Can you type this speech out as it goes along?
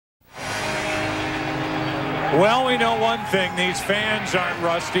Well, we know one thing. These fans aren't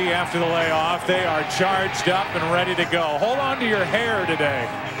rusty after the layoff. They are charged up and ready to go. Hold on to your hair today.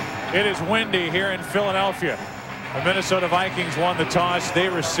 It is windy here in Philadelphia. The Minnesota Vikings won the toss. They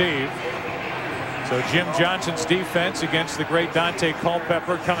received. So Jim Johnson's defense against the great Dante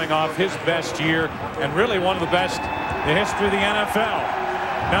Culpepper, coming off his best year and really one of the best in the history of the NFL.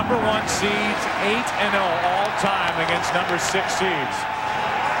 Number 1 seeds, 8-0 all time against number 6 seeds.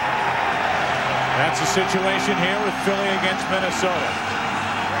 That's the situation here with Philly against Minnesota.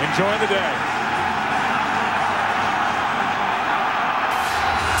 Enjoy the day.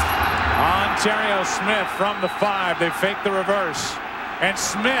 Ontario Smith from the 5. They fake the reverse. And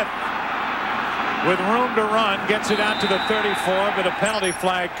Smith, with room to run, gets it out to the 34, but a penalty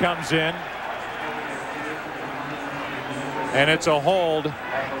flag comes in. And it's a hold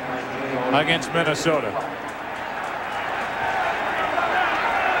against Minnesota.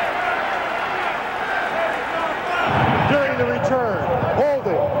 During the return,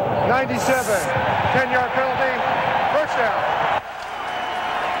 holding, 97, 10-yard penalty, first down.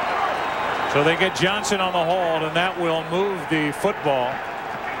 So they get Johnson on the hold, and that will move the football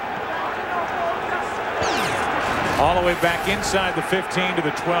all the way back inside the 15 to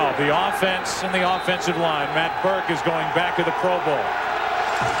the 12. The offense and the offensive line. Matt Burke is going back to the Pro Bowl.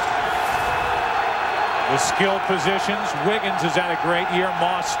 The skill positions. Wiggins has had a great year.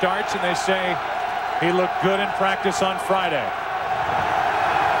 Moss starts, and they say he looked good in practice on Friday.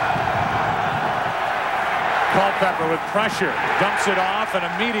 Culpepper with pressure, dumps it off, and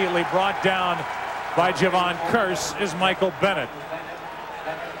immediately brought down by Javon Curse is Michael Bennett.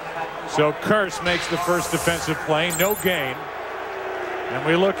 So Curse makes the first defensive play, no gain. And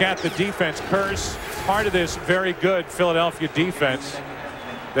we look at the defense. Curse, part of this very good Philadelphia defense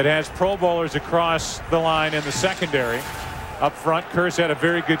that has Pro Bowlers across the line in the secondary. Up front, Curse had a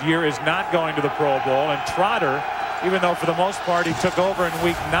very good year, is not going to the Pro Bowl. And Trotter, even though for the most part he took over in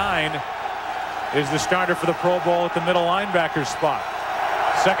week 9, is the starter for the Pro Bowl at the middle linebacker spot.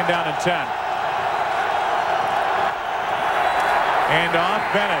 2nd down and 10. And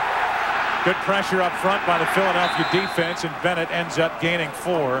off Bennett. Good pressure up front by the Philadelphia defense, and Bennett ends up gaining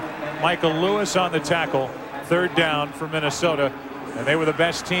 4. Michael Lewis on the tackle. 3rd down for Minnesota. And they were the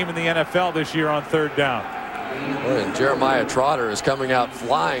best team in the NFL this year on 3rd down. And Jeremiah Trotter is coming out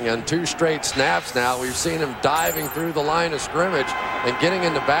flying on 2 straight snaps now. We've seen him diving through the line of scrimmage and getting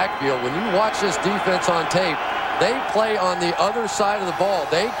in the backfield. When you watch this defense on tape, they play on the other side of the ball.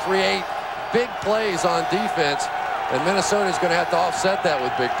 They create big plays on defense, and Minnesota is going to have to offset that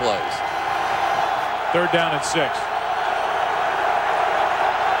with big plays. 3rd down and 6.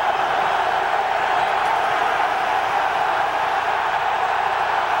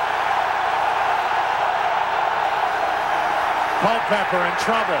 Culpepper in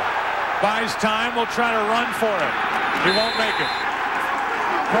trouble. Buys time, will try to run for it. He won't make it.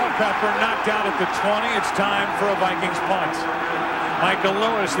 Culpepper knocked out at the 20. It's time for a Vikings punt. Michael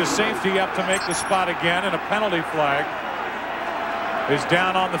Lewis, the safety, up to make the spot again, and a penalty flag is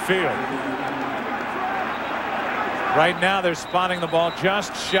down on the field. Right now they're spotting the ball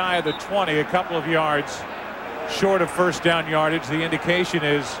just shy of the 20, a couple of yards short of 1st down yardage. The indication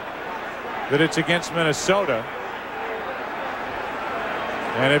is that it's against Minnesota.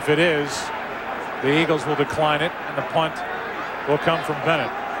 And if it is, the Eagles will decline it, and the punt will come from Bennett.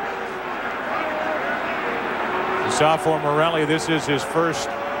 The sophomore Morelli, this is his first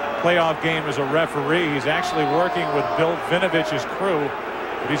playoff game as a referee. He's actually working with Bill Vinovich's crew,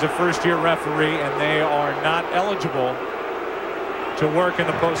 but he's a first-year referee, and they are not eligible to work in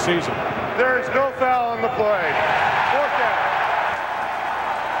the postseason. There is no foul on the play. 4th down.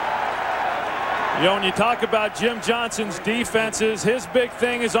 You know, when you talk about Jim Johnson's defenses, his big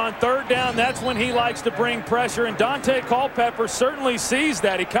thing is on 3rd down. That's when he likes to bring pressure, and Dante Culpepper certainly sees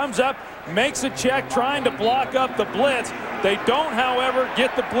that. He comes up, makes a check, trying to block up the blitz. They don't, however,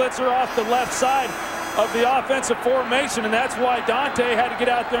 get the blitzer off the left side of the offensive formation, and that's why Dante had to get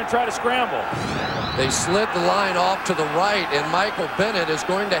out there and try to scramble. They slid the line off to the right, and Michael Bennett is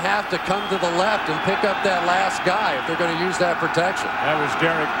going to have to come to the left and pick up that last guy if they're going to use that protection. That was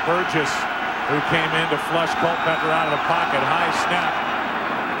Derek Burgess, who came in to flush Culpepper out of the pocket. High snap.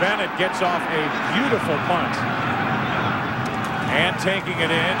 Bennett gets off a beautiful punt. And taking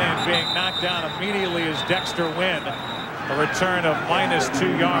it in and being knocked down immediately is Dexter Wynn. A return of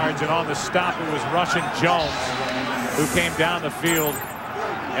 -2 yards, and on the stop it was Russian Jones who came down the field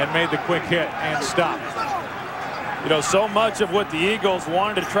and made the quick hit and stop. You know, so much of what the Eagles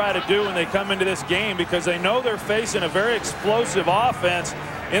wanted to try to do when they come into this game, because they know they're facing a very explosive offense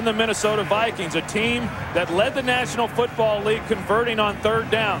in the Minnesota Vikings, a team that led the National Football League converting on 3rd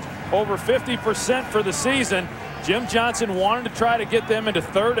downs. over 50% for the season. Jim Johnson wanted to try to get them into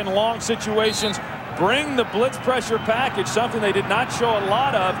 3rd and long situations, bring the blitz pressure package, something they did not show a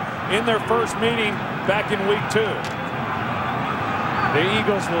lot of in their first meeting back in week 2. The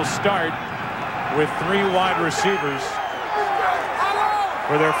Eagles will start with 3 wide receivers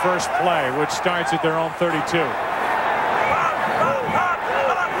for their first play, which starts at their own 32.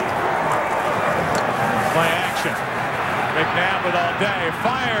 Play action. McNabb with all day,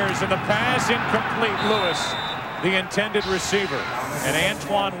 fires, and the pass incomplete. Lewis, the intended receiver, and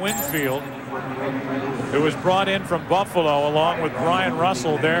Antoine Winfield, who was brought in from Buffalo along with Brian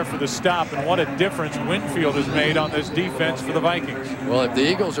Russell there for the stop. And what a difference Winfield has made on this defense for the Vikings. Well, if the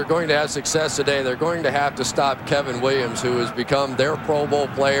Eagles are going to have success today, they're going to have to stop Kevin Williams, who has become their Pro Bowl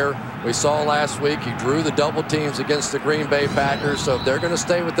player. We saw last week he drew the double teams against the Green Bay Packers. So if they're going to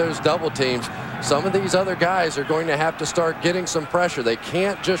stay with those double teams, some of these other guys are going to have to start getting some pressure. They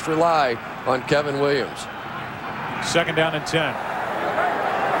can't just rely on Kevin Williams. 2nd down and 10.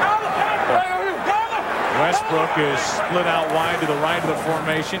 Westbrook is split out wide to the right of the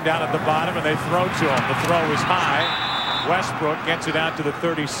formation, down at the bottom, and they throw to him. The throw is high. Westbrook gets it out to the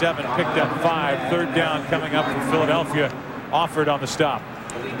 37, picked up 5. 3rd down coming up for Philadelphia. Offered on the stop.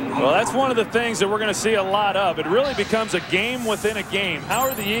 Well, that's one of the things that we're going to see a lot of. It really becomes a game within a game. How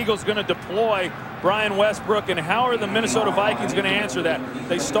are the Eagles going to deploy Brian Westbrook, and how are the Minnesota Vikings going to answer that?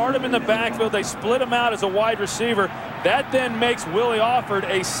 They start him in the backfield. They split him out as a wide receiver. That then makes Willie Alford,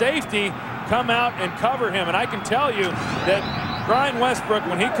 a safety, come out and cover him. And I can tell you that Brian Westbrook,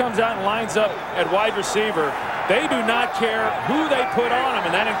 when he comes out and lines up at wide receiver, they do not care who they put on him,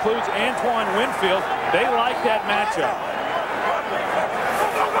 and that includes Antoine Winfield. They like that matchup.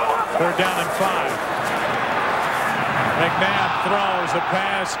 3rd down and 5. McNabb throws a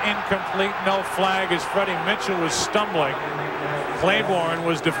pass incomplete. No flag as Freddie Mitchell was stumbling. Claiborne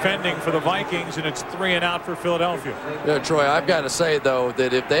was defending for the Vikings, and it's 3 and out for Philadelphia. Yeah, Troy, I've got to say, though,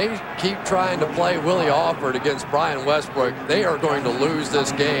 that if they keep trying to play Willie Alford against Brian Westbrook, they are going to lose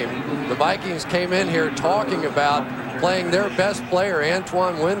this game. The Vikings came in here talking about playing their best player,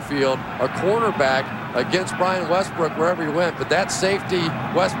 Antoine Winfield, a cornerback, against Brian Westbrook wherever he went, but that safety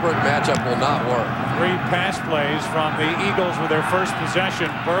Westbrook matchup will not work. 3 pass plays from the Eagles with their first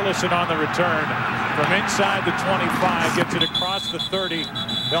possession. Burleson on the return from inside the 25, gets it across the 30.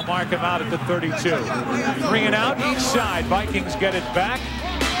 They'll mark him out at the 32. 3 and out each side. Vikings get it back.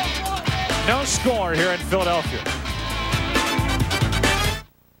 No score here in Philadelphia.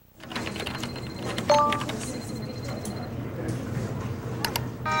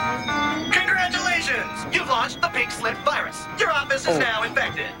 You've launched the pink slip virus. Your office is now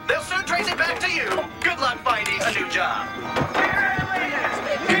infected. They'll soon trace it back to you. Good luck finding a new job.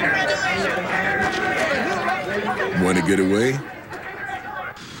 Congratulations! Want to get away?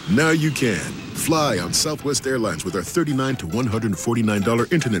 Now you can. Fly on Southwest Airlines with our $39 to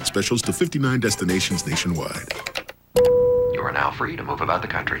 $149 internet specials to 59 destinations nationwide. You are now free to move about the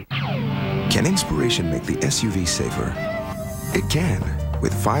country. Can inspiration make the SUV safer? It can,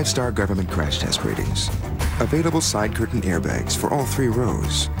 with 5-star government crash test ratings. Available side curtain airbags for all 3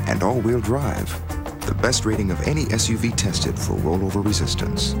 rows and all-wheel drive. The best rating of any SUV tested for rollover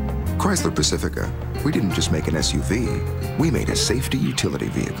resistance. Chrysler Pacifica, we didn't just make an SUV, we made a safety utility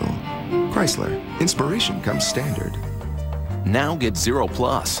vehicle. Chrysler, inspiration comes standard. Now get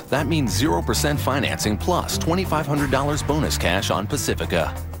 0+. That means 0% financing plus $2,500 bonus cash on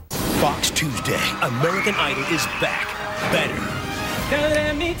Pacifica. Fox Tuesday, American Idol is back. Better. Now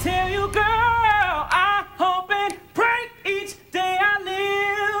let me tell you, girl, I hope and pray each day I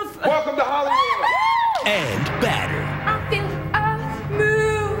live. Welcome to Hollywood. And Badder. I feel the earth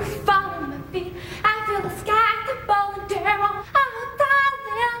move, fall on my feet. I feel the sky come falling down. I'm a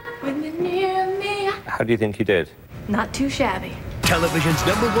darling when you're near me. How do you think you did? Not too shabby. Television's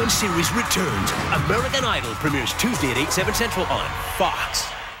 #1 series returns. American Idol premieres Tuesday at 8/7 Central on Fox.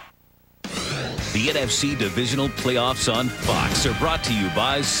 The NFC Divisional Playoffs on Fox are brought to you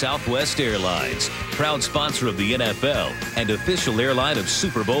by Southwest Airlines, proud sponsor of the NFL and official airline of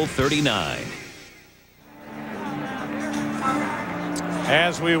Super Bowl 39.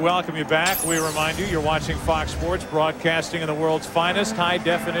 As we welcome you back, we remind you you're watching Fox Sports, broadcasting in the world's finest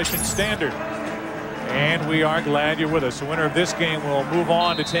high-definition standard. And we are glad you're with us. The winner of this game will move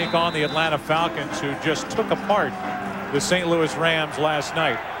on to take on the Atlanta Falcons, who just took apart the St. Louis Rams last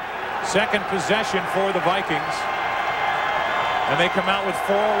night. Second possession for the Vikings. And they come out with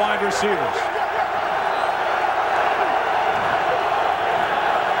 4 wide receivers.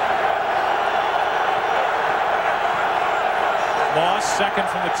 Moss second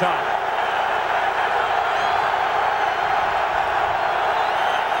from the top.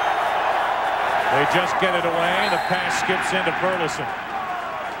 They just get it away. The pass skips into Burleson.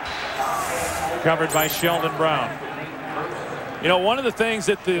 Covered by Sheldon Brown. You know, one of the things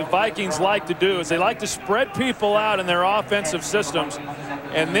that the Vikings like to do is they like to spread people out in their offensive systems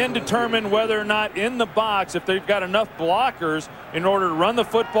and then determine whether or not in the box, if they've got enough blockers in order to run the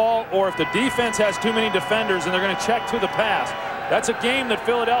football, or if the defense has too many defenders and they're going to check to the pass. That's a game that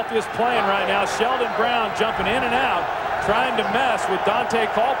Philadelphia's playing right now. Sheldon Brown jumping in and out, trying to mess with Dante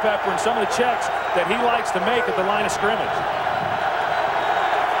Culpepper and some of the checks that he likes to make at the line of scrimmage.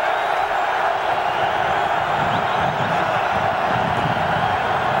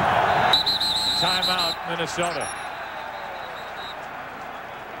 Timeout, Minnesota.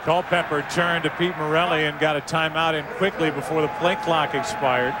 Culpepper turned to Pete Morelli and got a timeout in quickly before the play clock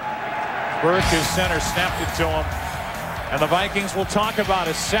expired. Burke, his center, snapped it to him. And the Vikings will talk about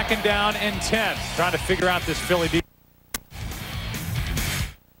a 2nd down and 10, trying to figure out this Philly defense.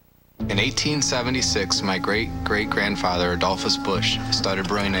 In 1876, my great-great-grandfather, Adolphus Busch, started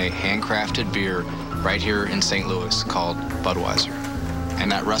brewing a handcrafted beer right here in St. Louis called Budweiser.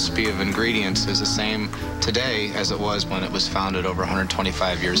 And that recipe of ingredients is the same today as it was when it was founded over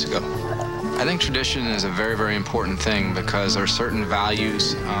 125 years ago. I think tradition is a very, very important thing because there are certain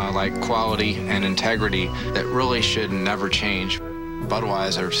values like quality and integrity that really should never change.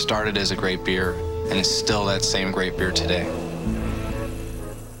 Budweiser started as a great beer and is still that same great beer today.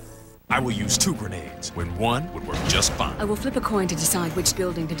 I will use 2 grenades when one would work just fine. I will flip a coin to decide which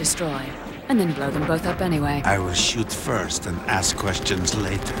building to destroy, and then blow them both up anyway. I will shoot first and ask questions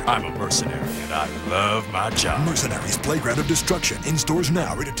later. I'm a mercenary, and I love my job. Mercenaries Playground of Destruction. In stores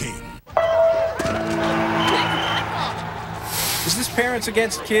now, rated teen. Is this Parents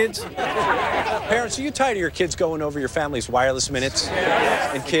Against Kids? Parents, are you tired of your kids going over your family's wireless minutes?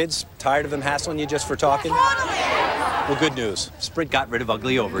 And kids, tired of them hassling you just for talking? Well, good news. Sprint got rid of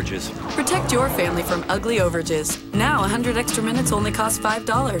ugly overages. Protect your family from ugly overages. Now, 100 extra minutes only cost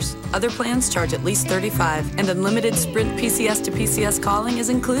 $5. Other plans charge at least $35, and unlimited Sprint PCS to PCS calling is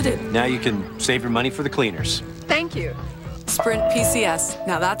included. Now you can save your money for the cleaners. Thank you. Sprint PCS.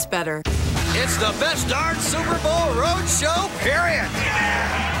 Now that's better. It's the best darn Super Bowl road show, period.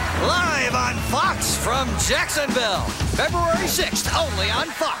 Live on Fox from Jacksonville. February 6th, only on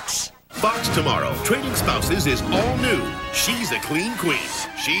Fox. Fox tomorrow. Trading Spouses is all new. She's a clean queen.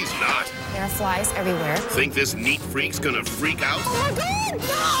 She's not. There are flies everywhere. Think this neat freak's gonna freak out? Oh my God!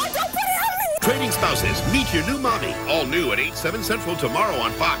 No, don't put it on me! Trading Spouses. Meet your new mommy. All new at 8, 7 Central tomorrow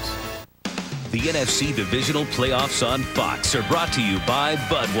on Fox. The NFC Divisional Playoffs on Fox are brought to you by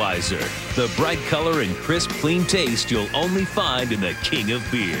Budweiser, the bright color and crisp, clean taste you'll only find in the king of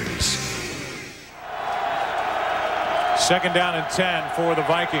beers. 2nd down and 10 for the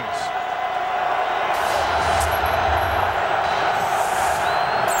Vikings.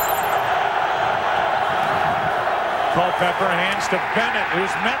 Culpepper hands to Bennett,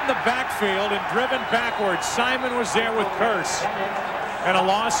 who's met in the backfield and driven backwards. Simon was there with Curse. And a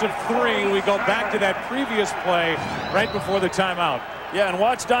loss of 3. We go back to that previous play right before the timeout. Yeah, and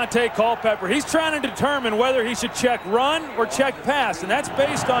watch Dante Culpepper. He's trying to determine whether he should check run or check pass, and that's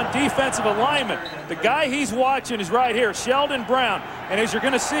based on defensive alignment. The guy he's watching is right here, Sheldon Brown. And as you're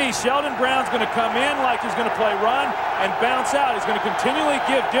going to see, Sheldon Brown's going to come in like he's going to play run and bounce out. He's going to continually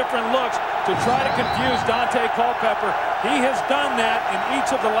give different looks to try to confuse Dante Culpepper. He has done that in each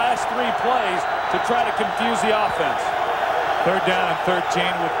of the last 3 plays to try to confuse the offense. 3rd down and 13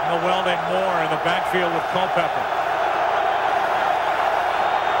 with Noel and Moore in the backfield with Culpepper.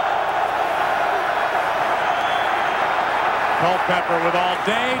 Culpepper with all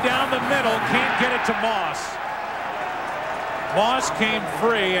day down the middle, can't get it to Moss. Moss came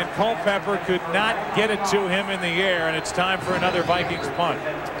free and Culpepper could not get it to him in the air, and it's time for another Vikings punt.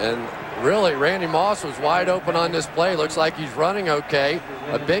 And really, Randy Moss was wide open on this play. Looks like he's running okay.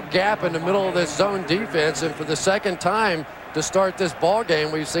 A big gap in the middle of this zone defense, and for the 2nd time to start this ball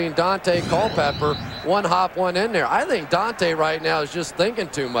game, we've seen Dante Culpepper one hop one in there. I think Dante right now is just thinking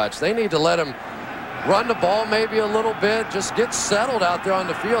too much. They need to let him run the ball maybe a little bit, just get settled out there on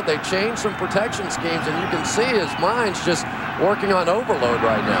the field. They changed some protection schemes, and you can see his mind's just working on overload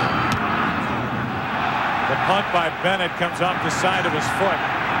right now. The punt by Bennett comes off the side of his foot.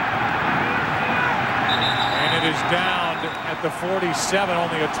 And it is down at the 47,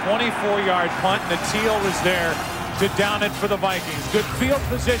 only a 24-yard punt, and the Teal was there to down it for the Vikings. Good field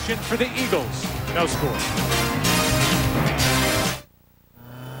position for the Eagles. No score.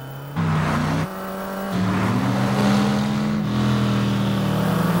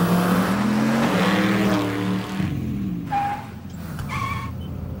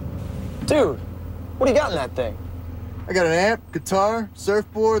 Dude, what do you got in that thing? I got an amp, guitar,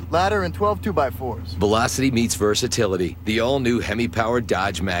 surfboard, ladder, and 12 2x4s. Velocity meets versatility. The all-new Hemi-powered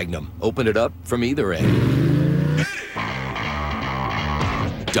Dodge Magnum. Open it up from either end.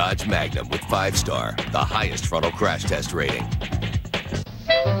 Dodge Magnum with 5-star, the highest frontal crash test rating.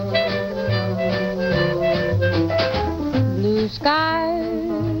 Blue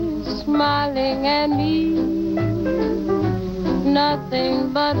skies smiling at me,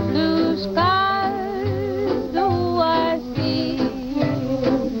 nothing but blue skies do I see.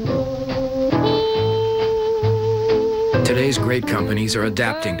 Today's great companies are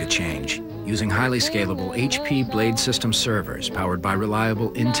adapting to change, using highly scalable HP Blade System servers powered by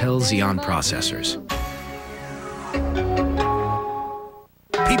reliable Intel Xeon processors.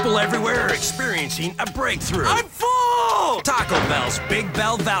 People everywhere are experiencing a breakthrough. I'm full! Taco Bell's Big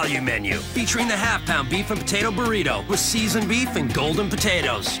Bell Value Menu, featuring the half-pound beef and potato burrito with seasoned beef and golden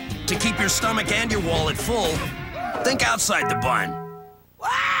potatoes. To keep your stomach and your wallet full, think outside the bun. Wow!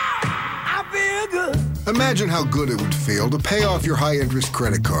 I feel good. Imagine how good it would feel to pay off your high-interest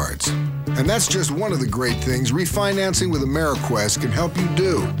credit cards. And that's just one of the great things refinancing with AmeriQuest can help you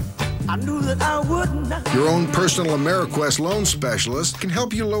do. I knew that I wouldn't. Your own personal AmeriQuest loan specialist can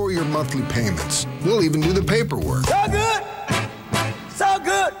help you lower your monthly payments. We'll even do the paperwork. So good! So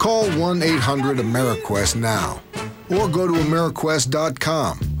good! Call 1-800-AmeriQuest now or go to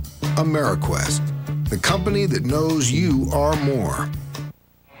AmeriQuest.com. AmeriQuest, the company that knows you are more.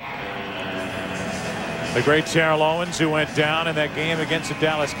 The great Terrell Owens, who went down in that game against the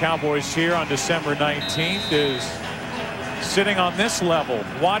Dallas Cowboys here on December 19th, is sitting on this level,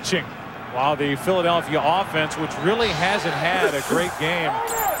 watching while the Philadelphia offense, which really hasn't had a great game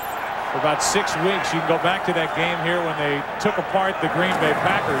for about 6 weeks. You can go back to that game here when they took apart the Green Bay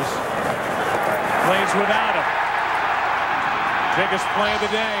Packers. Plays without him. Biggest play of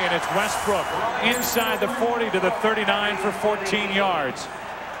the day, and it's Westbrook inside the 40 to the 39 for 14 yards.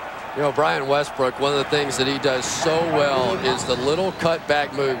 You know, Brian Westbrook, one of the things that he does so well is the little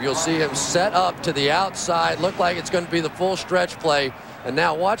cutback move. You'll see him set up to the outside, look like it's going to be the full stretch play. And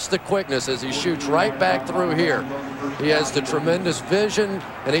now watch the quickness as he shoots right back through here. He has the tremendous vision,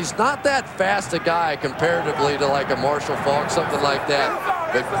 and he's not that fast a guy comparatively to like a Marshall Faulk, something like that.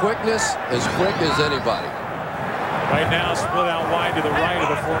 But quickness, as quick as anybody. Right now, split out wide to the right of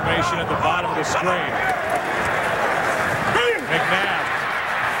the formation at the bottom of the screen. McNabb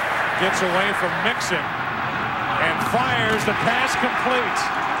gets away from Mixon and fires. The pass complete.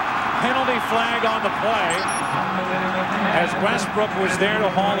 Penalty flag on the play as Westbrook was there to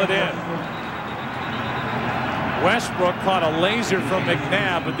haul it in. Westbrook caught a laser from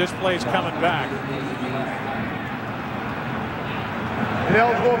McNabb, but this play's coming back. An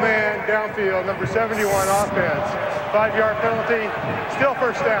eligible man downfield, number 71 offense. 5-yard penalty, still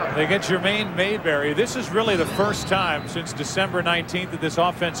first down. They get Jermaine Mayberry. This is really the first time since December 19th that this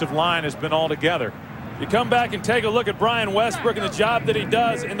offensive line has been all together. You come back and take a look at Brian Westbrook and the job that he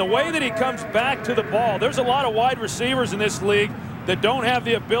does and the way that he comes back to the ball. There's a lot of wide receivers in this league that don't have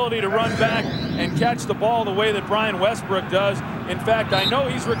the ability to run back and catch the ball the way that Brian Westbrook does. In fact, I know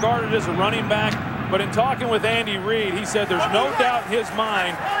he's regarded as a running back, but in talking with Andy Reid, he said there's no doubt in his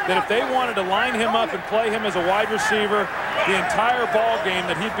mind that if they wanted to line him up and play him as a wide receiver the entire ball game,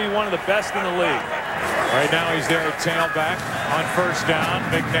 that he'd be one of the best in the league. Right now he's there at tailback on first down.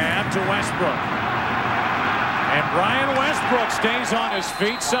 McNabb to Westbrook. And Brian Westbrook stays on his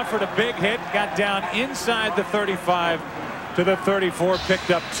feet, suffered a big hit, got down inside the 35 to the 34,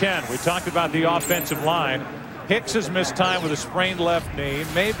 picked up 10. We talked about the offensive line. Hicks has missed time with a sprained left knee.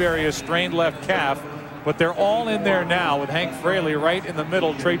 Mayberry a strained left calf. But they're all in there now with Hank Fraley right in the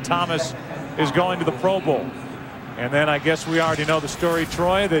middle. Trey Thomas is going to the Pro Bowl. And then I guess we already know the story,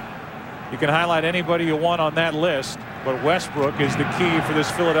 Troy, that you can highlight anybody you want on that list. But Westbrook is the key for this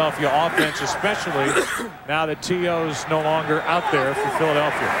Philadelphia offense, especially now that T.O.'s no longer out there for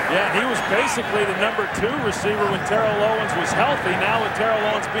Philadelphia. Yeah, he was basically the number 2 receiver when Terrell Owens was healthy. Now with Terrell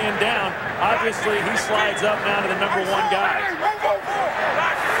Owens being down, obviously he slides up now to the number 1 guy.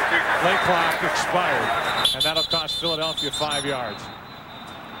 Play clock expired, and that'll cost Philadelphia 5 yards.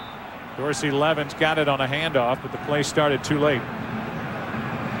 Dorsey Levin's got it on a handoff, but the play started too late.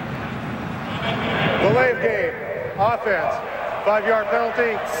 Delay of game. Offense, 5-yard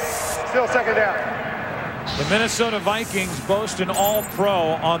penalty, still second down. The Minnesota Vikings boast an all-pro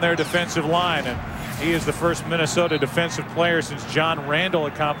on their defensive line, and he is the first Minnesota defensive player since John Randall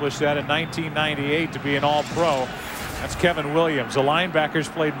accomplished that in 1998 to be an all-pro. That's Kevin Williams. The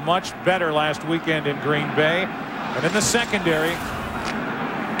linebackers played much better last weekend in Green Bay. And in the secondary,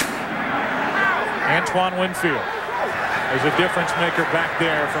 Antoine Winfield is a difference maker back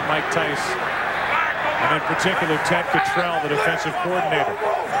there for Mike Tice. And in particular, Ted Cottrell, the defensive coordinator.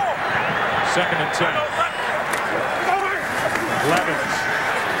 2nd and 10. Levens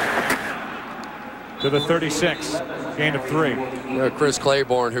to the 36. Gain of 3. You know, Chris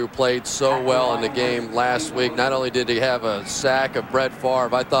Claiborne, who played so well in the game last week, not only did he have a sack of Brett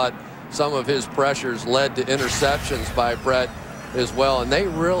Favre, I thought some of his pressures led to interceptions by Brett as well. And they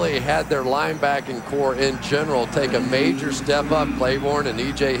really had their linebacking core in general take a major step up. Claiborne and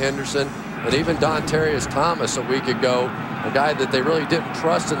E.J. Henderson and even Dontarius Thomas a week ago, a guy that they really didn't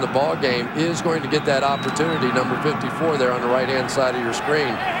trust in the ball game, is going to get that opportunity, number 54 there on the right-hand side of your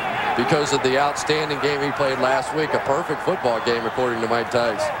screen, because of the outstanding game he played last week. A perfect football game, according to Mike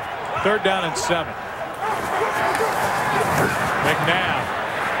Tice. 3rd down and 7. McNabb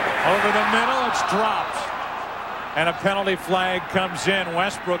over the middle. It's dropped. And a penalty flag comes in.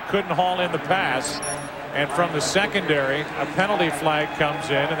 Westbrook couldn't haul in the pass. And from the secondary, a penalty flag comes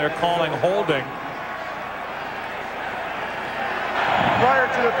in, and they're calling holding. Prior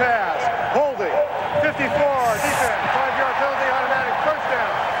to the pass, holding, 54, defense, 5-yard penalty, automatic first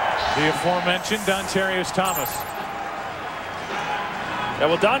down. The aforementioned Dontarius Thomas. Yeah,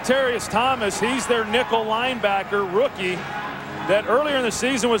 well, Dontarius Thomas, he's their nickel linebacker, rookie, that earlier in the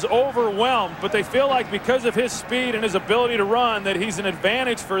season was overwhelmed, but they feel like because of his speed and his ability to run that he's an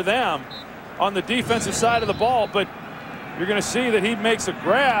advantage for them on the defensive side of the ball. But you're going to see that he makes a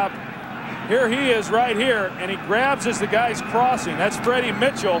grab. Here he is right here, and he grabs as the guy's crossing. That's Freddie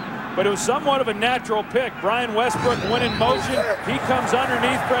Mitchell, but it was somewhat of a natural pick. Brian Westbrook went in motion. He comes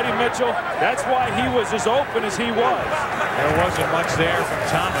underneath Freddie Mitchell. That's why he was as open as he was. There wasn't much there from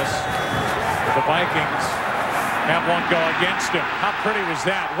Thomas. The Vikings have one go against him. How pretty was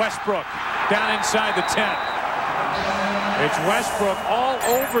that? Westbrook down inside the 10. It's Westbrook all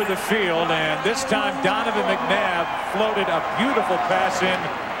over the field, and this time Donovan McNabb floated a beautiful pass in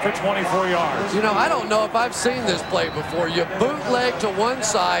for 24 yards. You know, I don't know if I've seen this play before. You bootleg to one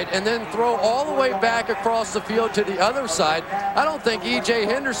side and then throw all the way back across the field to the other side. I don't think E.J.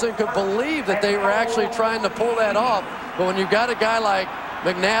 Henderson could believe that they were actually trying to pull that off. But when you've got a guy like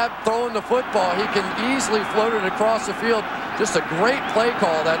McNabb throwing the football, he can easily float it across the field. Just a great play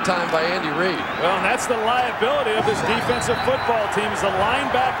call that time by Andy Reid. Well, and that's the liability of this defensive football team, is the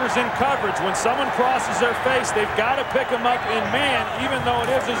linebackers in coverage. When someone crosses their face, they've got to pick them up in man, even though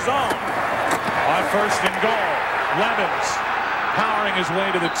it is a zone. On 1st and goal, Levens powering his way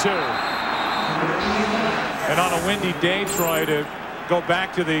to the 2. And on a windy day, Troy, to go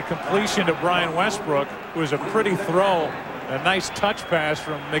back to the completion to Brian Westbrook, it was a pretty throw, a nice touch pass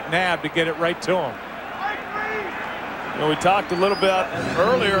from McNabb to get it right to him. You know, we talked a little bit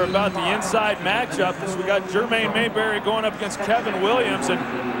earlier about the inside matchup. So we got Jermaine Mayberry going up against Kevin Williams, and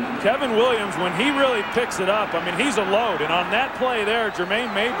Kevin Williams, when he really picks it up, I mean, he's a load. And on that play there,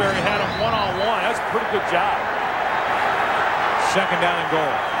 Jermaine Mayberry had him one-on-one. That's a pretty good job. 2nd down and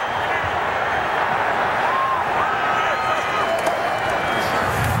goal.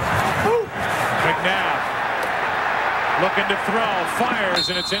 McNabb looking to throw, fires,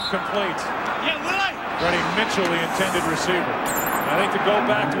 and it's incomplete. Freddie Mitchell, the intended receiver. I think to go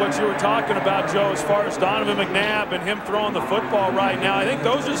back to what you were talking about, Joe, as far as Donovan McNabb and him throwing the football right now, I think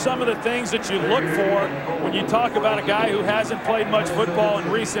those are some of the things that you look for when you talk about a guy who hasn't played much football in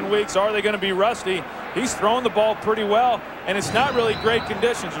recent weeks. Are they going to be rusty? He's throwing the ball pretty well, and it's not really great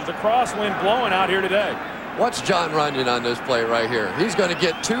conditions. There's a crosswind blowing out here today. Watch John Runyon on this play right here. He's going to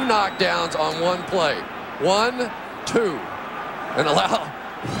get 2 knockdowns on one play. 1, 2, and allow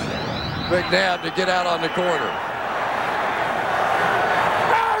McNabb to get out on the corner.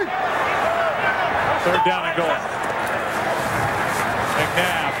 3rd down and goal.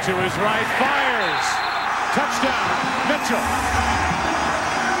 McNabb to his right, fires. Touchdown, Mitchell.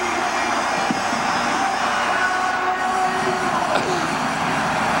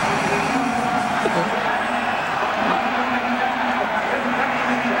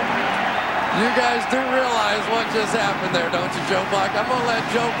 You guys do realize what just happened there, don't you, Joe Buck? I'm going to let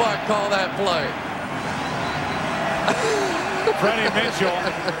Joe Buck call that play. Freddie Mitchell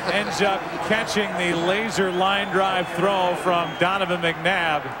ends up catching the laser line drive throw from Donovan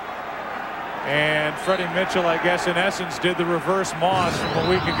McNabb. And Freddie Mitchell, I guess, in essence, did the reverse Moss from a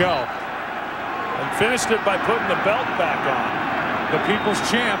week ago. And finished it by putting the belt back on. The people's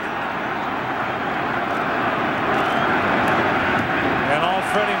champ. And all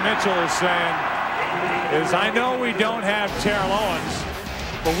Freddie Mitchell is saying is, I know we don't have Terrell Owens,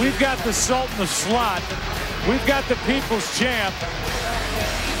 but we've got the Salt in the slot. We've got the people's champ.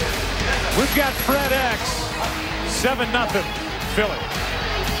 We've got Fred X. 7-0 Philly.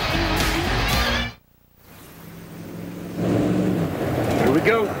 Here we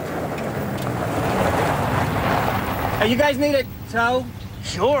go. Hey, you guys need a tow?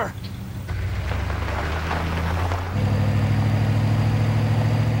 Sure.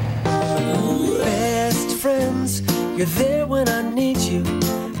 Best friends, you're there when I need you.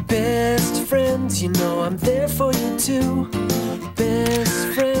 Best friends, you know I'm there for you too. Best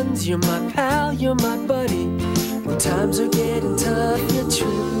friends, you're my pal, you're my buddy. When times are getting tough, you're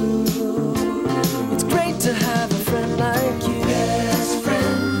true. It's great to have a friend like you. Best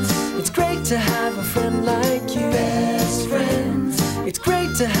friends. It's great to have a friend like you. Best friends. It's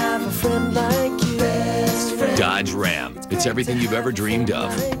great to have a friend like you. Best friends. Dodge Ram. It's everything you've ever dreamed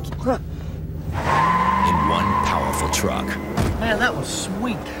of. In one powerful truck. Man, that was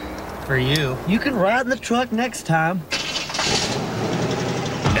sweet. For you. You can ride in the truck next time.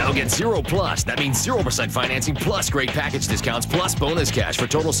 Now get 0+. That means 0% financing plus great package discounts plus bonus cash for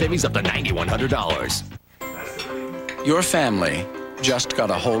total savings up to $9,100. Your family just got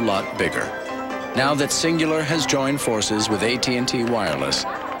a whole lot bigger. Now that Singular has joined forces with AT&T Wireless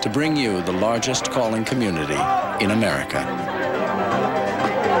to bring you the largest calling community in America.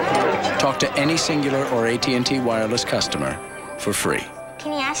 Talk to any Singular or AT&T Wireless customer for free.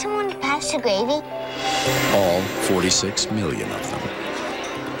 Can you ask someone to pass the gravy? All 46 million of them.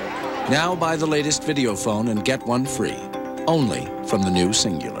 Now buy the latest video phone and get one free. Only from the new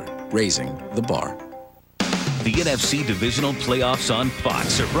Singular, raising the bar. The NFC Divisional Playoffs on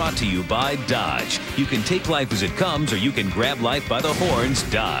Fox are brought to you by Dodge. You can take life as it comes, or you can grab life by the horns.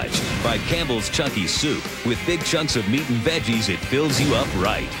 Dodge. By Campbell's Chunky Soup. With big chunks of meat and veggies, it fills you up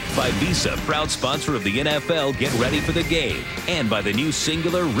right. By Visa, proud sponsor of the NFL. Get ready for the game. And by the new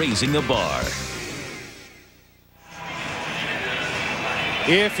Singular, raising the bar.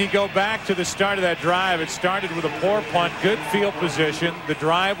 If you go back to the start of that drive, it started with a poor punt, good field position. The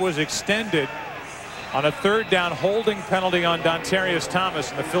drive was extended on a third down holding penalty on Dontarius Thomas,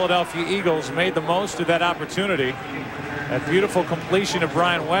 and the Philadelphia Eagles made the most of that opportunity. That beautiful completion of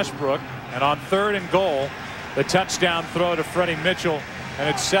Brian Westbrook, and on 3rd and goal, the touchdown throw to Freddie Mitchell, and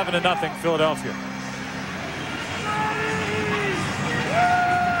it's 7-0 Philadelphia.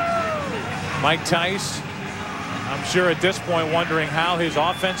 Mike Tice, I'm sure at this point wondering how his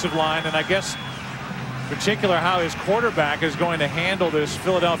offensive line, and I guess in particular how his quarterback is going to handle this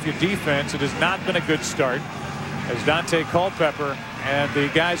Philadelphia defense. It has not been a good start, as Dante Culpepper and the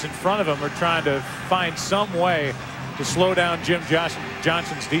guys in front of him are trying to find some way to slow down Jim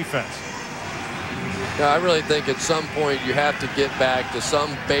Johnson's defense. Yeah, I really think at some point you have to get back to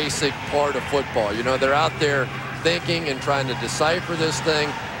some basic part of football. You know, they're out there thinking and trying to decipher this thing.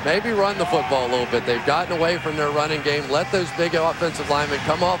 Maybe run the football a little bit. They've gotten away from their running game. Let those big offensive linemen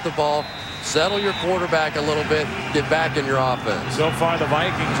come off the ball. Settle your quarterback a little bit. Get back in your offense. So far, the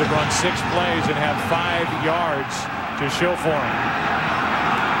Vikings have run 6 plays and have 5 yards to show for them.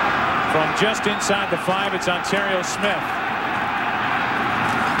 From just inside the 5, it's Ontario Smith.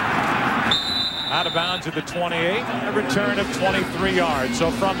 Out of bounds at the 28, a return of 23 yards. So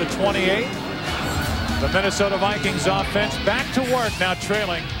from the 28, the Minnesota Vikings offense back to work, now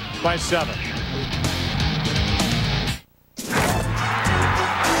trailing by 7.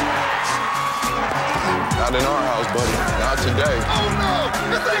 Not in our house, buddy. Not today. Oh, no!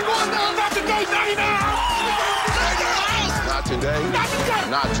 This ain't going down. Not today, not in our house! Not today. Not today.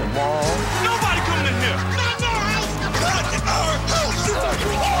 Not tomorrow. Nobody coming in here. Not in our house. Not in our house.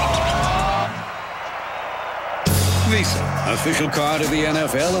 Visa, official card of the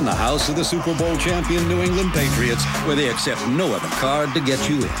NFL and the house of the Super Bowl champion New England Patriots, where they accept no other card to get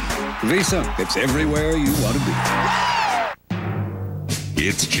you in. Visa, it's everywhere you want to be.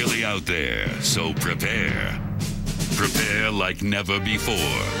 It's chilly out there, so prepare. Prepare like never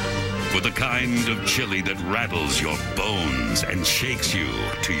before for the kind of chili that rattles your bones and shakes you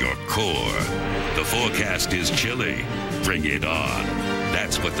to your core. The forecast is chilly. Bring it on.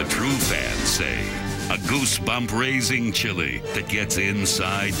 That's what the true fans say. A goosebump-raising chili that gets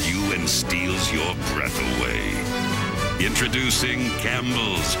inside you and steals your breath away. Introducing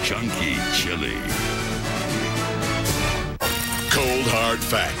Campbell's Chunky Chili. Cold hard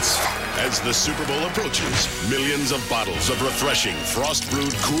facts. As the Super Bowl approaches, millions of bottles of refreshing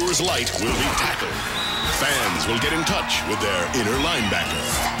frost-brewed Coors Light will be tackled. Fans will get in touch with their inner linebacker.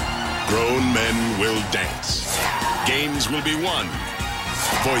 Grown men will dance. Games will be won.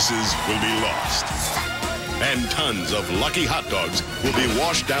 Voices will be lost. And tons of lucky hot dogs will be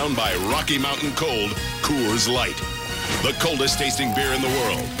washed down by Rocky Mountain Cold Coors Light. The coldest tasting beer in the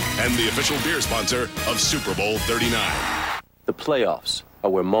world and the official beer sponsor of Super Bowl 39. The playoffs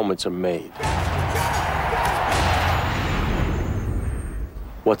are where moments are made.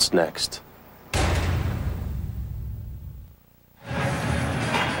 What's next?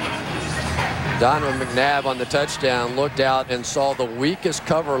 Donovan McNabb on the touchdown looked out and saw the weakest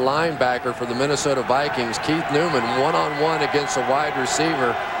cover linebacker for the Minnesota Vikings, Keith Newman, one-on-one against a wide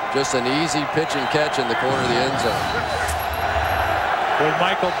receiver. Just an easy pitch and catch in the corner of the end zone. With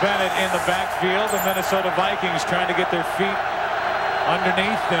Michael Bennett in the backfield, the Minnesota Vikings trying to get their feet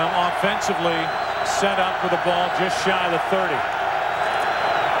underneath them offensively, set up with the ball just shy of the 30.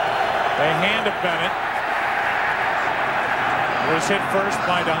 They hand to Bennett. Was hit first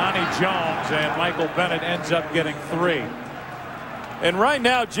by Dhani Jones, and Michael Bennett ends up getting 3. And right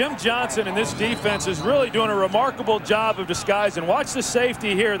now, Jim Johnson and this defense is really doing a remarkable job of disguise. And watch the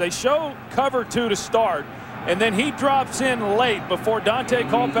safety here. They show cover 2 to start, and then he drops in late before Dante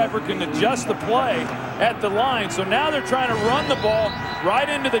Culpepper can adjust the play at the line. So now they're trying to run the ball right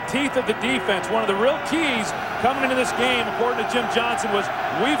into the teeth of the defense. One of the real keys coming into this game, according to Jim Johnson, was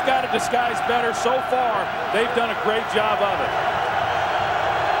we've got to disguise better. So far, they've done a great job of it.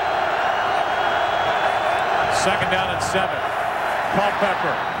 2nd down and 7.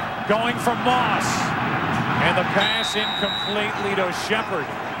 Culpepper going for Moss. And the pass incomplete. Lito Shepard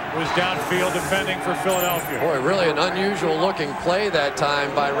was downfield defending for Philadelphia. Boy, really an unusual looking play that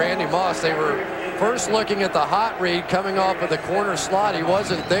time by Randy Moss. They were first looking at the hot read coming off of the corner slot. He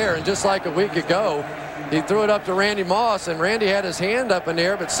wasn't there, and just like a week ago, he threw it up to Randy Moss, and Randy had his hand up in the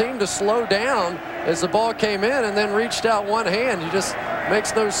air but seemed to slow down as the ball came in and then reached out one hand. You just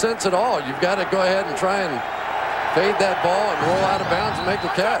makes no sense at all. You've got to go ahead and try and fade that ball and roll out of bounds and make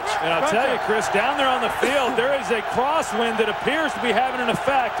the catch. And I'll tell you, Chris, down there on the field, there is a crosswind that appears to be having an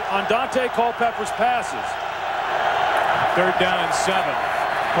effect on Dante Culpepper's passes. 3rd down and 7.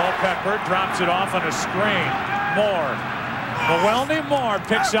 Culpepper drops it off on a screen. Moore. Moore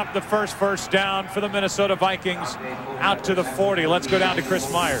picks up the first down for the Minnesota Vikings out to the 40. Let's go down to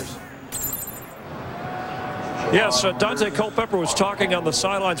Chris Myers. Yes, Dante Culpepper was talking on the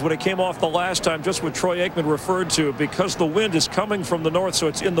sidelines when he came off the last time, just what Troy Aikman referred to, because the wind is coming from the north, so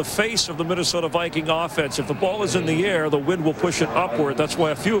it's in the face of the Minnesota Viking offense. If the ball is in the air, the wind will push it upward. That's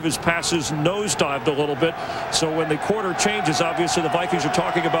why a few of his passes nosedived a little bit. So when the quarter changes, obviously the Vikings are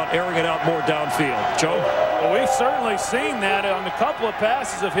talking about airing it out more downfield. Joe? Well, we've certainly seen that on a couple of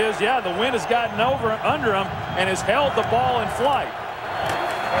passes of his. Yeah, the wind has gotten under him and has held the ball in flight.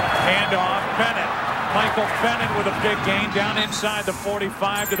 Handoff, Bennett. Michael Bennett with a big gain down inside the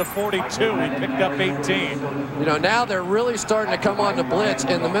 45 to the 42. He picked up 18. You know, now they're really starting to come on the blitz,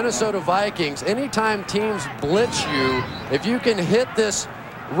 and the Minnesota Vikings, anytime teams blitz you, if you can hit this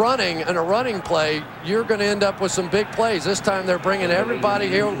running in a running play, you're going to end up with some big plays. This time they're bringing everybody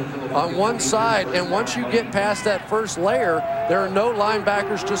here on one side, and once you get past that first layer, there are no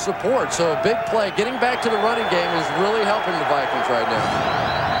linebackers to support. So a big play, getting back to the running game is really helping the Vikings right now.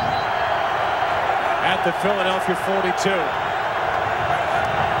 At the Philadelphia 42.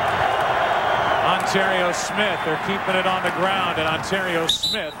 Ontario Smith, they're keeping it on the ground, and Ontario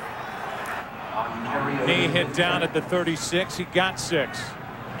Smith, knee hit down at the 36. He got 6.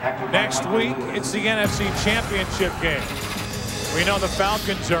 Next week, it's the NFC Championship game. We know the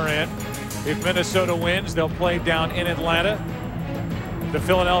Falcons are in. If Minnesota wins, they'll play down in Atlanta. If the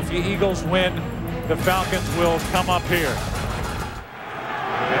Philadelphia Eagles win, the Falcons will come up here.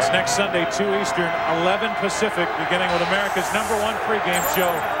 It's next Sunday, 2 Eastern, 11 Pacific, beginning with America's #1 pregame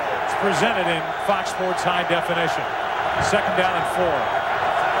show. It's presented in Fox Sports High Definition. 2nd down and 4.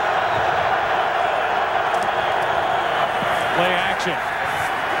 Play action.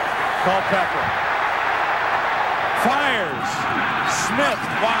 Culpepper. Fires. Smith.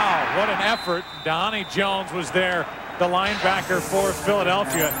 Wow, what an effort. Dhani Jones was there, the linebacker for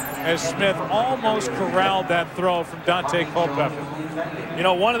Philadelphia, as Smith almost corralled that throw from Dante Culpepper. You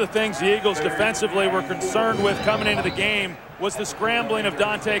know, one of the things the Eagles defensively were concerned with coming into the game was the scrambling of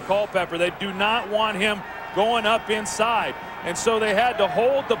Dante Culpepper. They do not want him going up inside. And so they had to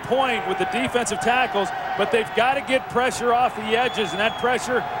hold the point with the defensive tackles, but they've got to get pressure off the edges, and that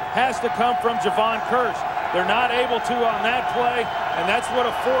pressure has to come from Javon Curse. They're not able to on that play, and that's what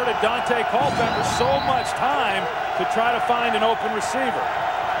afforded Dante Culpepper so much time to try to find an open receiver.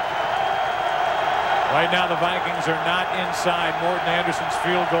 Right now, the Vikings are not inside Morton Anderson's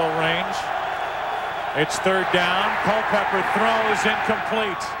field goal range. It's 3rd down. Culpepper throws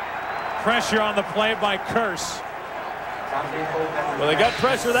incomplete. Pressure on the play by Curse. Well, they got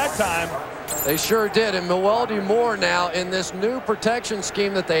pressure that time. They sure did. And Milwaldy Moore now in this new protection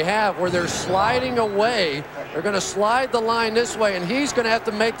scheme that they have, where they're sliding away. They're going to slide the line this way, and he's going to have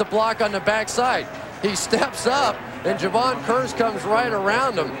to make the block on the backside. He steps up, and Javon Curse comes right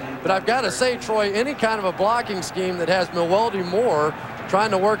around him. But I've got to say, Troy, any kind of a blocking scheme that has Milwaldy Moore trying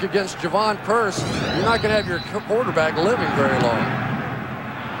to work against Javon Curse, you're not going to have your quarterback living very long.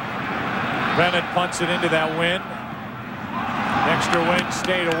 Bennett punts it into that wind. Extra wind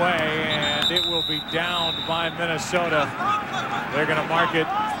stayed away, and it will be downed by Minnesota. They're going to mark it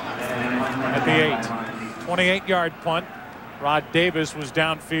at the 8. 28-yard punt. Rod Davis was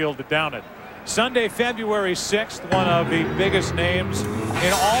downfield to down it. Sunday, February 6th, one of the biggest names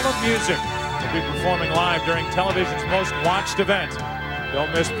in all of music will be performing live during television's most watched event.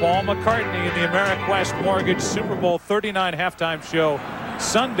 Don't miss Paul McCartney in the AmeriQuest Mortgage Super Bowl 39 halftime show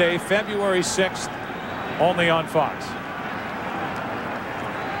Sunday, February 6th, only on Fox.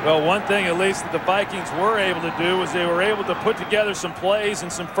 Well, one thing at least that the Vikings were able to do was they were able to put together some plays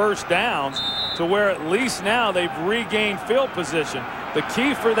and some first downs to where at least now they've regained field position. The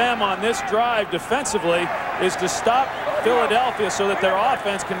key for them on this drive defensively is to stop Philadelphia so that their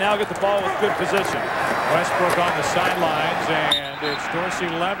offense can now get the ball with good position. Westbrook on the sidelines, and it's Dorsey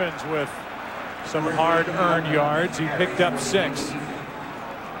Levens with some hard-earned yards. He picked up 6.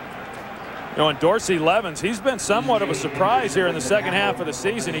 You know, and Dorsey Levens, he's been somewhat of a surprise here in the second half of the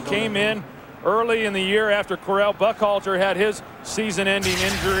season. He came in early in the year after Correll Buckhalter had his season-ending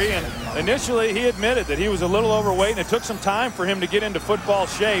injury, and initially he admitted that he was a little overweight, and it took some time for him to get into football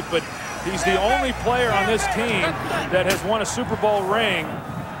shape, but he's the only player on this team that has won a Super Bowl ring,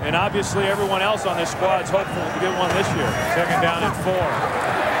 and obviously everyone else on this squad is hopeful to get one this year. Second down and 4.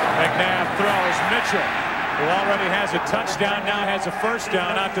 McNabb throws. Mitchell, who already has a touchdown, now has a first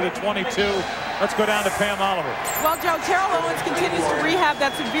down out to the 22. Let's go down to Pam Oliver. Well, Joe, Terrell Owens continues to rehab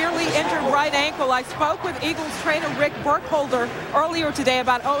that severely injured right ankle. I spoke with Eagles trainer Rick Burkholder earlier today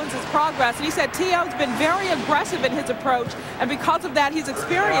about Owens' progress, and he said T.O.'s been very aggressive in his approach, and because of that, he's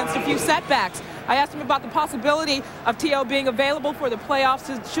experienced a few setbacks. I asked him about the possibility of T.O. being available for the playoffs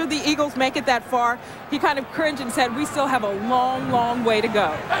should the Eagles make it that far. He kind of cringed and said, we still have a long, long way to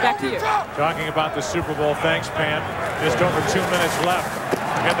go. Back to you. Talking about the Super Bowl, thanks, Pam. Just over 2 minutes left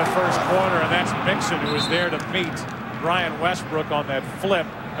in the first quarter, and that's Mixon, who was there to meet Brian Westbrook on that flip,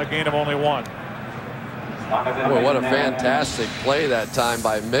 a gain of only 1. Boy, what a fantastic play that time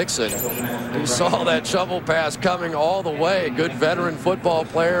by Mixon. He saw that shovel pass coming all the way. Good veteran football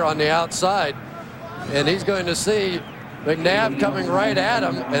player on the outside. And he's going to see McNabb coming right at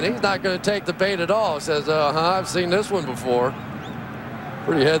him, and he's not going to take the bait at all. He says, I've seen this one before.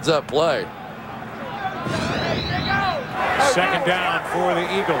 Pretty heads-up play. Second down for the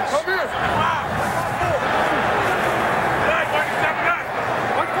Eagles.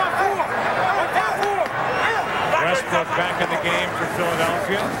 Westbrook back in the game for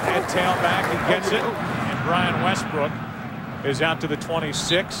Philadelphia. Head tailback, he gets it. And Brian Westbrook is out to the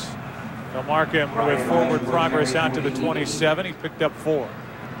 26. They'll mark him with forward progress out to the 27. He picked up 4.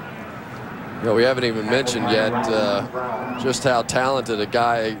 You know, we haven't even mentioned yet just how talented a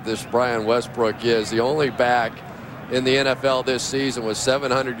guy this Brian Westbrook is. The only back in the NFL this season with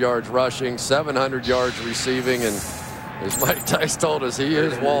 700 yards rushing, 700 yards receiving, and as Mike Tice told us, he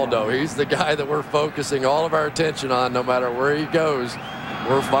is Waldo. He's the guy that we're focusing all of our attention on. No matter where he goes,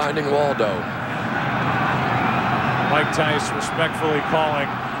 we're finding Waldo. Mike Tice respectfully calling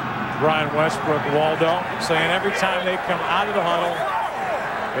Brian Westbrook Waldo, saying every time they come out of the huddle,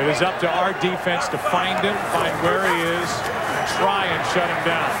 it is up to our defense to find him, find where he is, and try and shut him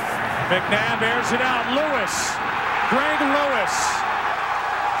down. McNabb airs it out. Lewis, Greg Lewis,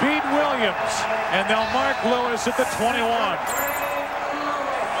 beat Williams, and they'll mark Lewis at the 21.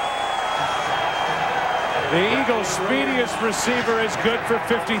 The Eagles' speediest receiver is good for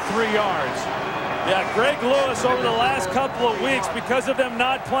 53 yards. Yeah, Greg Lewis over the last couple of weeks, because of them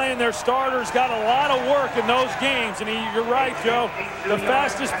not playing their starters, got a lot of work in those games. And you're right, Joe, the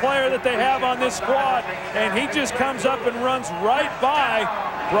fastest player that they have on this squad, and he just comes up and runs right by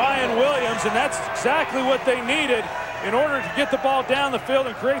Brian Williams, and that's exactly what they needed in order to get the ball down the field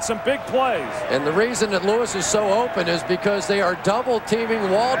and create some big plays. And the reason that Lewis is so open is because they are double-teaming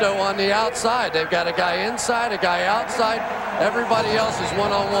Waldo on the outside. They've got a guy inside, a guy outside. Everybody else is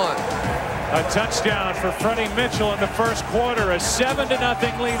one-on-one. A touchdown for Freddie Mitchell in the first quarter. A 7-0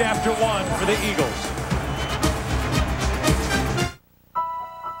 lead after 1 for the Eagles.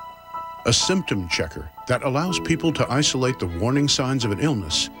 A symptom checker that allows people to isolate the warning signs of an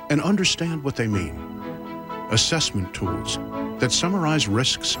illness and understand what they mean. Assessment tools that summarize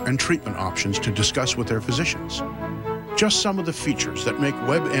risks and treatment options to discuss with their physicians. Just some of the features that make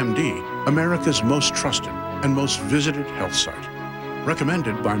WebMD America's most trusted and most visited health site.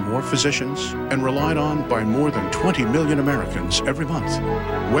 Recommended by more physicians and relied on by more than 20 million Americans every month.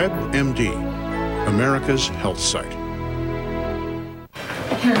 WebMD, America's health site.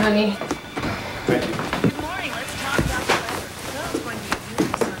 Here, honey. Good morning. Let's talk about the weather. Well, it's going to be a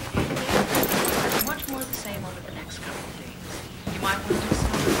beautiful sunny day. Much more the same over the next couple of days. You might want to do some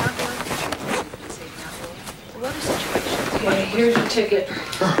hard work. Here's your ticket.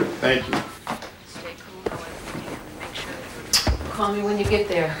 Thank you. Stay cool, however. Make sure that you call me when you get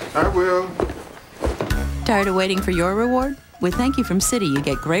there. I will. Tired of waiting for your reward? With Thank You from Citi, you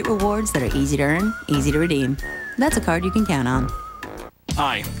get great rewards that are easy to earn, easy to redeem. That's a card you can count on.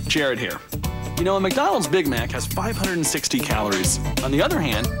 Hi, Jared here. You know, a McDonald's Big Mac has 560 calories. On the other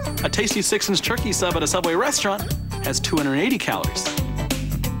hand, a tasty 6-inch turkey sub at a Subway restaurant has 280 calories.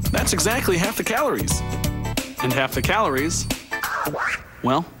 That's exactly half the calories. And half the calories,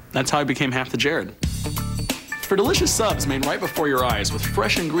 well, that's how I became half the Jared. For delicious subs made right before your eyes with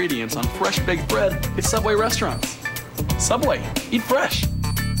fresh ingredients on fresh baked bread, it's Subway restaurants. Subway, eat fresh.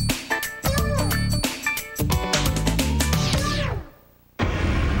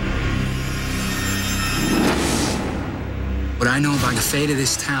 What I know about the fate of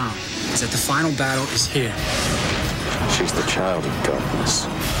this town is that the final battle is here. She's the child of darkness.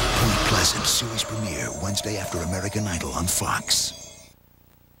 Point Pleasant series premiere Wednesday after American Idol on Fox.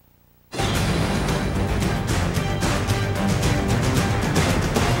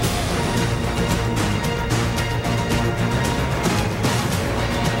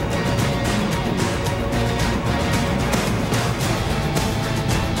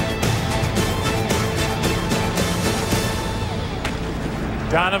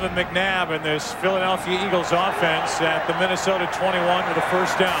 Donovan McNabb and this Philadelphia Eagles offense at the Minnesota 21 with a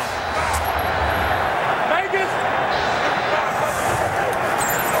first down. Vegas!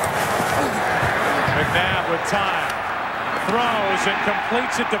 McNabb with time. Throws and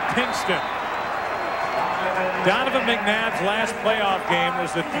completes it to Pinkston. Donovan McNabb's last playoff game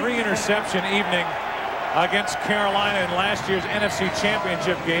was the 3-interception evening against Carolina in last year's NFC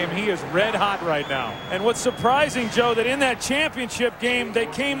Championship game. He is red hot right now. And what's surprising, Joe, that in that championship game, they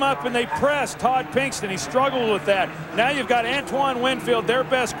came up and they pressed Todd Pinkston. He struggled with that. Now you've got Antoine Winfield, their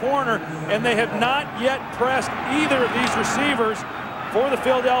best corner, and they have not yet pressed either of these receivers for the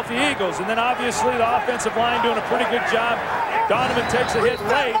Philadelphia Eagles. And then obviously the offensive line doing a pretty good job. Donovan takes a hit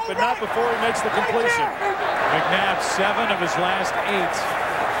late, but not before he makes the completion. McNabb 7 of his last 8.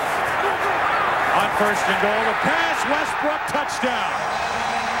 On first and goal, the pass, Westbrook, touchdown.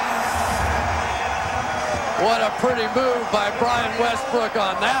 What a pretty move by Brian Westbrook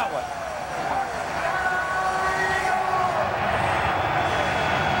on that one.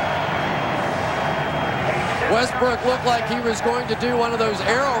 Westbrook looked like he was going to do one of those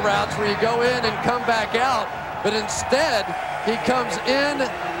arrow routes where you go in and come back out, but instead he comes in,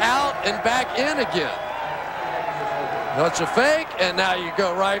 out, and back in again. That's a fake, and now you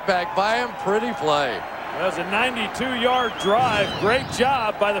go right back by him. Pretty play. That was a 92-yard drive. Great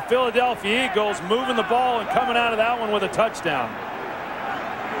job by the Philadelphia Eagles moving the ball and coming out of that one with a touchdown.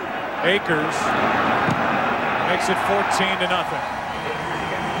 Akers makes it 14-0.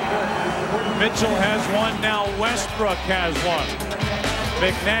 Mitchell has one. Now Westbrook has one.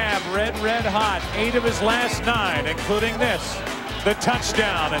 McNabb red hot. 8 of his last 9, including this. The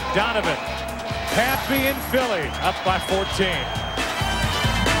touchdown, and Donovan happy in Philly, up by 14.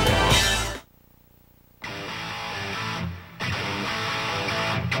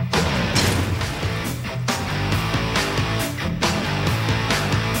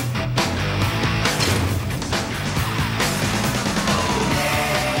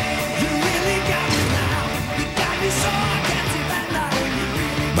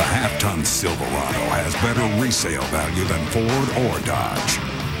 The half-ton Silverado has better resale value than Ford or Dodge.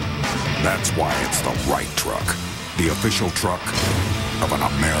 That's why it's the right truck, the official truck of an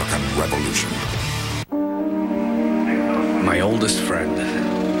American Revolution. My oldest friend.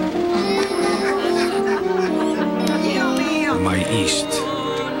 My east.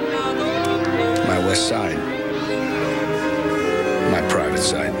 My west side. My private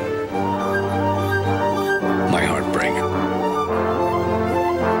side. My heartbreak.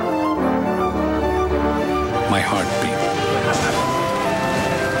 My heartbeat.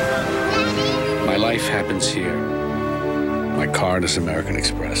 My life happens here. My card is American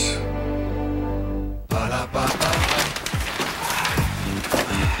Express.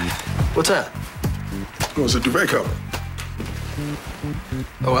 What's that? Oh, it's a duvet cover.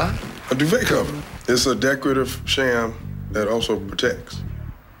 A what? A duvet cover. It's a decorative sham that also protects.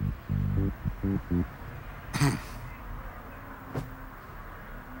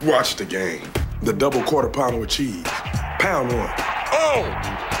 Watch the game. The double quarter pounder with cheese. Pound one. Oh!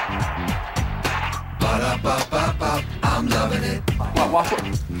 I'm loving it.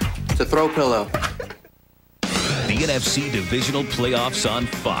 It's a throw pillow. The NFC Divisional Playoffs on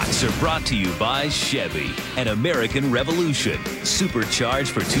Fox are brought to you by Chevy and American Revolution.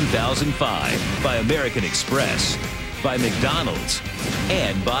 Supercharged for 2005 by American Express, by McDonald's,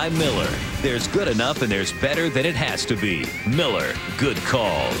 And by Miller. There's good enough and there's better than it has to be. Miller, good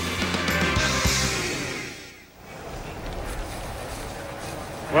call.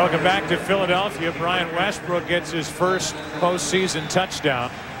 Welcome back to Philadelphia. Brian Westbrook gets his first postseason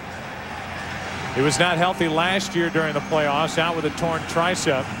touchdown. He was not healthy last year during the playoffs, out with a torn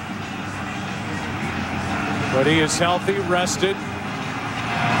tricep. But he is healthy, rested,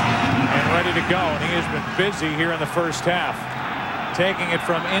 and ready to go. And he has been busy here in the first half. Taking it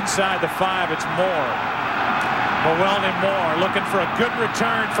from inside the 5, it's Moore. Moore looking for a good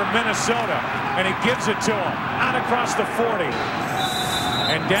return from Minnesota. And he gives it to him. Out across the 40.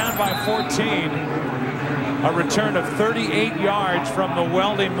 And down by 14. A return of 38 yards from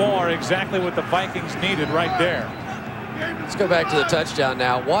Moore. Exactly what the Vikings needed right there. Let's go back to the touchdown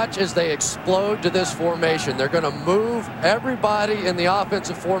now. Watch as they explode to this formation. They're going to move everybody in the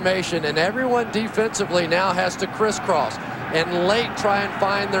offensive formation, and everyone defensively now has to crisscross and late try and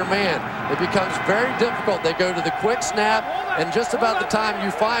find their man. It becomes very difficult. They go to the quick snap, and just about the time you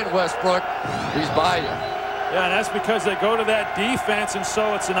find Westbrook, he's by you. Yeah, and that's because they go to that defense, and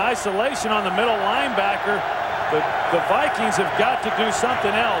so it's an isolation on the middle linebacker. The Vikings have got to do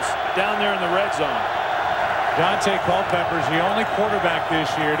something else down there in the red zone. Dante Culpepper's the only quarterback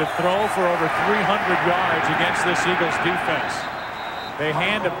this year to throw for over 300 yards against this Eagles defense. They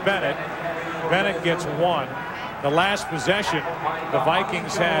hand to Bennett. Bennett gets 1. The last possession, the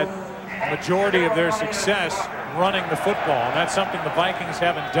Vikings had the majority of their success running the football, and that's something the Vikings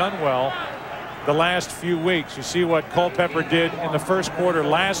haven't done well the last few weeks. You see what Culpepper did in the first quarter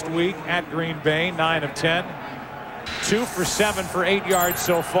last week at Green Bay, 9 of 10. 2 for 7 for 8 yards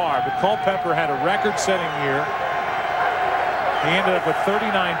so far. But Culpepper had a record-setting year. He ended up with 39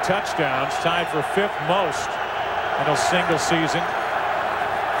 touchdowns, tied for 5th most in a single season.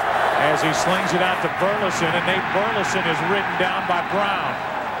 As he slings it out to Burleson, and Nate Burleson is ridden down by Brown.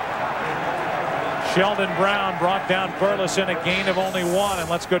 Sheldon Brown brought down Burleson, a gain of only 1. And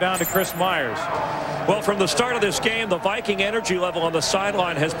let's go down to Chris Myers. Well, from the start of this game, the Viking energy level on the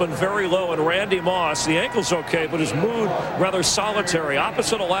sideline has been very low, and Randy Moss, the ankle's okay, but his mood rather solitary.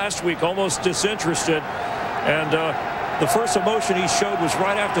 Opposite of last week, almost disinterested. And the first emotion he showed was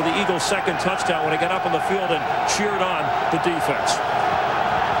right after the Eagles' second touchdown when he got up on the field and cheered on the defense.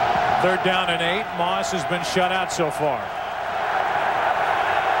 3rd down and 8. Moss has been shut out so far.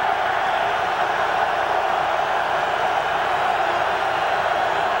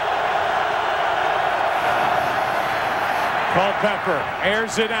 Culpepper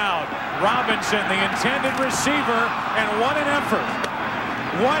airs it out. Robinson, the intended receiver, and what an effort.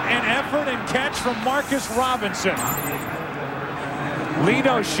 What an effort and catch from Marcus Robinson.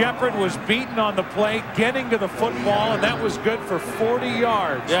 Lito Shepherd was beaten on the play, getting to the football, and that was good for 40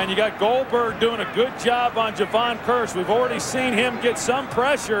 yards. Yeah, and you got Goldberg doing a good job on Javon Curse. We've already seen him get some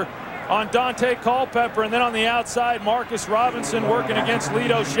pressure on Dante Culpepper, and then on the outside, Marcus Robinson working against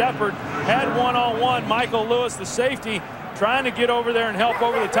Lito Shepherd. Had one-on-one. Michael Lewis, the safety, trying to get over there and help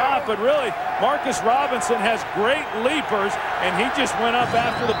over the top, but really Marcus Robinson has great leapers, and he just went up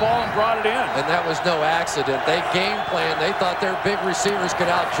after the ball and brought it in. And that was no accident. They game planned. They thought their big receivers could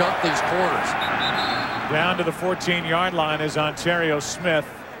out-jump these corners. Down to the 14-yard line is Ontario Smith.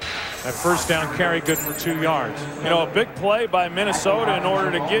 That first down carry good for 2 yards. You know, a big play by Minnesota in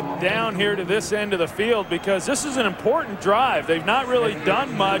order to get down here to this end of the field, because this is an important drive. They've not really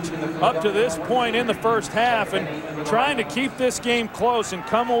done much up to this point in the first half, and trying to keep this game close and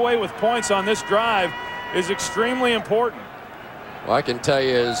come away with points on this drive is extremely important. Well, I can tell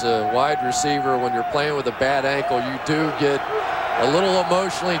you, as a wide receiver, when you're playing with a bad ankle, you do get a little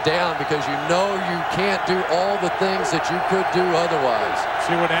emotionally down because you know you can't do all the things that you could do otherwise.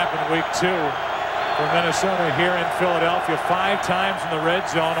 See what happened week 2 for Minnesota here in Philadelphia. 5 times in the red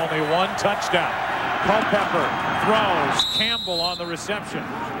zone, only 1 touchdown. Culpepper throws. Campbell on the reception.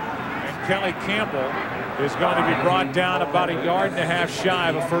 And Kelly Campbell is going to be brought down about 1.5 yards shy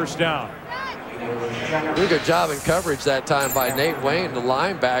of a first down. Really good job in coverage that time by Nate Wayne, the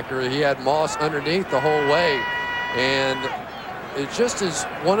linebacker. He had Moss underneath the whole way. And it just is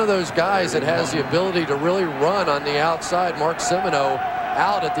one of those guys that has the ability to really run on the outside. Mark Semino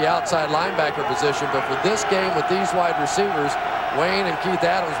out at the outside linebacker position, but for this game with these wide receivers, Wayne and Keith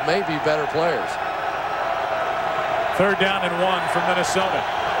Adams may be better players. 3rd down and 1 for Minnesota.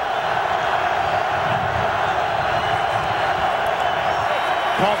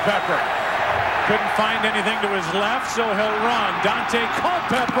 Culpepper couldn't find anything to his left, so he'll run. Dante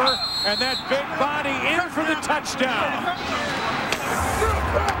Culpepper, and that big body in for the touchdown.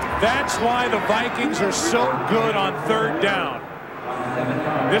 That's why the Vikings are so good on 3rd down.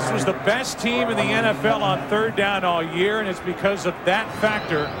 This was the best team in the NFL on third down all year, and it's because of that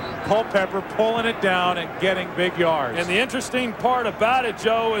factor, Culpepper pulling it down and getting big yards. And the interesting part about it,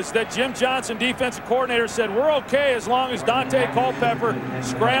 Joe, is that Jim Johnson, defensive coordinator, said we're okay as long as Dante Culpepper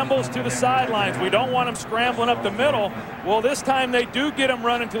scrambles to the sidelines. We don't want him scrambling up the middle. Well, this time they do get him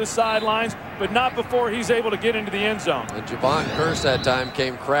running to the sidelines, but not before he's able to get into the end zone. And Javon Curse that time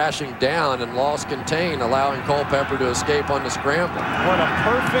came crashing down and lost contain, allowing Culpepper to escape on the scramble. What a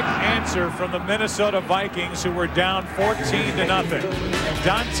perfect answer from the Minnesota Vikings, who were down 14-0.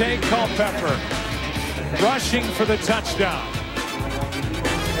 Dante Culpepper rushing for the touchdown.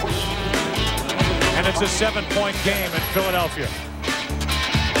 And it's a 7-point game in Philadelphia.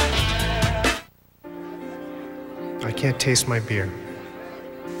 I can't taste my beer.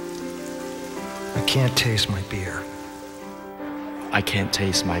 I can't taste my beer. I can't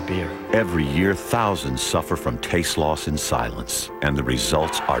taste my beer. Every year, thousands suffer from taste loss in silence, and the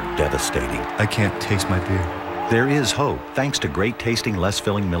results are devastating. I can't taste my beer. There is hope, thanks to great-tasting,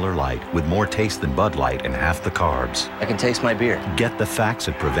 less-filling Miller Lite, with more taste than Bud Light and half the carbs. I can taste my beer. Get the facts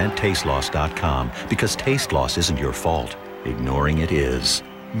at PreventTasteLoss.com, because taste loss isn't your fault. Ignoring it is.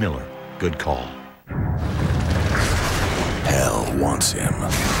 Miller, good call. Hell wants him.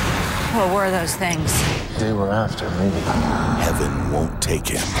 What were those things? They were after me. Heaven won't take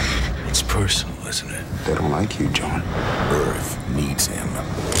him. It's personal, isn't it? They don't like you, John. Earth needs him.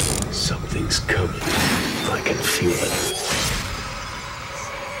 Something's coming. I can feel it.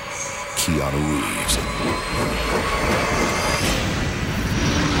 Keanu Reeves.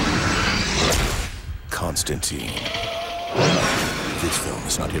 Constantine. This film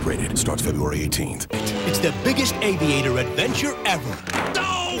is not yet rated. It starts February 18th. It's the biggest aviator adventure ever.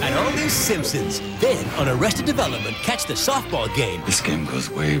 And all these Simpsons. Then, on Arrested Development, catch the softball game. This game goes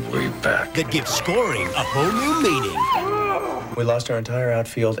way, way back. That gives scoring a whole new meaning. We lost our entire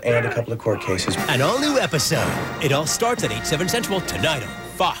outfield and a couple of court cases. An all-new episode. It all starts at 8/7 Central tonight on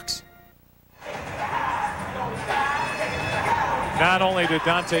Fox. Not only did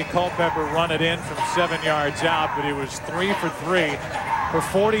Dante Culpepper run it in from 7 yards out, but he was 3 for 3 for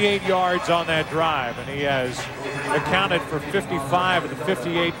 48 yards on that drive, and he has accounted for 55 of the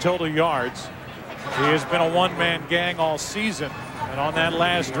 58 total yards. He has been a one-man gang all season, and on that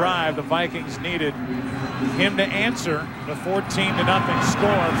last drive, the Vikings needed him to answer the 14-0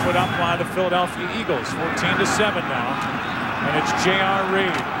 score put up by the Philadelphia Eagles. 14-7 now, and it's J.R.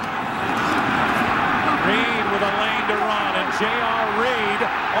 Reed. Reed with a lane to run, and J.R. Reed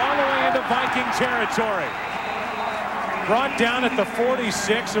all the way into Viking territory. Brought down at the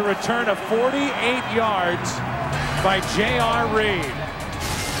 46, a return of 48 yards by J.R. Reed.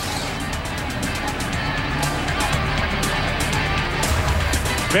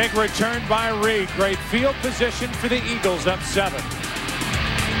 Big return by Reed. Great field position for the Eagles, up 7.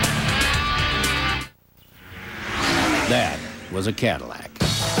 That was a Cadillac.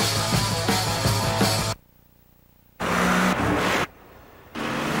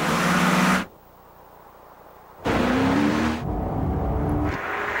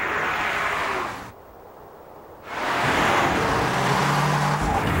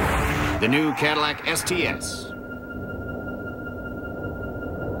 The new Cadillac STS.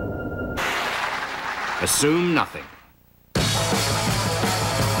 Assume nothing.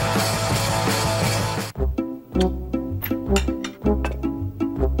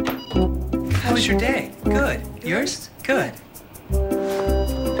 How was your day? Good. Yours? Good.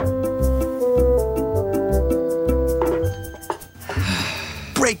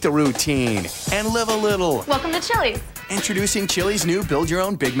 Break the routine and live a little. Welcome to Chili's. Introducing Chili's new Build Your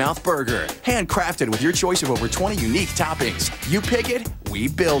Own Big Mouth Burger. Handcrafted with your choice of over 20 unique toppings. You pick it, we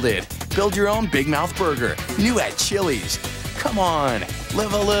build it. Build your own Big Mouth Burger. New at Chili's. Come on,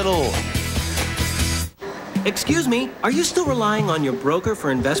 live a little. Excuse me, are you still relying on your broker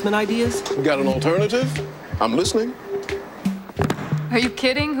for investment ideas? Got an alternative? I'm listening. Are you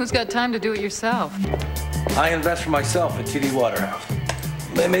kidding? Who's got time to do it yourself? I invest for myself at TD Waterhouse.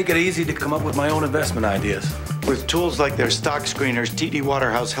 They make it easy to come up with my own investment ideas. With tools like their stock screeners, TD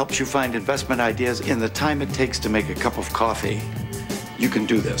Waterhouse helps you find investment ideas in the time it takes to make a cup of coffee. You can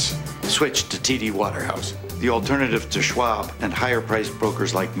do this. Switch to TD Waterhouse, the alternative to Schwab and higher-priced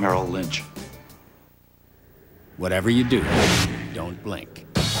brokers like Merrill Lynch. Whatever you do, don't blink.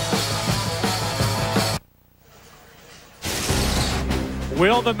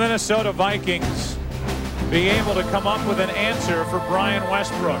 Will the Minnesota Vikings be able to come up with an answer for Brian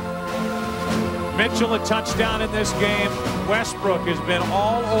Westbrook? Mitchell a touchdown in this game. Westbrook has been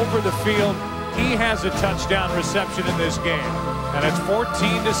all over the field. He has a touchdown reception in this game. And it's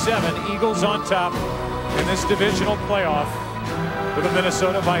 14-7. Eagles on top in this divisional playoff. for the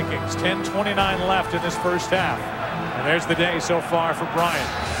Minnesota Vikings. 10:29 left in this first half. And there's the day so far for Bryant.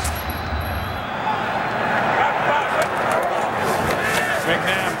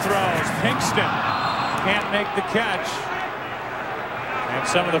 McNabb throws. Pinkston can't make the catch. And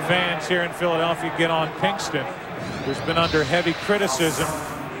some of the fans here in Philadelphia get on Pinkston, who's been under heavy criticism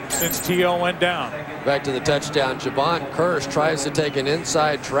since T.O. went down. Back to the touchdown. Javon Kirsch tries to take an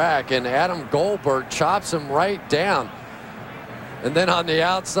inside track, and Adam Goldberg chops him right down. And then on the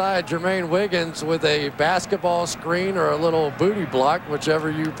outside, Jermaine Wiggins with a basketball screen or a little booty block, whichever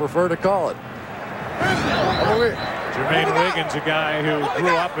you prefer to call it. Jermaine Wiggins, a guy who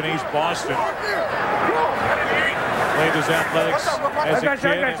grew up in East Boston. Played his athletics as a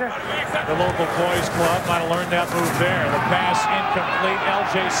kid in the local boys club. Might have learned that move there. The pass incomplete.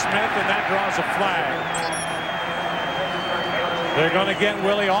 L.J. Smith, and that draws a flag. They're going to get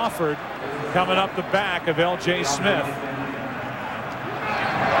Willie Offord coming up the back of L.J. Smith.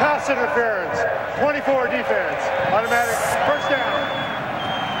 Pass interference. 24 defense. Automatic first down.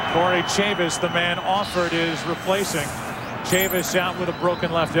 Corey Chavis, the man Offord is replacing. Chavis out with a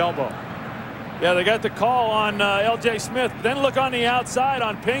broken left elbow. Yeah, they got the call on L.J. Smith. Then look on the outside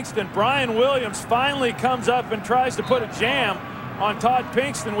on Pinkston. Brian Williams finally comes up and tries to put a jam on Todd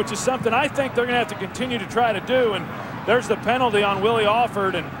Pinkston, which is something I think they're going to have to continue to try to do. And there's the penalty on Willie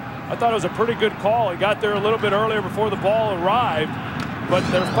Offord, and I thought it was a pretty good call. He got there a little bit earlier before the ball arrived. But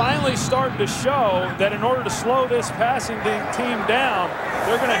they're finally starting to show that in order to slow this passing team down,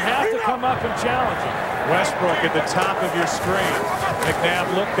 they're going to have to come up and challenge him. Westbrook at the top of your screen. McNabb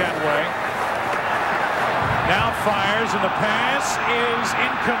looked that way. Now fires, and the pass is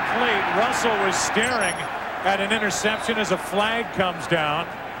incomplete. Russell was staring at an interception as a flag comes down,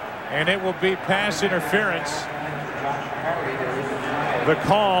 and it will be pass interference. The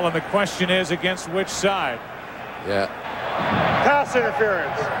call, and the question is against which side? Yeah. Pass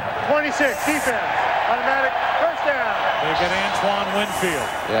interference. 26 defense. Automatic first down. They get Antoine Winfield.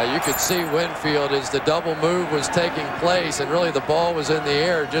 Yeah, you could see Winfield as the double move was taking place, and really the ball was in the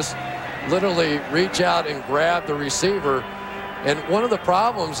air. Just literally reach out and grab the receiver. And one of the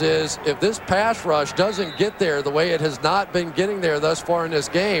problems is if this pass rush doesn't get there the way it has not been getting there thus far in this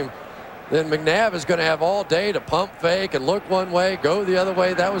game, then McNabb is going to have all day to pump fake and look one way, go the other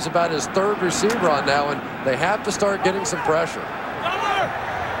way. That was about his third receiver on that one. They have to start getting some pressure.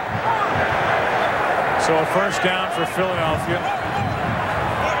 So a first down for Philadelphia.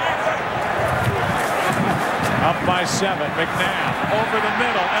 Up by 7. McNabb over the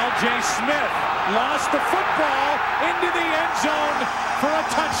middle. L.J. Smith lost the football into the end zone for a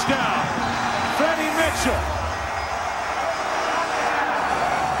touchdown. Freddie Mitchell.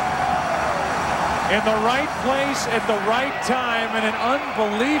 In the right place at the right time, and an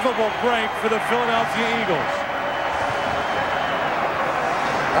unbelievable break for the Philadelphia Eagles.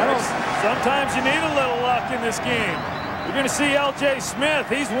 Sometimes you need a little luck in this game. You're going to see L.J. Smith.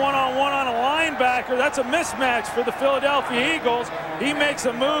 He's one-on-one on a linebacker. That's a mismatch for the Philadelphia Eagles. He makes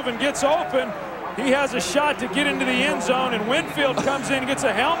a move and gets open. He has a shot to get into the end zone, and Winfield comes in and gets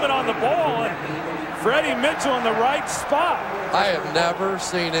a helmet on the ball, and Freddie Mitchell in the right spot. I have never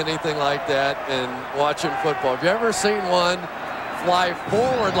seen anything like that in watching football. Have you ever seen one fly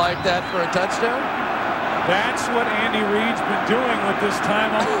forward like that for a touchdown? That's what Andy Reid's been doing with this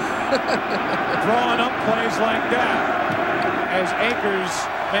time off. Drawing up plays like that as Akers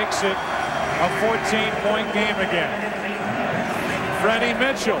makes it a 14-point game again. Freddie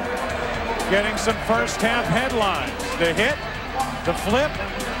Mitchell getting some first-half headlines. The hit, the flip,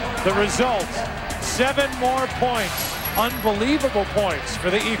 the result. 7 more points. Unbelievable points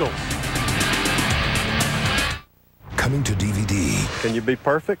for the Eagles. Coming to DVD. Can you be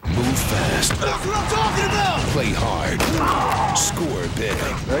perfect? Move fast. That's what I'm talking about! Play hard. Score big.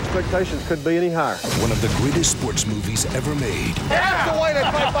 The expectations couldn't be any higher. One of the greatest sports movies ever made. That's the way they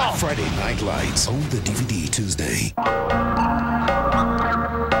play ball. Friday Night Lights. Own the DVD Tuesday.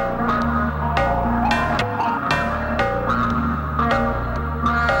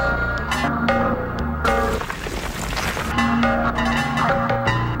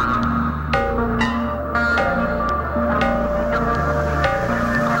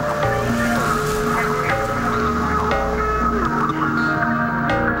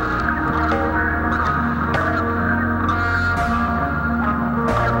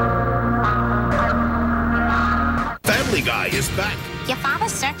 Back. Your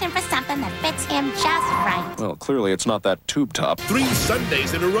father's searching for something that fits him just right. Well, clearly it's not that tube top. 3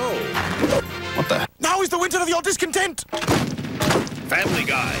 Sundays in a row. What the? Now is the winter of your discontent. Family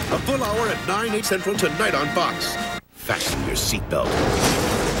Guy. A full hour at 9/8 Central tonight on Fox. Fasten your seatbelt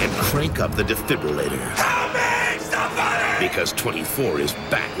and crank up the defibrillator. Help me! Somebody! because 24 is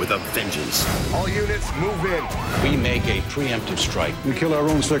back with a vengeance. All units, move in. We make a preemptive strike. We kill our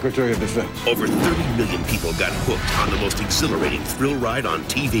own Secretary of Defense. Over 30 million people got hooked on the most exhilarating thrill ride on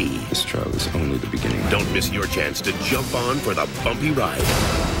TV. This trial is only the beginning. Don't miss your chance to jump on for the bumpy ride.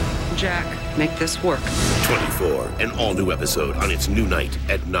 Jack, make this work. 24, an all-new episode on its new night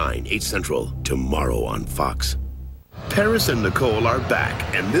at 9, 8 Central, tomorrow on Fox. Paris and Nicole are back,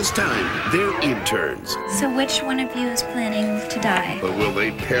 and this time, they're interns. So which one of you is planning to die? But will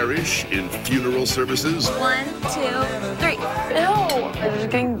they perish in funeral services? 1, 2, 3. Ew! There's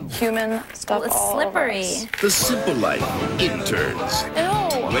getting human stuff It's all slippery. over us. The Simple Life Interns.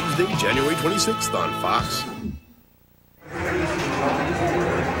 Ew! Wednesday, January 26th on Fox.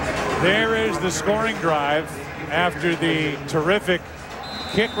 There is the scoring drive after the terrific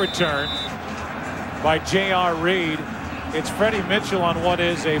kick return by J.R. Reed. It's Freddie Mitchell on what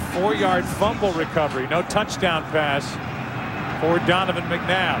is a 4-yard fumble recovery. No touchdown pass for Donovan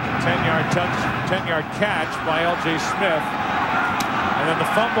McNabb. 10-yard catch by L.J. Smith. And then the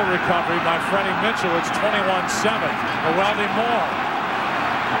fumble recovery by Freddie Mitchell. It's 21-7. Llewellyn Moore.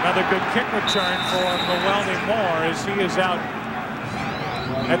 Another good kick return for Llewellyn Moore as he is out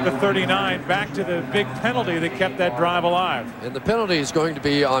at the 39, back to the big penalty that kept that drive alive. And the penalty is going to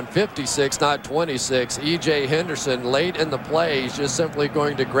be on 56, not 26. E.J. Henderson late in the play. He's just simply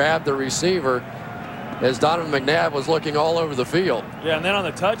going to grab the receiver as Donovan McNabb was looking all over the field. Yeah, and then on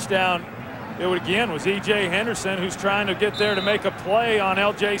the touchdown, it was E.J. Henderson who's trying to get there to make a play on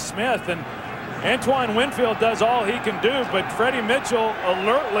L.J. Smith. And Antoine Winfield does all he can do, but Freddie Mitchell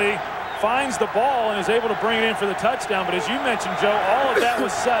alertly finds the ball and is able to bring it in for the touchdown. But as you mentioned, Joe, all of that was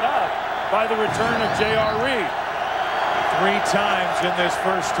set up by the return of J.R. Reed. 3 times in this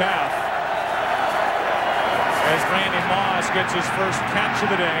first half as Randy Moss gets his first catch of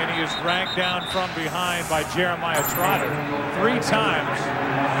the day, and he is dragged down from behind by Jeremiah Trotter. 3 times,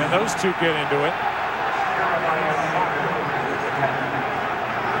 and those two get into it.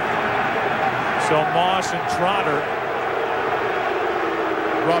 So Moss and Trotter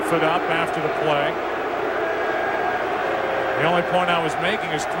rough it up after the play. The only point I was making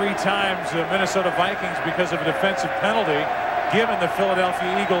is 3 times the Minnesota Vikings, because of a defensive penalty, given the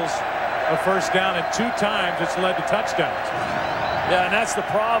Philadelphia Eagles a first down, and 2 times it's led to touchdowns. Yeah, and that's the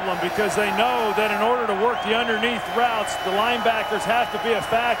problem, because they know that in order to work the underneath routes, the linebackers have to be a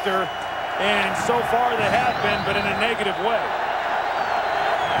factor, and so far they have been, but in a negative way.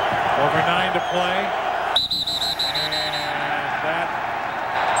 Over 9 to play. And that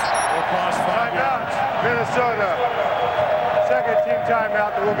will cost 5 yards. Minnesota. Second team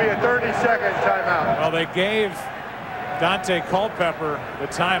timeout. There will be a 30-second timeout. Well, they gave Dante Culpepper the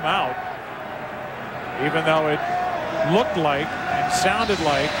timeout, even though it looked like and sounded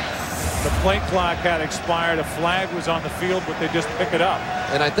like the play clock had expired. A flag was on the field, but they just pick it up.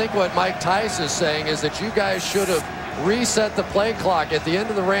 And I think what Mike Tice is saying is that you guys should have reset the play clock. At the end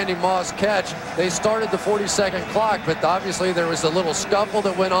of the Randy Moss catch, they started the 40-second clock, but obviously there was a little scuffle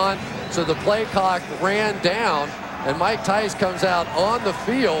that went on, so the play clock ran down, and Mike Tice comes out on the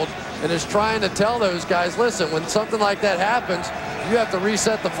field and is trying to tell those guys, listen, when something like that happens, you have to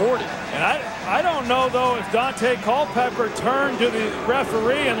reset the 40. And I don't know, though, if Dante Culpepper turned to the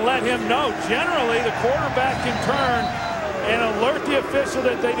referee and let him know. Generally, the quarterback can turn and alert the official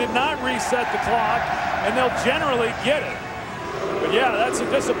that they did not reset the clock, and they'll generally get it. But yeah, that's a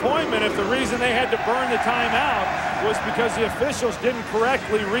disappointment if the reason they had to burn the timeout was because the officials didn't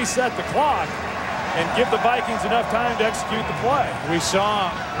correctly reset the clock and give the Vikings enough time to execute the play. We saw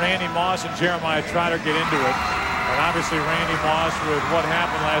Randy Moss and Jeremiah Trotter get into it. And obviously Randy Moss, with what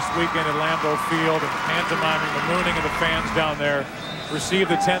happened last weekend at Lambeau Field and pantomiming the mooning of the fans down there, received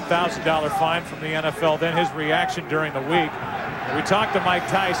a $10,000 fine from the NFL. Then his reaction during the week. We talked to Mike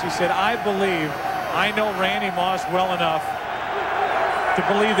Tice. He said, I know Randy Moss well enough to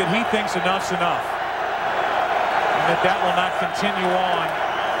believe that he thinks enough's enough. And that will not continue on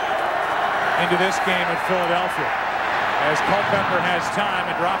into this game in Philadelphia. As Culpepper has time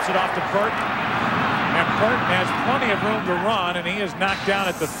and drops it off to Burton. And Burton has plenty of room to run, and he is knocked down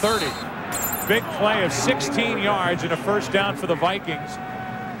at the 30. Big play of 16 yards and a first down for the Vikings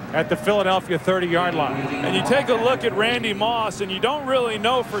at the Philadelphia 30-yard line. And you take a look at Randy Moss, and you don't really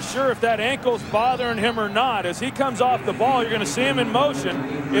know for sure if that ankle's bothering him or not. As he comes off the ball, you're going to see him in motion.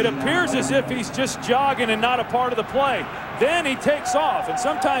 It appears as if he's just jogging and not a part of the play. Then he takes off, and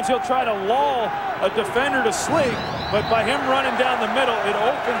sometimes he'll try to lull a defender to sleep, but by him running down the middle, it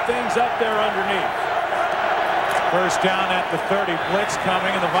opened things up there underneath. First down at the 30, blitz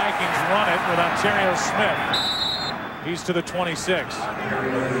coming, and the Vikings run it with Ontario Smith. He's to the 26.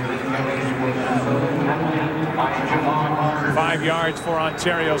 5 yards for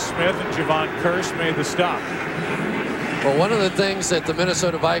Ontario Smith, and Javon Curse made the stop. Well, one of the things that the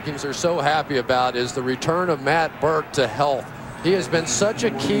Minnesota Vikings are so happy about is the return of Matt Burke to health. He has been such a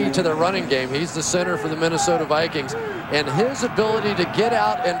key to their running game. He's the center for the Minnesota Vikings, and his ability to get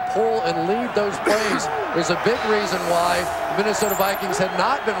out and pull and lead those plays is a big reason why the Minnesota Vikings had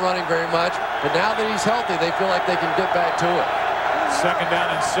not been running very much, but now that he's healthy, they feel like they can get back to it. 2nd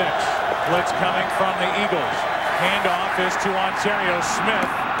down and 6. Blitz coming from the Eagles. Handoff is to Ontario Smith,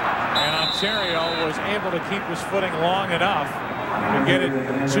 and Ontario was able to keep his footing long enough to get it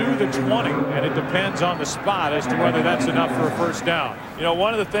to the 20, and it depends on the spot as to whether that's enough for a first down. You know,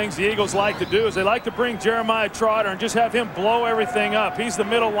 one of the things the Eagles like to do is they like to bring Jeremiah Trotter and just have him blow everything up. He's the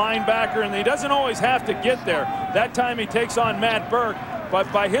middle linebacker, and he doesn't always have to get there. That time he takes on Matt Burke,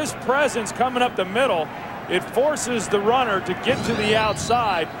 but by his presence coming up the middle, it forces the runner to get to the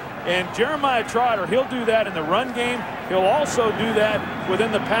outside. And Jeremiah Trotter, he'll do that in the run game. He'll also do that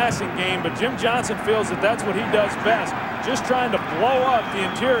within the passing game. But Jim Johnson feels that that's what he does best, just trying to blow up the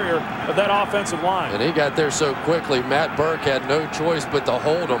interior of that offensive line. And he got there so quickly, Matt Burke had no choice but to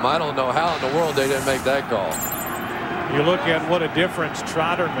hold him. I don't know how in the world they didn't make that call. You look at what a difference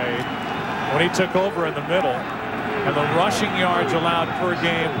Trotter made when he took over in the middle. And the rushing yards allowed per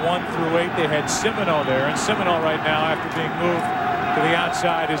game 1 through 8. They had Semino there, and Semino right now, after being moved to the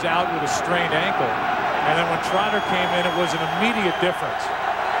outside, is out with a strained ankle. And then when Trotter came in, it was an immediate difference.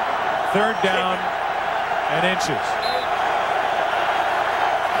 3rd down and inches.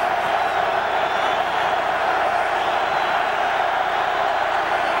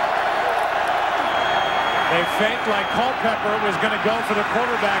 They faked like Culpepper was going to go for the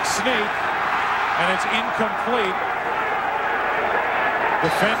quarterback sneak, and it's incomplete.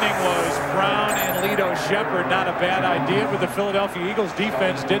 Defending was Brown and Lito Shepherd. Not a bad idea, but the Philadelphia Eagles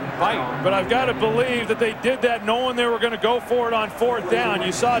defense didn't bite. But I've got to believe that they did that knowing they were going to go for it on 4th down.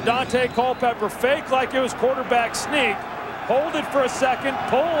 You saw Dante Culpepper fake like it was quarterback sneak, hold it for a second,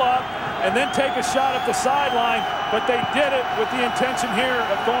 pull up, and then take a shot at the sideline. But they did it with the intention here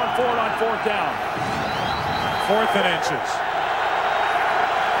of going for it on 4th down. 4th and inches.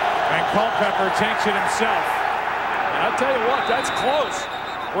 And Culpepper takes it himself. I'll tell you what, that's close.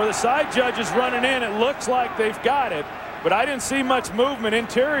 Where the side judge is running in, it looks like they've got it, but I didn't see much movement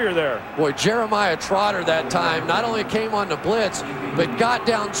interior there. Boy, Jeremiah Trotter that time not only came on the blitz, but got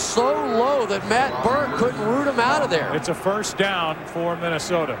down so low that Matt Burke couldn't root him out of there. It's a first down for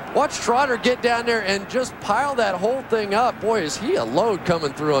Minnesota. Watch Trotter get down there and just pile that whole thing up. Boy, is he a load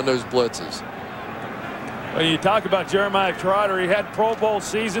coming through on those blitzes. Well, you talk about Jeremiah Trotter. He had Pro Bowl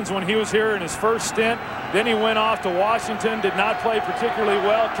seasons when he was here in his first stint. Then he went off to Washington, did not play particularly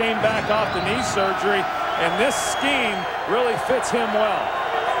well, came back off the knee surgery, and this scheme really fits him well.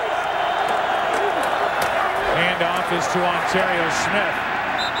 Handoff is to Ontario Smith.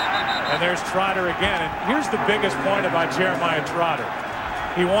 And there's Trotter again. And here's the biggest point about Jeremiah Trotter.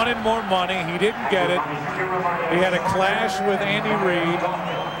 He wanted more money. He didn't get it. He had a clash with Andy Reid.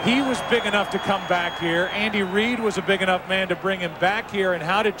 He was big enough to come back here. Andy Reid was a big enough man to bring him back here. And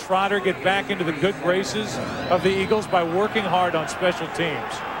how did Trotter get back into the good graces of the Eagles? By working hard on special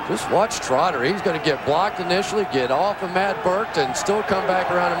teams. Just watch Trotter. He's going to get blocked initially, get off of Matt Burke, and still come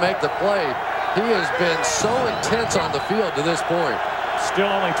back around and make the play. He has been so intense on the field to this point. Still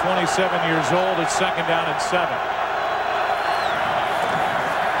only 27 years old. It's 2nd down and 7.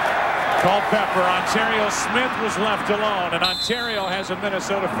 Culpepper, Ontario Smith was left alone, and Ontario has a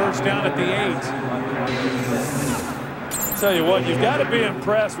Minnesota first down at the 8. I'll tell you what, you've got to be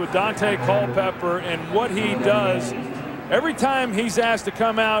impressed with Dante Culpepper and what he does. Every time he's asked to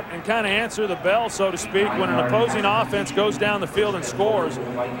come out and kind of answer the bell, so to speak, when an opposing offense goes down the field and scores,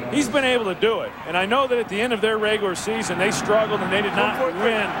 he's been able to do it. And I know that at the end of their regular season, they struggled and they did not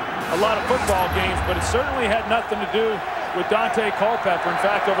win a lot of football games, but it certainly had nothing to do with Dante Culpepper. In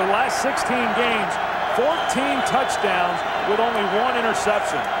fact, over the last 16 games, 14 touchdowns with only 1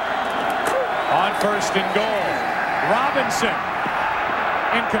 interception. On 1st and goal, Robinson,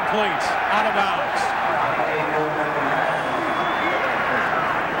 incomplete, out of bounds.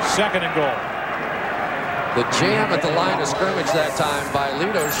 2nd and goal. The jam at the line of scrimmage that time by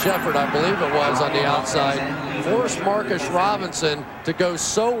Lito Shepherd, I believe it was, on the outside, forced Marcus Robinson to go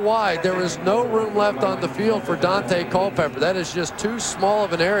so wide there was no room left on the field for Dante Culpepper. That is just too small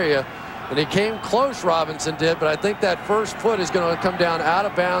of an area, and he came close, Robinson did, but I think that first foot is going to come down out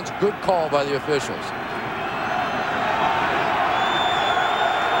of bounds. Good call by the officials.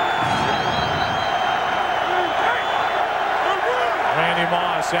 Randy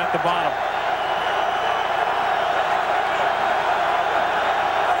Moss at the bottom.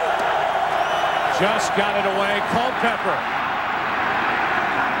 just got it away. Culpepper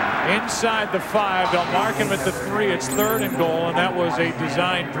inside the 5. They'll mark him at the 3. It's 3rd and goal, and that was a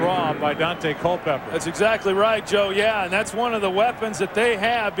design draw by Dante Culpepper. That's exactly right, Joe. Yeah, and that's one of the weapons that they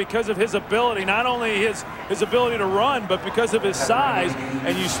have because of his ability. Not only his ability to run, but because of his size.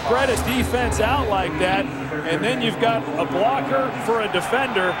 And you spread a defense out like that, and then you've got a blocker for a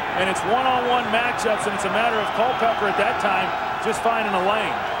defender, and it's one-on-one matchups, and it's a matter of Culpepper at that time just finding a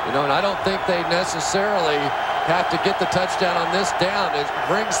lane. You know, and I don't think they necessarily have to get the touchdown on this down. It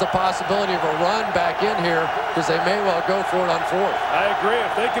brings the possibility of a run back in here because they may well go for it on 4th. I agree.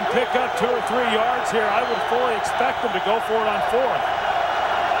 If they can pick up 2 or 3 yards here, I would fully expect them to go for it on 4th.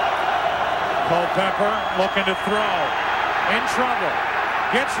 Culpepper looking to throw. In trouble.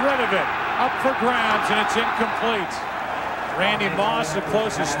 Gets rid of it. Up for grabs, and it's incomplete. Randy Moss the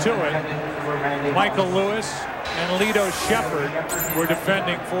closest to it. Michael Lewis and Lito Shepard were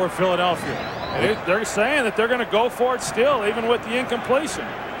defending for Philadelphia. They're saying that they're going to go for it still, even with the incompletion.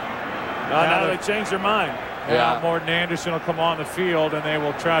 Now they changed their mind. Yeah, Morton Anderson will come on the field, and they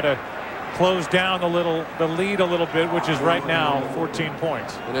will try to close down the lead a little bit, which is right now 14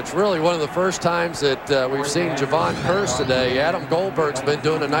 points. And it's really one of the first times that we've seen Javon Curse today. Adam Goldberg's been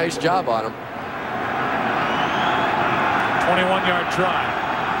doing a nice job on him. 21-yard try.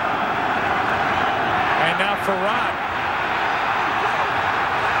 And now Farad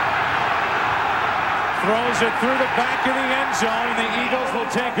throws it through the back of the end zone, and the Eagles will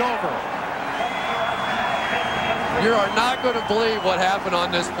take over. You are not going to believe what happened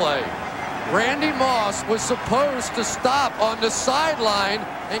on this play. Randy Moss was supposed to stop on the sideline,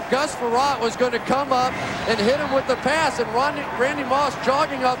 and Gus Farad was going to come up and hit him with the pass, and Randy Moss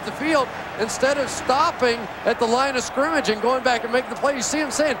jogging up the field instead of stopping at the line of scrimmage and going back and making the play. You see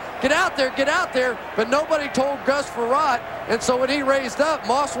him saying, get out there, but nobody told Gus Farad, and so when he raised up,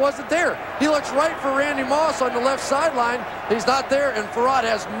 Moss wasn't there. He looks right for Randy Moss on the left sideline. He's not there, and Farad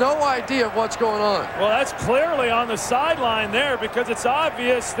has no idea of what's going on. Well, that's clearly on the sideline there because it's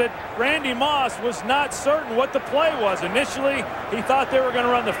obvious that Randy Moss was not certain what the play was. Initially, he thought they were going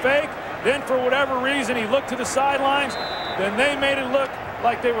to run the fake. Then, for whatever reason, he looked to the sidelines. Then they made it look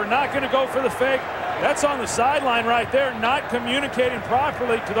like they were not going to go for the fake. That's on the sideline right there, not communicating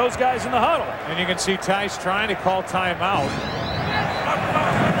properly to those guys in the huddle. And you can see Tice trying to call timeout.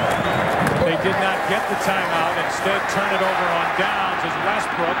 They did not get the timeout. Instead, turn it over on downs as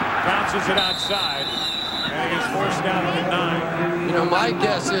Westbrook bounces it outside. And it is forced down to the 9. You know, my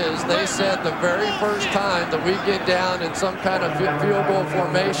guess is they said the very first time that we get down in some kind of field goal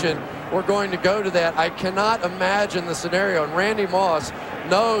formation, we're going to go to that. I cannot imagine the scenario. And Randy Moss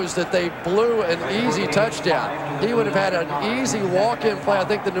knows that they blew an easy touchdown. He would have had an easy walk-in play. I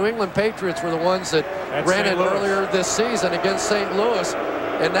think the New England Patriots were the ones that ran it earlier this season against St. Louis.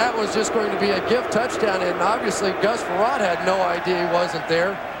 And that was just going to be a gift touchdown. And obviously Gus Farad had no idea he wasn't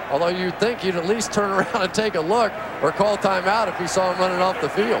there. Although you'd think he'd at least turn around and take a look or call timeout if he saw him running off the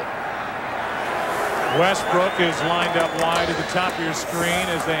field. Westbrook is lined up wide at the top of your screen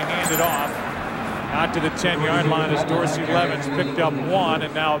as they hand it off. Out to the 10-yard line as Dorsey Levens picked up 1,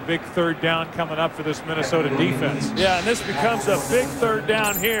 and now a big 3rd down coming up for this Minnesota defense. Yeah, and this becomes a big 3rd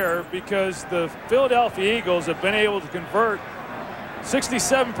down here because the Philadelphia Eagles have been able to convert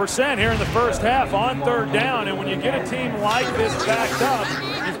 67% here in the first half on 3rd down, and when you get a team like this backed up,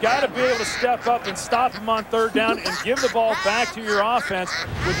 you've got to be able to step up and stop them on 3rd down and give the ball back to your offense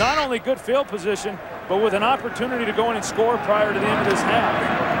with not only good field position, but with an opportunity to go in and score prior to the end of this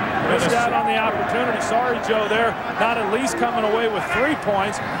half. Missed out on the opportunity. Sorry, Joe, there not at least coming away with 3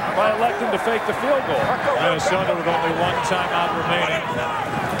 points by electing to fake the field goal. Minnesota with only 1 timeout remaining.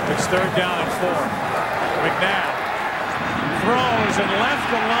 It's 3rd down and 4. McNabb throws, and left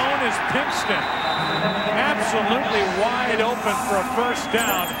alone is Pinkston. Absolutely wide open for a 1st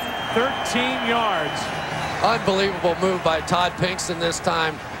down. 13 yards. Unbelievable move by Todd Pinkston this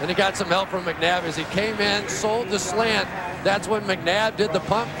time, and he got some help from McNabb as he came in, sold the slant. That's when McNabb did the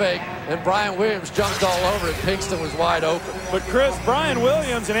pump fake, and Brian Williams jumped all over it. Pinkston was wide open. But Chris, Brian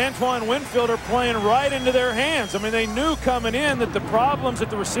Williams and Antoine Winfield are playing right into their hands. I mean, they knew coming in that the problems that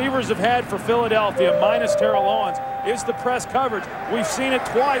the receivers have had for Philadelphia, minus Terrell Owens, is the press coverage. We've seen it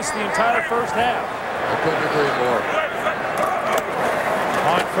twice the entire first half. I couldn't agree more.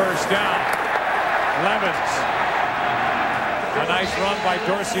 On 1st down, Levens. A nice run by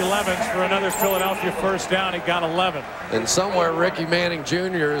Dorsey Levens for another Philadelphia 1st down. He got 11. And somewhere Ricky Manning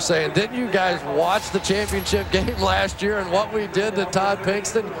Jr. is saying, didn't you guys watch the championship game last year and what we did to Todd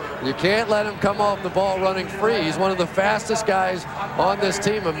Pinkston? You can't let him come off the ball running free. He's one of the fastest guys on this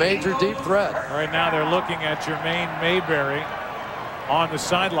team, a major deep threat. Right now they're looking at Jermaine Mayberry on the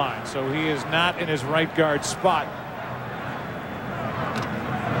sideline, so he is not in his right guard spot.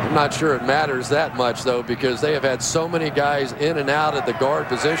 I'm not sure it matters that much, though, because they have had so many guys in and out at the guard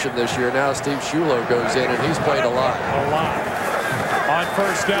position this year. Now Steve Shulo goes in, and he's played a lot. On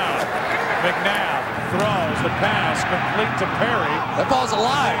first down, McNabb throws the pass complete to Perry. That ball's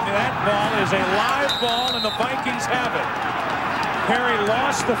alive. That ball is a live ball, and the Vikings have it. Perry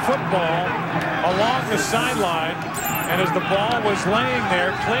lost the football along the sideline, and as the ball was laying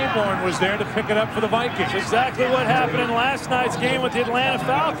there, Claiborne was there to pick it up for the Vikings. Exactly what happened in last night's game with the Atlanta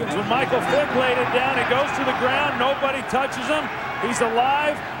Falcons. When Michael Vick laid it down, he goes to the ground, nobody touches him. He's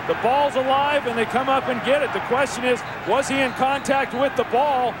alive, the ball's alive, and they come up and get it. The question is, was he in contact with the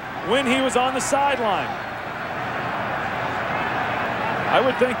ball when he was on the sideline? I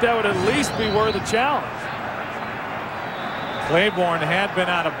would think that would at least be worth a challenge. Claiborne had been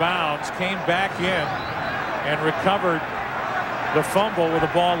out of bounds, came back in and recovered the fumble with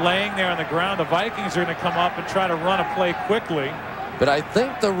the ball laying there on the ground. The Vikings are going to come up and try to run a play quickly. But I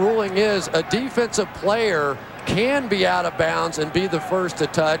think the ruling is a defensive player can be out of bounds and be the first to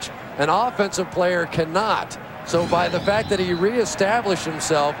touch. An offensive player cannot. So by the fact that he reestablished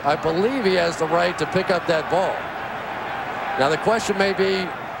himself, I believe he has the right to pick up that ball. Now the question may be,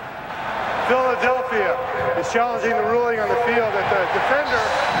 Philadelphia is challenging the ruling on the field that the defender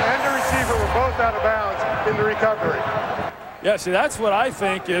and the receiver were both out of bounds in the recovery. Yeah, see, that's what I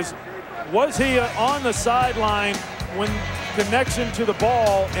think is, was he on the sideline when connection to the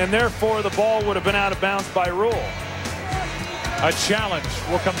ball, and therefore the ball would have been out of bounds by rule? A challenge.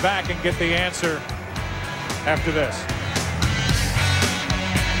 We'll come back and get the answer after this.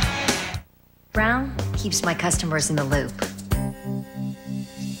 Brown keeps my customers in the loop.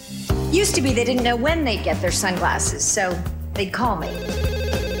 Used to be they didn't know when they'd get their sunglasses, so they'd call me.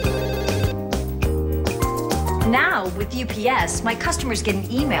 Now, with UPS, my customers get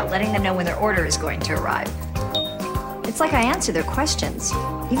an email letting them know when their order is going to arrive. It's like I answer their questions,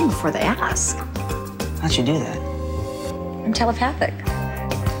 even before they ask. How'd you do that? I'm telepathic.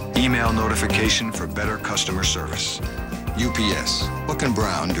 Email notification for better customer service. UPS, what can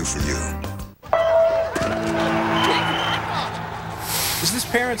Brown do for you? Is this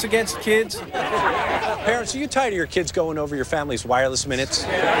Parents Against Kids? Parents, are you tired of your kids going over your family's wireless minutes?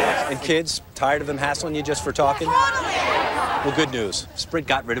 And kids, tired of them hassling you just for talking? Well, good news. Sprint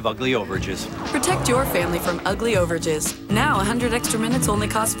got rid of ugly overages. Protect your family from ugly overages. Now, 100 extra minutes only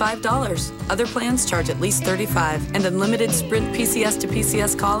cost $5. Other plans charge at least $35, and unlimited Sprint PCS to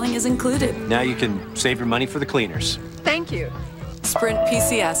PCS calling is included. Now you can save your money for the cleaners. Thank you. Sprint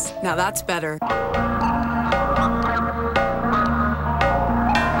PCS. Now that's better.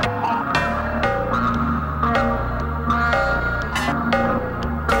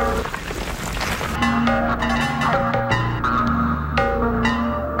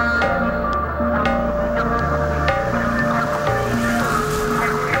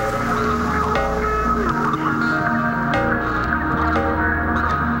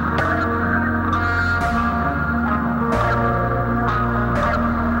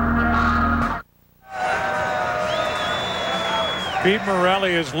 Pete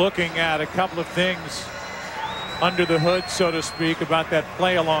Morelli is looking at a couple of things under the hood, so to speak, about that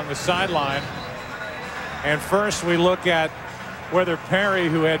play along the sideline. And first we look at whether Perry,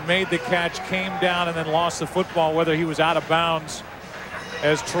 who had made the catch, came down and then lost the football, whether he was out of bounds,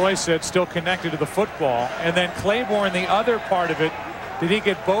 as Troy said, still connected to the football. And then Claiborne, the other part of it, did he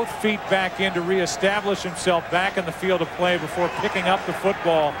get both feet back in to reestablish himself back in the field of play before picking up the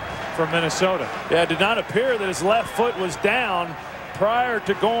football for Minnesota? Yeah, it did not appear that his left foot was down prior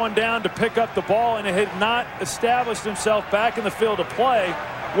to going down to pick up the ball, and it had not established himself back in the field of play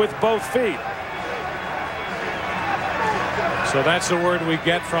with both feet. So that's the word we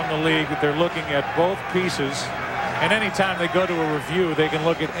get from the league, that they're looking at both pieces, and anytime they go to a review, they can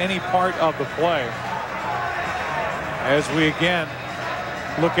look at any part of the play. As we again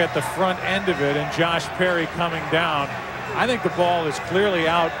look at the front end of it, and Josh Perry coming down, I think the ball is clearly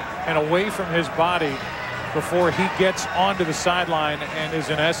out and away from his body before he gets onto the sideline and is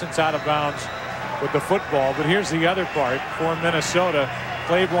in essence out of bounds with the football. But here's the other part for Minnesota.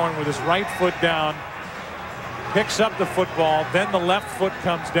 Claiborne with his right foot down, picks up the football, then the left foot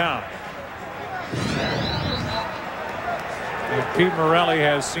comes down. And Pete Morelli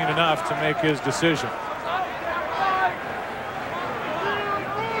has seen enough to make his decision.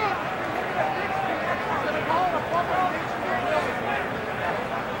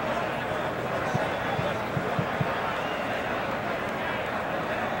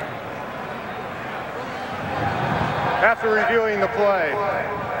 After reviewing the play,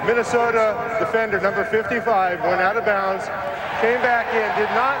 Minnesota defender number 55 went out of bounds came back in, did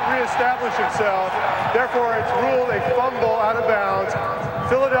not reestablish himself. Therefore, it's ruled a fumble out of bounds.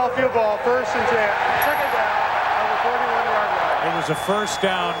 Philadelphia ball, first and 10, second down on the 41-yard line. It was a first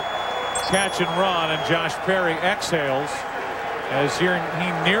down catch and run, and Josh Perry exhales as he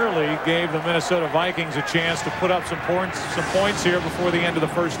nearly gave the Minnesota Vikings a chance to put up some points here before the end of the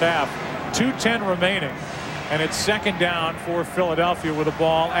first half. 2:10 remaining, and it's second down for Philadelphia with the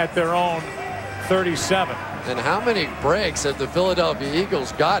ball at their own 37. And how many breaks have the Philadelphia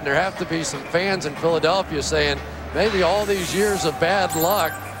Eagles gotten? There have to be some fans in Philadelphia saying maybe all these years of bad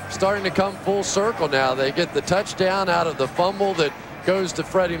luck starting to come full circle now. They get the touchdown out of the fumble that goes to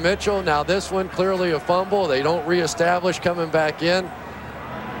Freddie Mitchell. Now this one clearly a fumble. They don't reestablish coming back in.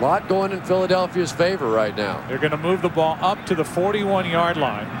 A lot going in Philadelphia's favor right now. They're going to move the ball up to the 41-yard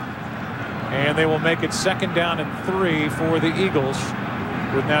line, and they will make it second down and 3 for the Eagles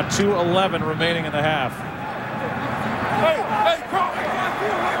with now 2:11 remaining in the half.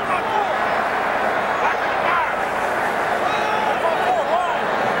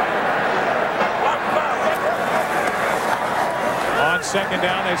 On second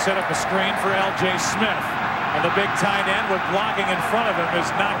down, they set up a screen for L.J. Smith, and the big tight end with blocking in front of him is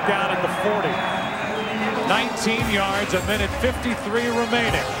knocked down at the 40. 19 yards, a minute 53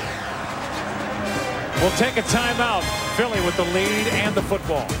 remaining. We'll take a timeout. Philly with the lead and the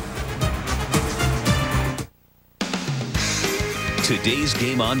football. Today's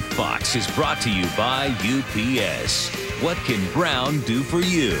game on Fox is brought to you by UPS. What can Brown do for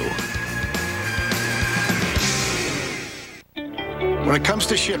you? When it comes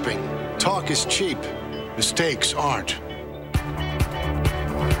to shipping, talk is cheap. Mistakes aren't.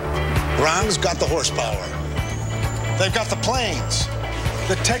 Brown's got the horsepower. They've got the planes,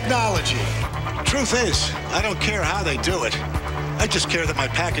 the technology. Truth is, I don't care how they do it. I just care that my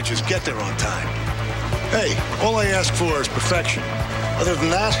packages get there on time. Hey, all I ask for is perfection. Other than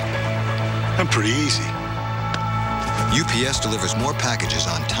that, I'm pretty easy. UPS delivers more packages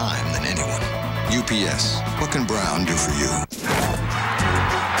on time than anyone. UPS, what can Brown do for you?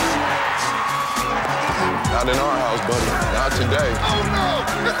 Not in our house, buddy. Not today. Oh, no!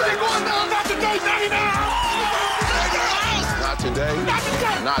 This ain't going down! Not today, not in our house! Not today. Not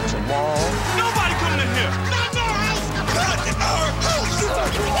today! Not tomorrow. Nobody coming in here! Not in our house! Not in our house!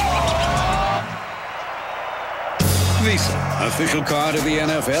 Visa, official card of the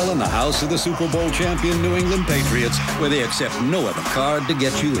NFL and the house of the Super Bowl champion New England Patriots, where they accept no other card to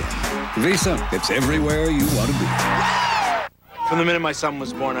get you in. Visa, it's everywhere you want to be. From the minute my son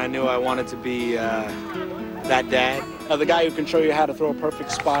was born, I knew I wanted to be that dad. The guy who can show you how to throw a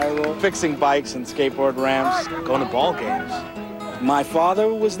perfect spiral, fixing bikes and skateboard ramps, going to ball games. My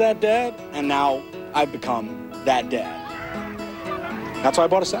father was that dad, and now I've become that dad. That's why I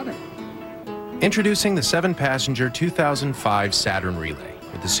bought a Saturn. Introducing the 7-passenger 2005 Saturn Relay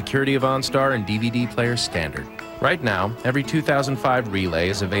with the security of OnStar and DVD player standard. Right now, every 2005 Relay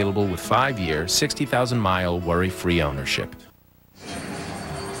is available with 5-year, 60,000-mile worry-free ownership.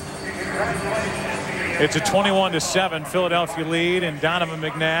 It's a 21-7 Philadelphia lead, and Donovan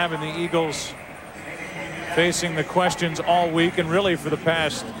McNabb and the Eagles facing the questions all week and really for the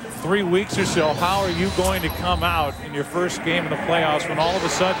past 3 weeks or so. How are you going to come out in your first game in the playoffs when all of a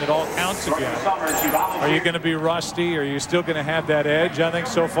sudden it all counts again? Are you going to be rusty? Are you still going to have that edge? I think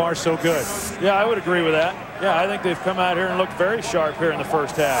so far so good. Yeah, I would agree with that. Yeah, I think they've come out here and looked very sharp here in the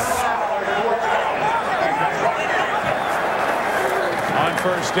first half. On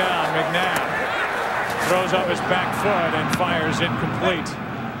first down, McNabb throws up his back foot and fires incomplete.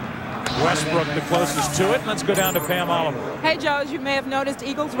 Westbrook the closest to it. Let's go down to Pam Oliver. Hey, Joe, as you may have noticed,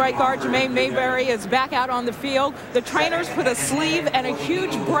 Eagles right guard Jermaine Mayberry is back out on the field. The trainers put a sleeve and a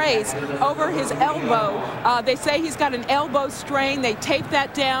huge brace over his elbow. They say he's got an elbow strain. They taped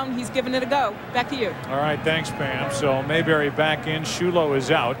that down. He's giving it a go. Back to you. All right, thanks, Pam. So Mayberry back in. Shulo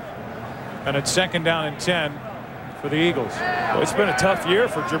is out. And it's second down and 10 for the Eagles. Well, it's been a tough year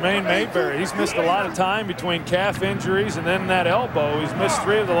for Jermaine Mayberry. He's missed a lot of time between calf injuries and then that elbow. He's missed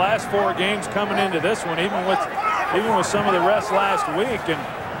 3 of the last 4 games coming into this one, even with some of the rest last week, and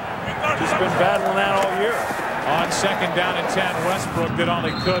just been battling that all year. On second down and 10, Westbrook did all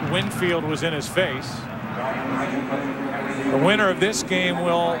he could. Winfield was in his face. The winner of this game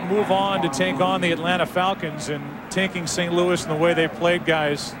will move on to take on the Atlanta Falcons, and taking St. Louis and the way they played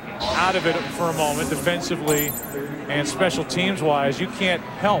guys out of it for a moment defensively and special teams wise, you can't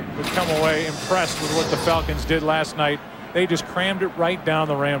help but come away impressed with what the Falcons did last night. They just crammed it right down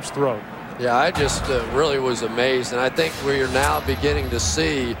the Rams' throat. Yeah, I just really was amazed, and I think we are now beginning to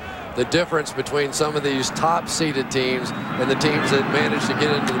see the difference between some of these top-seeded teams and the teams that managed to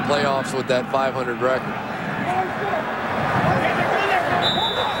get into the playoffs with that 500 record.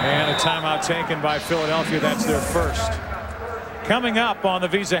 timeout taken by Philadelphia. That's their first. Coming up on the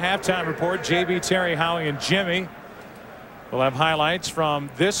Visa halftime report, JB, Terry, Howie, and Jimmy will have highlights from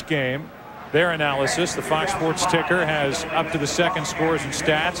this game. Their analysis. The Fox Sports ticker has up to the second scores and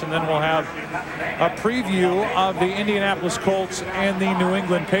stats, and then we'll have a preview of the Indianapolis Colts and the New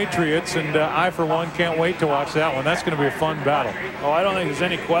England Patriots, and I for one can't wait to watch that one. That's going to be a fun battle. Oh, I don't think there's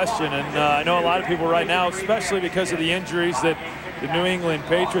any question, and I know a lot of people right now, especially because of the injuries that the New England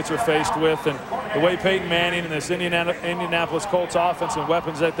Patriots are faced with, and the way Peyton Manning and this Indianapolis Colts offense and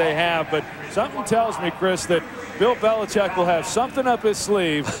weapons that they have. But something tells me, Chris, that Bill Belichick will have something up his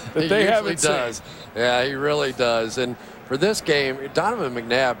sleeve that they haven't seen. He does. Yeah, he really does. And for this game, Donovan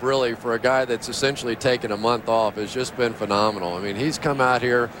McNabb, really, for a guy that's essentially taken a month off, has just been phenomenal. I mean, he's come out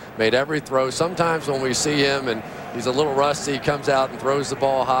here, made every throw. Sometimes when we see him and he's a little rusty, he comes out and throws the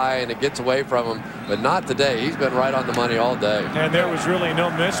ball high and it gets away from him. But not today. He's been right on the money all day. And there was really no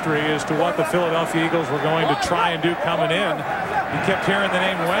mystery as to what the Philadelphia Eagles were going to try and do coming in. You kept hearing the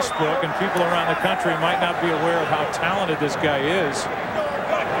name Westbrook, and people around the country might not be aware of how talented this guy is.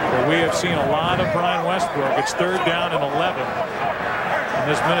 But we have seen a lot of Brian Westbrook. It's 3rd down and 11.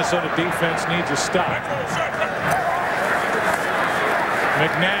 And this Minnesota defense needs a stop.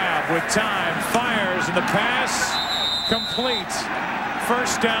 McNabb with time, fires, and the pass complete.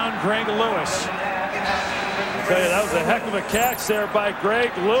 First down, Greg Lewis. I tell you, that was a heck of a catch there by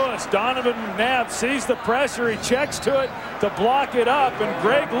Greg Lewis. Donovan McNabb sees the pressure. He checks to it to block it up. And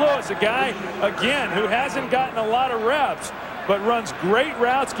Greg Lewis, a guy, again, who hasn't gotten a lot of reps, but runs great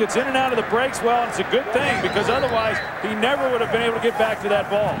routes, gets in and out of the breaks well, and it's a good thing because otherwise he never would have been able to get back to that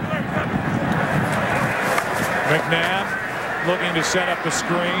ball. McNabb looking to set up the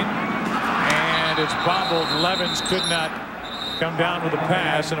screen, and it's bobbled. Levens could not come down with a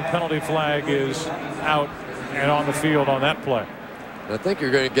pass, and a penalty flag is out and on the field on that play. I think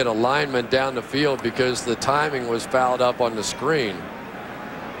you're going to get a lineman down the field because the timing was fouled up on the screen.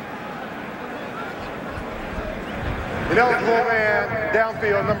 Ineligible man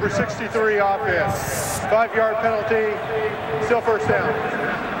downfield, number 63 offense. 5-yard penalty, still first down.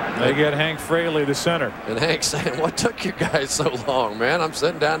 They get Hank Fraley, the center. And Hank saying, what took you guys so long, man? I'm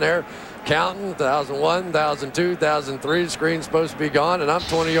sitting down there counting 1,001, 1,002, 1,003. The screen's supposed to be gone, and I'm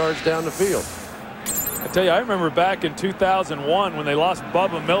 20 yards down the field. I tell you, I remember back in 2001 when they lost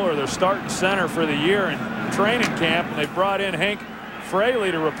Bubba Miller, their starting center for the year in training camp, and they brought in Hank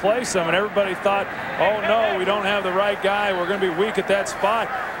Fraley to replace him, and everybody thought, oh no, we don't have the right guy, we're going to be weak at that spot.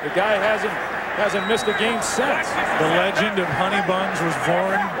 The guy hasn't missed a game since. The legend of Honey Buns was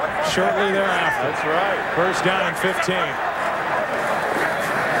born shortly thereafter. That's right. First down and 15.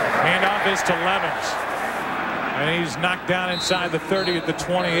 Handoff is to Levens, and he's knocked down inside the 30 at the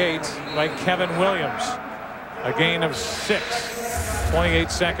 28 by Kevin Williams. A gain of 6. 28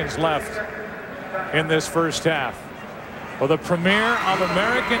 seconds left in this first half. Well, the premiere of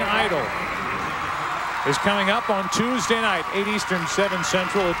American Idol is coming up on Tuesday night, 8 Eastern, 7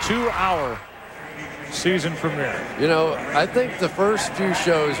 Central, a 2-hour season premiere. You know, I think the first few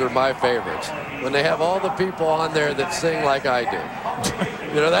shows are my favorites when they have all the people on there that sing like I do.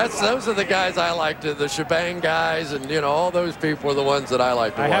 You know, those are the guys I like to, the shebang guys, and you know, all those people are the ones that I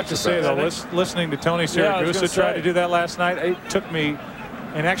like to watch. I have to say though, listening to Tony Siragusa try to do that last night, it took me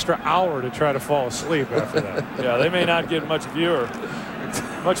an extra hour to try to fall asleep after that. Yeah, they may not get much viewership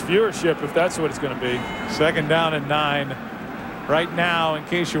if that's what it's going to be. 2nd down and 9. Right now, in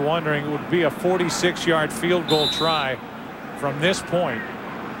case you're wondering, it would be a 46-yard field goal try from this point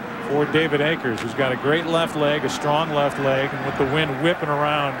for David Akers, who's got a great left leg, a strong left leg, and with the wind whipping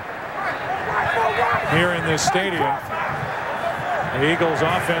around here in this stadium, the Eagles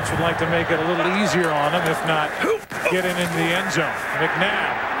offense would like to make it a little easier on them, if not getting into the end zone.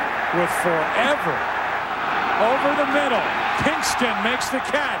 McNabb with forever over the middle. Kingston makes the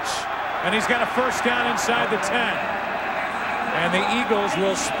catch, and he's got a first down inside the 10. And the Eagles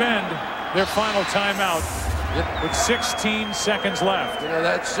will spend their final timeout with 16 seconds left. You know,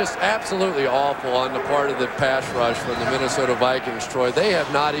 that's just absolutely awful on the part of the pass rush from the Minnesota Vikings, Troy. They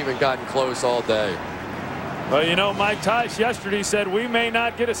have not even gotten close all day. Well, you know, Mike Tice yesterday said we may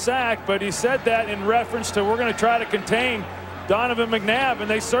not get a sack, but he said that in reference to we're going to try to contain Donovan McNabb, and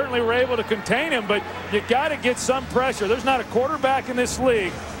they certainly were able to contain him, but you got to get some pressure. There's not a quarterback in this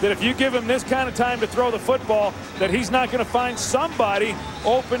league that if you give him this kind of time to throw the football, that he's not going to find somebody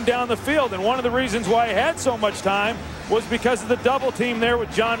open down the field. And one of the reasons why he had so much time was because of the double team there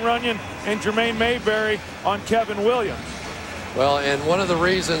with John Runyon and Jermaine Mayberry on Kevin Williams. Well, and one of the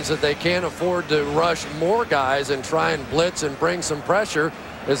reasons that they can't afford to rush more guys and try and blitz and bring some pressure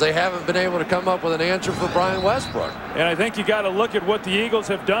is they haven't been able to come up with an answer for Brian Westbrook. And I think you got to look at what the Eagles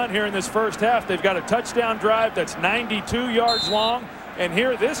have done here in this first half. They've got a touchdown drive that's 92 yards long. And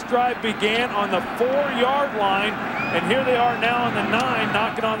here this drive began on the 4-yard line. And here they are now on the 9,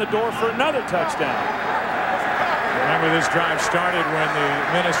 knocking on the door for another touchdown. Remember, this drive started when the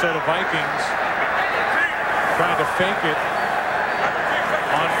Minnesota Vikings tried to fake it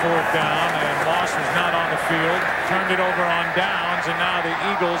on 4th down, and Moss was not on the field. Turned it over on downs, and now the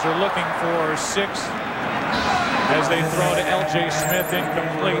Eagles are looking for 6 as they throw to L.J. Smith,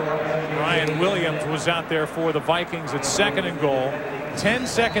 incomplete. Ryan Williams was out there for the Vikings at 2nd and goal. 10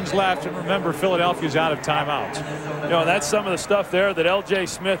 seconds left, and remember, Philadelphia's out of timeouts. You know, that's some of the stuff there that L.J.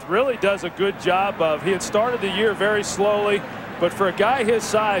 Smith really does a good job of. He had started the year very slowly, but for a guy his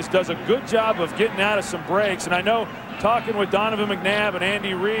size, does a good job of getting out of some breaks. And I know, talking with Donovan McNabb and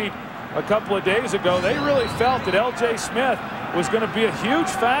Andy Reid a couple of days ago, they really felt that L.J. Smith was going to be a huge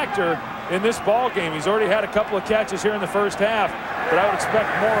factor in this ball game. He's already had a couple of catches here in the first half, but I would expect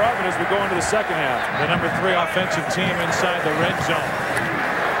more of it as we go into the second half. The number 3 offensive team inside the red zone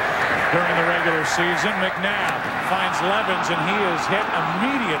during the regular season. McNabb finds Levens, and he is hit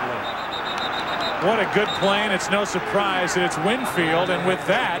immediately. What a good play, and it's no surprise that it's Winfield, and with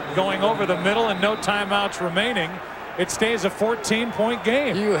that going over the middle and no timeouts remaining, it stays a 14-point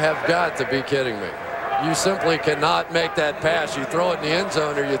game. You have got to be kidding me. You simply cannot make that pass. You throw it in the end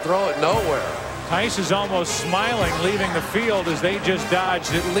zone or you throw it nowhere. Tice is almost smiling leaving the field as they just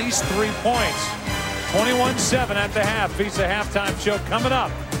dodged at least 3 points. 21-7 at the half. Visa halftime show coming up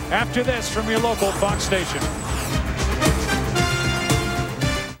after this from your local Fox station.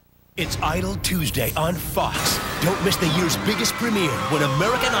 It's Idol Tuesday on Fox. Don't miss the year's biggest premiere when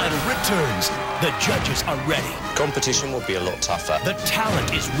American Idol returns. The judges are ready. Competition will be a lot tougher. The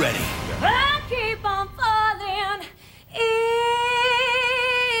talent is ready. I keep on falling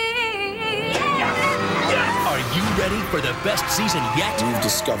Are you ready for the best season yet? We've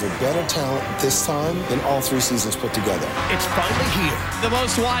discovered better talent this time than all 3 seasons put together. It's finally here. The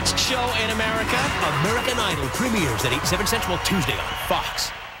most watched show in America. American Idol premieres at 8, 7 Central Tuesday on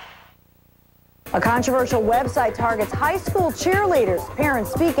Fox. A controversial website targets high school cheerleaders.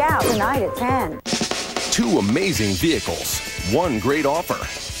 Parents speak out tonight at 10. 2 amazing vehicles, 1 great offer.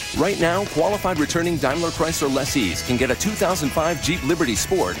 Right now, qualified returning Daimler Chrysler lessees can get a 2005 Jeep Liberty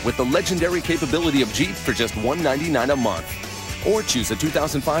Sport with the legendary capability of Jeep for just $199 a month. Or choose a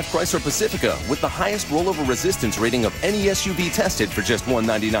 2005 Chrysler Pacifica with the highest rollover resistance rating of any SUV tested for just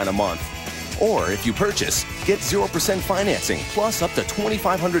 $199 a month. Or if you purchase, get 0% financing plus up to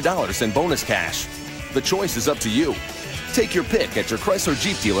 $2,500 in bonus cash. The choice is up to you. Take your pick at your Chrysler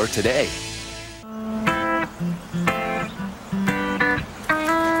Jeep dealer today.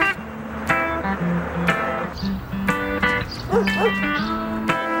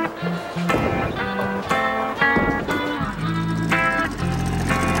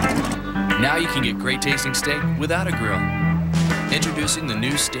 Now you can get great tasting steak without a grill. Introducing the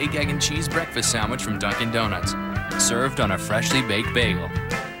new Steak, Egg, and Cheese Breakfast Sandwich from Dunkin' Donuts, served on a freshly baked bagel.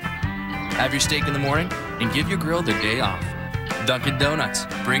 Have your steak in the morning and give your grill the day off. Dunkin' Donuts,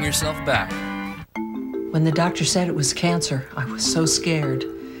 bring yourself back. When the doctor said it was cancer, I was so scared,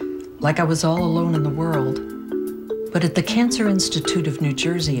 like I was all alone in the world. But at the Cancer Institute of New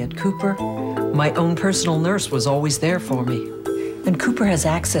Jersey at Cooper, my own personal nurse was always there for me. And Cooper has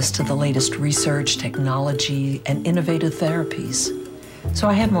access to the latest research, technology, and innovative therapies. So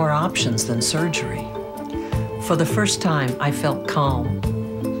I have more options than surgery. For the first time, I felt calm.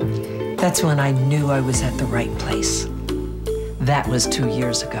 That's when I knew I was at the right place. That was 2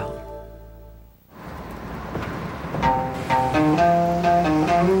 years ago.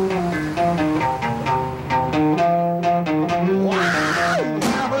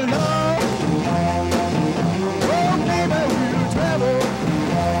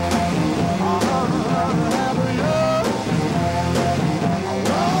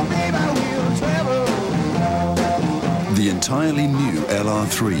 Entirely new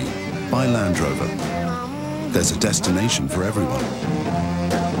LR3 by Land Rover. There's a destination for everyone.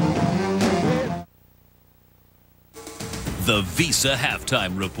 The Visa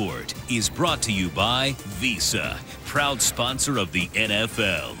Halftime Report is brought to you by Visa, proud sponsor of the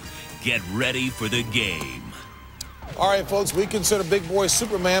NFL. Get ready for the game. All right, folks, we consider Big Boy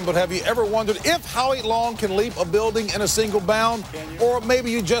Superman, but have you ever wondered if Howie Long can leap a building in a single bound? Or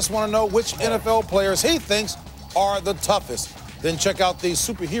maybe you just want to know which NFL players he thinks are the toughest. Then check out the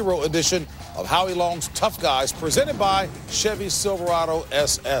superhero edition of Howie Long's Tough Guys, presented by Chevy Silverado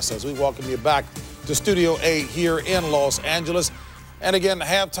SS, as we welcome you back to Studio A here in Los Angeles. And again,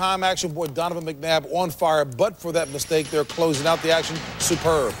 halftime action, boy, Donovan McNabb on fire, but for that mistake, they're closing out the action.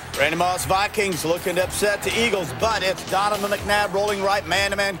 Superb. Randy Moss, Vikings looking to upset the Eagles, but it's Donovan McNabb rolling right,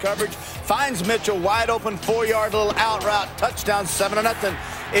 man-to-man coverage. Finds Mitchell wide open, 4-yard little out route, touchdown, 7-0.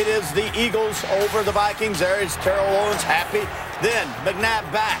 It is the Eagles over the Vikings. There is Terrell Owens happy. Then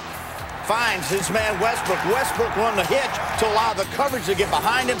McNabb back. Finds his man Westbrook. Westbrook on the hitch to allow the coverage to get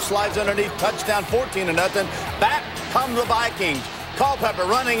behind him. Slides underneath, touchdown, 14-0. Back come the Vikings. Culpepper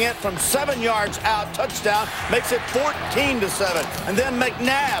running it from 7 yards out, touchdown, makes it 14-7. And then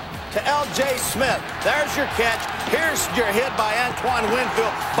McNabb to L.J. Smith. There's your catch. Here's your hit by Antoine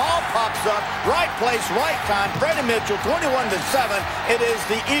Winfield. Ball pops up, right place, right time. Freddie Mitchell, 21-7. It is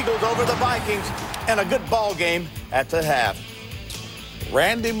the Eagles over the Vikings, and a good ball game at the half.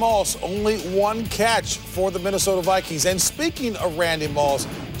 Randy Moss, only one catch for the Minnesota Vikings. And speaking of Randy Moss,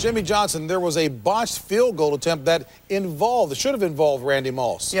 Jimmy Johnson, there was a botched field goal attempt that should have involved Randy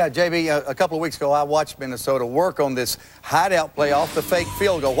Moss. Yeah, JB, a couple of weeks ago, I watched Minnesota work on this hideout play off the fake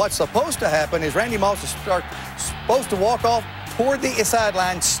field goal. What's supposed to happen is Randy Moss is supposed to walk off toward the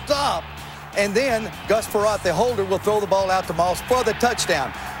sideline, stop, and then Gus Frerotte, the holder, will throw the ball out to Moss for the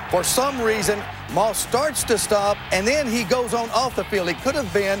touchdown. For some reason, Moss starts to stop, and then he goes on off the field. It could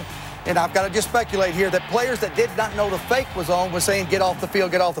have been, and I've got to just speculate here, that players that did not know the fake was on was saying, get off the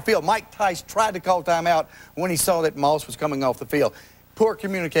field, get off the field. Mike Tice tried to call timeout when he saw that Moss was coming off the field. Poor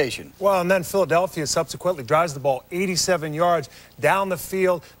communication. Well, and then Philadelphia subsequently drives the ball 87 yards down the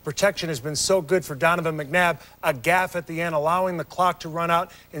field. Protection has been so good for Donovan McNabb. A gaffe at the end, allowing the clock to run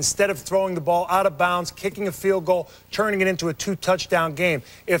out instead of throwing the ball out of bounds, kicking a field goal, turning it into a 2-touchdown game.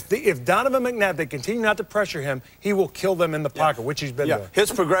 If Donovan McNabb, they continue not to pressure him, he will kill them in the pocket, which he's been doing.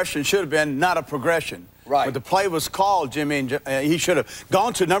 His progression should have been not a progression. Right. But the play was called, Jimmy, and he should have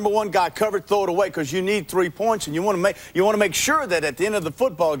gone to number one guy, covered, throw it away, because you need 3 points, and you want to make sure that at the end of the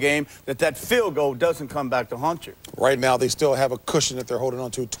football game that field goal doesn't come back to haunt you. Right now, they still have a cushion that they're holding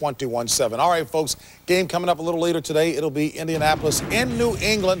on to, 21-7. All right, folks, game coming up a little later today. It'll be Indianapolis in New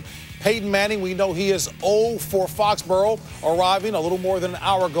England. Peyton Manning, we know he is old for Foxborough, arriving a little more than an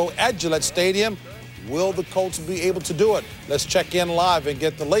hour ago at Gillette Stadium. Will the Colts be able to do it? Let's check in live and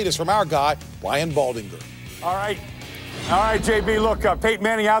get the latest from our guy, Brian Baldinger. All right, JB, look, Peyton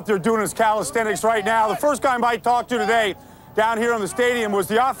Manning out there doing his calisthenics right now. The first guy I might talk to today down here in the stadium was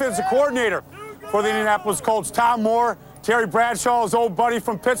the offensive coordinator for the Indianapolis Colts, Tom Moore, Terry Bradshaw, his old buddy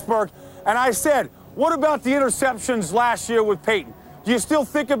from Pittsburgh. And I said, what about the interceptions last year with Peyton? Do you still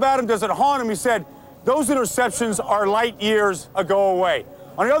think about him? Does it haunt him? He said, those interceptions are light years ago away.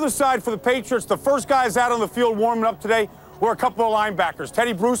 On the other side for the Patriots, the first guys out on the field warming up today were a couple of linebackers.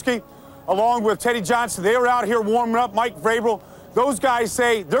 Teddy Bruschi, along with Teddy Johnson, they were out here warming up. Mike Vrabel, those guys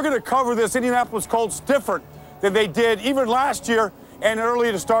say they're going to cover this Indianapolis Colts different than they did even last year and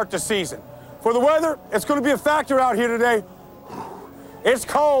early to start the season. For the weather, it's going to be a factor out here today. It's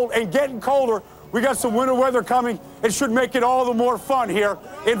cold and getting colder. We got some winter weather coming. It should make it all the more fun here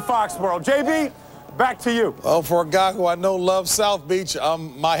in Foxborough. JB, back to you. Well, for a guy who I know loves South Beach,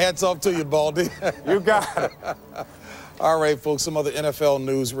 my hat's off to you, Baldy. You got it. All right, folks, some other NFL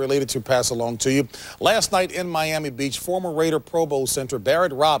news related to pass along to you. Last night in Miami Beach, former Raider Pro Bowl center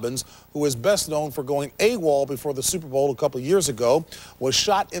Barrett Robbins, who is best known for going AWOL before the Super Bowl a couple years ago, was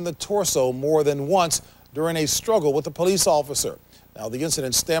shot in the torso more than once during a struggle with a police officer. Now, the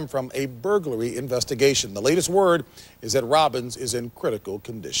incident stemmed from a burglary investigation. The latest word is that Robbins is in critical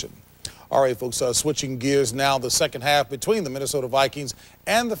condition. All right, folks, switching gears now. The second half between the Minnesota Vikings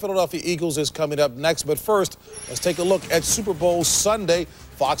and the Philadelphia Eagles is coming up next. But first, let's take a look at Super Bowl Sunday.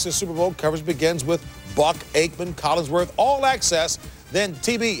 Fox's Super Bowl coverage begins with Buck, Aikman, Collinsworth, All Access. Then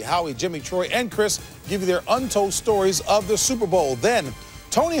TB, Howie, Jimmy, Troy, and Chris give you their untold stories of the Super Bowl. Then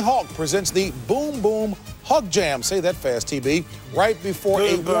Tony Hawk presents the Boom Boom Hug Jam. Say that fast, TB. Right before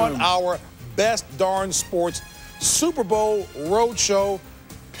a 1 hour Best Darn Sports Super Bowl Roadshow.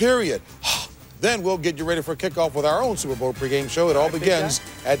 Period. Then we'll get you ready for kickoff with our own Super Bowl pregame show. It all begins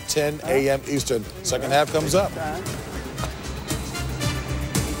at 10 a.m. Eastern. Second half comes up.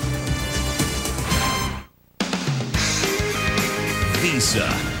 Visa,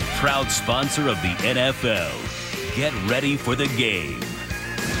 proud sponsor of the NFL. Get ready for the game.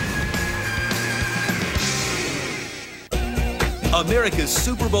 America's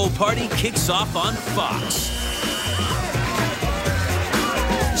Super Bowl party kicks off on Fox.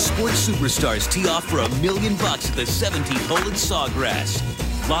 Sports superstars tee off for $1 million at the 17th hole in Sawgrass.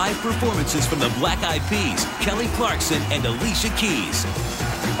 Live performances from the Black Eyed Peas, Kelly Clarkson, and Alicia Keys.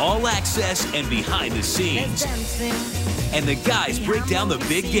 All access and behind the scenes. And the guys break down the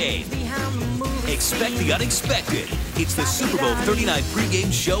big game. Expect the unexpected. It's the Super Bowl 39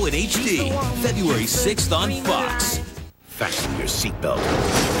 pregame show in HD, February 6th on Fox. Fasten your seatbelt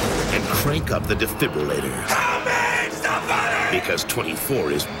and crank up the defibrillator. Because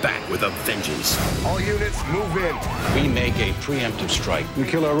 24 is back with a vengeance. All units, move in. We make a preemptive strike. We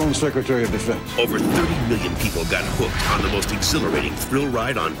kill our own Secretary of Defense. Over 30 million people got hooked on the most exhilarating thrill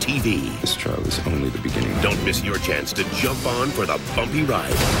ride on TV. This trial is only the beginning. Don't miss your chance to jump on for the bumpy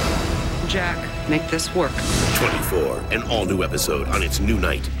ride. Jack, make this work. 24, an all-new episode on its new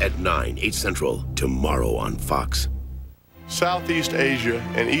night at 9, 8 Central, tomorrow on Fox. Southeast Asia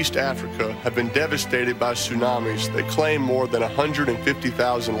and East Africa have been devastated by tsunamis that claim more than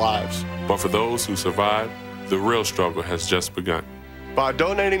 150,000 lives. But for those who survived, the real struggle has just begun. By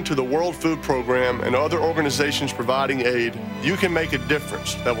donating to the World Food Program and other organizations providing aid, you can make a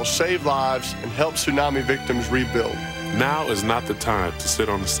difference that will save lives and help tsunami victims rebuild. Now is not the time to sit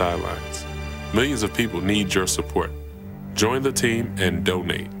on the sidelines. Millions of people need your support. Join the team and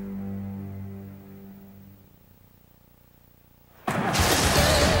donate.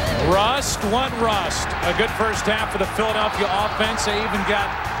 Rust. A good first half for the Philadelphia offense. They even got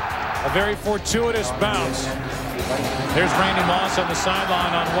a very fortuitous bounce. There's Randy Moss on the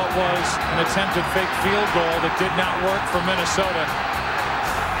sideline on what was an attempted fake field goal that did not work for Minnesota.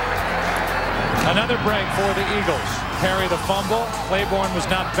 Another break for the Eagles. Perry the fumble. Claiborne was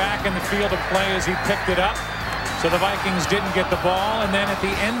not back in the field of play as he picked it up. So the Vikings didn't get the ball. And then at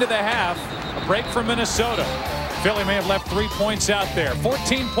the end of the half, a break for Minnesota. Philly may have left 3 points out there.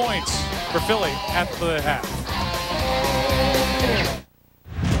 14 points for Philly at the half.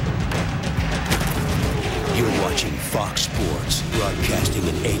 You're watching Fox Sports, broadcasting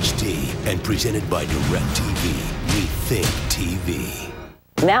in HD and presented by DirecTV. Rethink TV.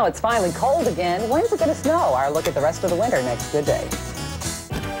 Now it's finally cold again. When's it going to snow? Our look at the rest of the winter next. Good day.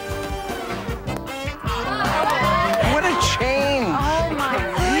 What a change! Oh my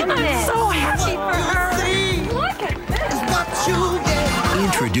goodness! I'm so happy for her. Look at this.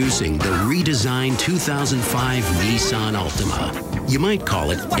 Introducing the redesigned 2005 Nissan Altima. You might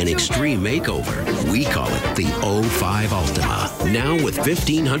call it an extreme makeover. We call it the 05 Altima. Now with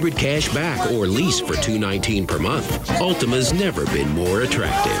 $1,500 cash back or lease for $219 per month. Ultima's never been more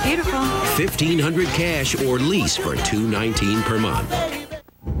attractive. Beautiful. $1,500 cash or lease for $219 per month.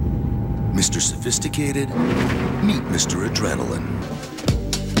 Mr. Sophisticated, meet Mr. Adrenaline.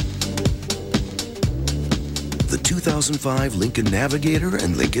 The 2005 Lincoln Navigator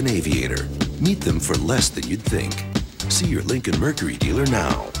and Lincoln Aviator. Meet them for less than you'd think. See your Lincoln Mercury dealer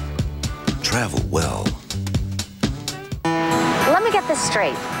now. Travel well. Let me get this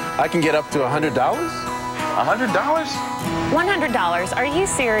straight. I can get up to $100? $100? $100. Are you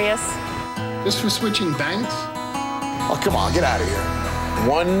serious? Just for switching banks? Oh, come on, get out of here.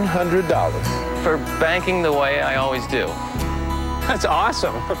 $100. For banking the way I always do. That's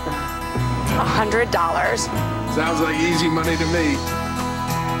awesome. $100. Sounds like easy money to me.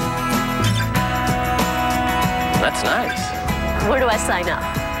 That's nice. Where do I sign up?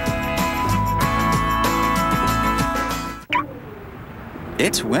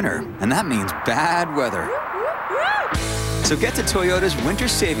 It's winter, and that means bad weather. So get to Toyota's Winter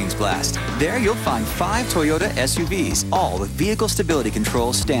Savings Blast. There you'll find 5 Toyota SUVs, all with vehicle stability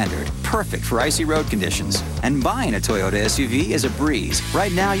control standard, perfect for icy road conditions. And buying a Toyota SUV is a breeze.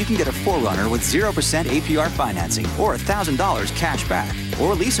 Right now you can get a 4Runner with 0% APR financing or $1,000 cash back.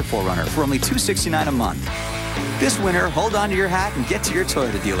 Or lease a 4Runner for only $269 a month. This winter, hold on to your hat and get to your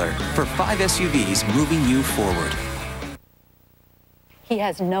Toyota dealer for 5 SUVs moving you forward. He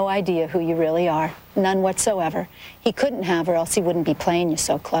has no idea who you really are. None whatsoever. He couldn't have, or else he wouldn't be playing you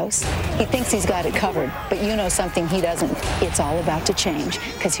so close. He thinks he's got it covered, but you know something he doesn't. It's all about to change,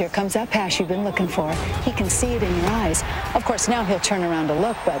 because here comes that pass you've been looking for. He can see it in your eyes. Of course, now he'll turn around to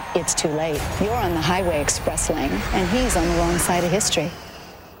look, but it's too late. You're on the highway express lane, and he's on the wrong side of history.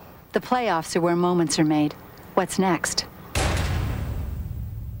 The playoffs are where moments are made. What's next?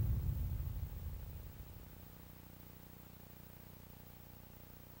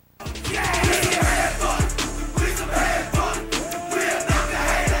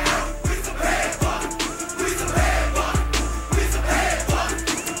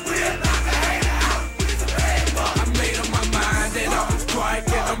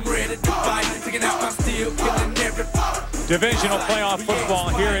 Divisional playoff football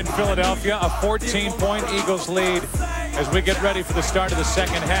here in Philadelphia. A 14-point Eagles lead as we get ready for the start of the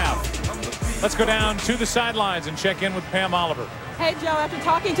second half. Let's go down to the sidelines and check in with Pam Oliver. Hey, Joe, after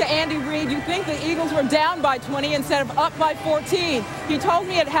talking to Andy Reid, you think the Eagles were down by 20 instead of up by 14. He told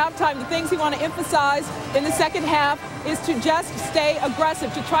me at halftime the things he want to emphasize in the second half is to just stay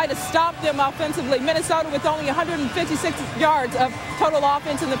aggressive, to try to stop them offensively. Minnesota with only 156 yards of total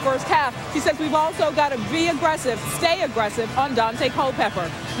offense in the first half. He says we've also got to be aggressive, stay aggressive on Dante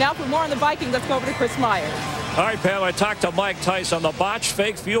Culpepper. Now for more on the Vikings, let's go over to Chris Myers. All right, Pam, I talked to Mike Tice on the botched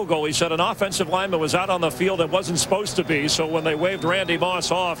fake field goal. He said an offensive lineman was out on the field that wasn't supposed to be, so when they waved Randy Moss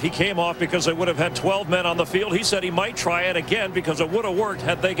off, he came off because they would have had 12 men on the field. He said he might try it again because it would have worked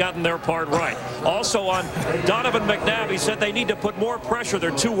had they gotten their part right. Also on Donovan McNabb, he said they need to put more pressure.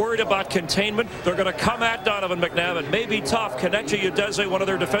 They're too worried about containment. They're going to come at Donovan McNabb. It may be tough. Kenechi Udeze, one of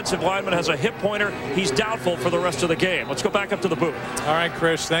their defensive linemen, has a hip pointer. He's doubtful for the rest of the game. Let's go back up to the booth. All right,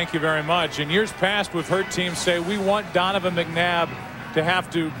 Chris, thank you very much. In years past, we've heard teams say we want Donovan McNabb to have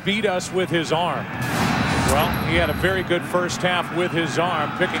to beat us with his arm. Well, he had a very good first half with his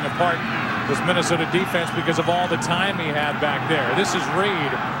arm, picking apart this Minnesota defense because of all the time he had back there. This is Reid,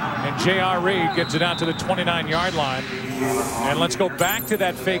 and J.R. Reid gets it out to the 29-yard line. And let's go back to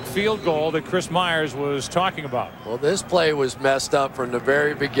that fake field goal that Chris Myers was talking about. Well, this play was messed up from the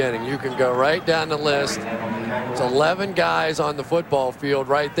very beginning. You can go right down the list. It's 11 guys on the football field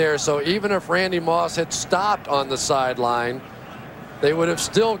right there. So even if Randy Moss had stopped on the sideline, they would have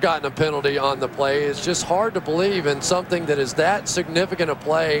still gotten a penalty on the play. It's just hard to believe in something that is that significant a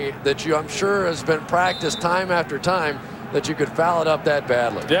play that I'm sure has been practiced time after time, that you could foul it up that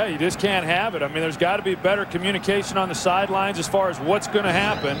badly. Yeah, you just can't have it. I mean, there's got to be better communication on the sidelines as far as what's going to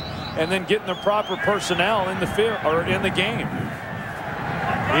happen, and then getting the proper personnel in the field or in the game.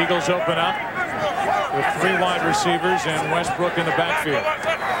 Eagles open up with 3 wide receivers and Westbrook in the backfield.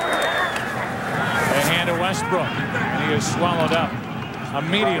 They hand to Westbrook, and he is swallowed up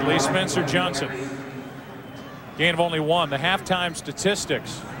immediately. Spencer Johnson. Gain of only 1. The halftime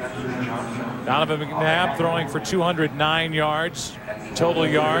statistics. Donovan McNabb throwing for 209 yards. Total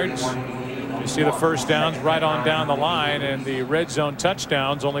yards. You see the first downs right on down the line, and the red zone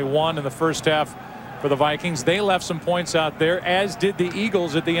touchdowns, only 1 in the first half for the Vikings. They left some points out there, as did the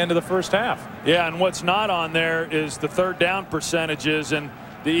Eagles at the end of the first half. Yeah, and what's not on there is the third down percentages, and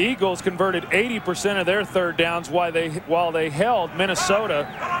the Eagles converted 80% of their third downs while they held Minnesota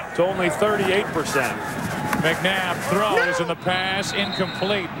to only 38%. McNabb throws, and the pass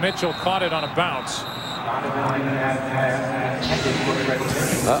incomplete. Mitchell caught it on a bounce.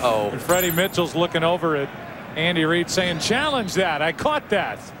 Uh-oh. And Freddie Mitchell's looking over at Andy Reid saying, challenge that. I caught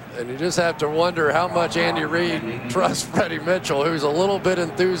that. And you just have to wonder how much Andy Reid trusts Freddie Mitchell, who's a little bit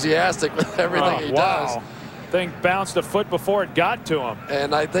enthusiastic with everything he does. Thing bounced a foot before it got to him.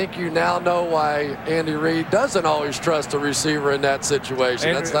 And I think you now know why Andy Reid doesn't always trust a receiver in that situation.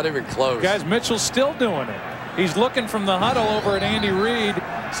 And that's not even close. Guys, Mitchell's still doing it. He's looking from the huddle over at Andy Reid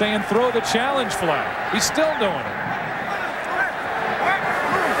saying throw the challenge flag. He's still doing it.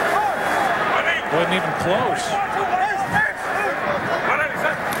 Wasn't even close.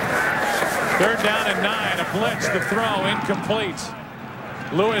 3rd down and 9. A blitz, the throw incomplete.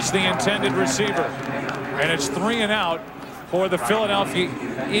 Lewis, the intended receiver. And it's 3 and out for the Philadelphia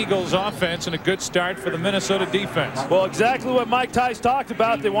Eagles offense, and a good start for the Minnesota defense. Well, exactly what Mike Tice talked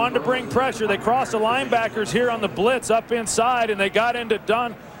about. They wanted to bring pressure. They crossed the linebackers here on the blitz up inside, and they got into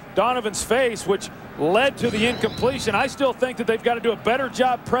Donovan's face, which led to the incompletion. I still think that they've got to do a better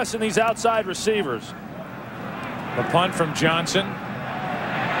job pressing these outside receivers. The punt from Johnson.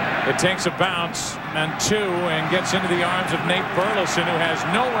 It takes a bounce and 2 and gets into the arms of Nate Burleson, who has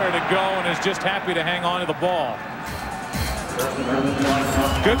nowhere to go and is just happy to hang on to the ball.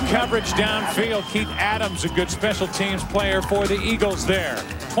 Good coverage downfield. Keith Adams, a good special teams player for the Eagles there.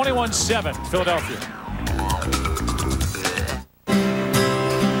 21-7 Philadelphia.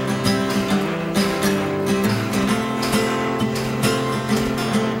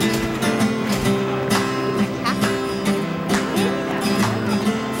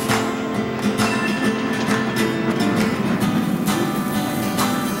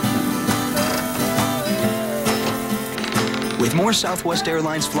 With more Southwest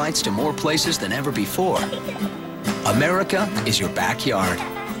Airlines flights to more places than ever before, America is your backyard.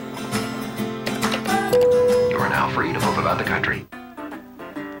 You are now free to move about the country.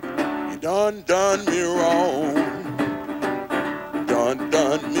 You done me wrong. Done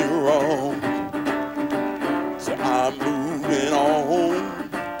me wrong. So I'm moving on.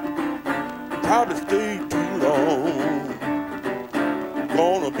 Probably stay too long.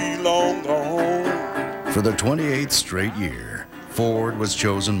 Gonna be long gone. For the 28th straight year, Ford was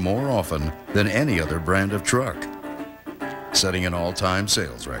chosen more often than any other brand of truck, setting an all-time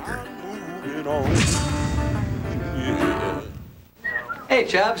sales record. moving on. Yeah. Hey,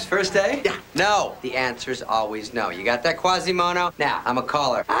 Chubbs, first day? Yeah. No. The answer's always no. You got that Quasimodo? Now, I'm a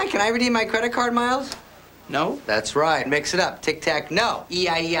caller. Hi, can I redeem my credit card miles? No. That's right. Mix it up. Tic-tac, no.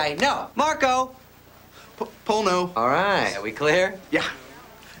 E-I-E-I, no. Marco! Paul, no. All right. Are we clear? Yeah.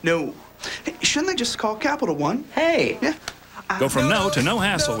 No. Hey, shouldn't they just call Capital One? Hey. Yeah. Go from no to no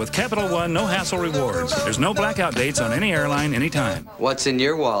hassle with Capital One no hassle rewards. There's no blackout dates on any airline anytime. What's in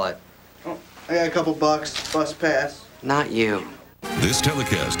your wallet? Oh, I got a couple bucks. Bus pass. Not you. This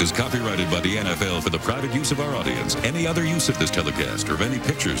telecast is copyrighted by the NFL for the private use of our audience. Any other use of this telecast or of any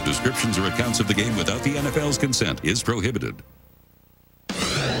pictures, descriptions, or accounts of the game without the NFL's consent is prohibited.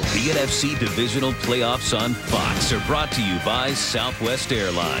 The NFC Divisional Playoffs on Fox are brought to you by Southwest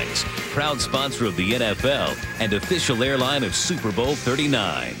Airlines, proud sponsor of the NFL and official airline of Super Bowl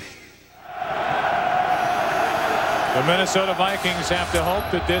 39. The Minnesota Vikings have to hope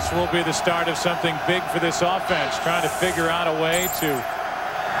that this will be the start of something big for this offense, trying to figure out a way to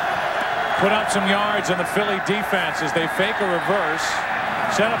put up some yards on the Philly defense as they fake a reverse,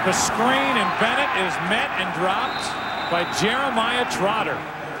 set up a screen, and Bennett is met and dropped by Jeremiah Trotter.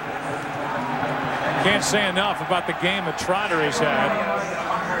 Can't say enough about the game that Trotter has had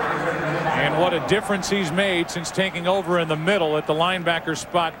and what a difference he's made since taking over in the middle at the linebacker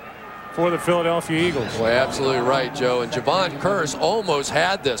spot for the Philadelphia Eagles. Well, absolutely right, Joe. And Javon Curse almost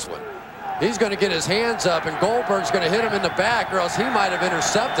had this one. He's going to get his hands up, and Goldberg's going to hit him in the back, or else he might have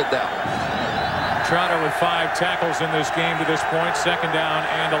intercepted that one. Trotter with 5 tackles in this game to this point. 2nd down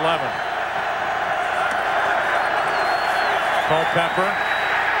and 11. Culpepper,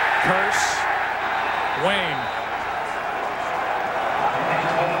 Curse, Wayne.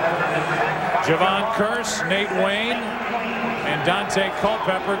 Javon Curse, Nate Wayne, and Dante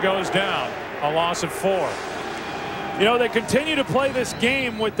Culpepper goes down. A loss of 4. You know, they continue to play this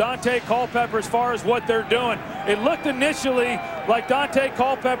game with Dante Culpepper as far as what they're doing. It looked initially like Dante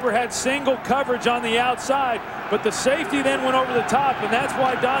Culpepper had single coverage on the outside, but the safety then went over the top, and that's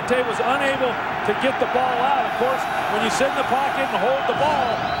why Dante was unable to get the ball out. Of course, when you sit in the pocket and hold the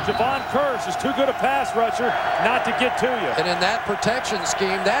ball, Javon Curse is too good a pass rusher not to get to you. And in that protection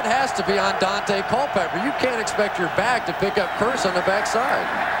scheme, that has to be on Dante Culpepper. You can't expect your back to pick up Curse on the backside.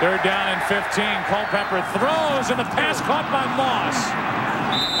 3rd down and 15. Culpepper throws, and the pass caught by Moss.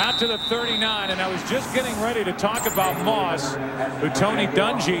 Out to the 39, and I was just getting ready to talk about Moss, who Tony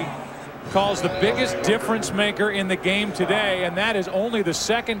Dungy calls the biggest difference maker in the game today, and that is only the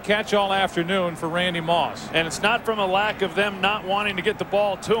 2nd catch all afternoon for Randy Moss. And it's not from a lack of them not wanting to get the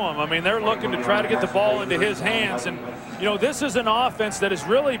ball to him. I mean, they're looking to try to get the ball into his hands, and you know, this is an offense that is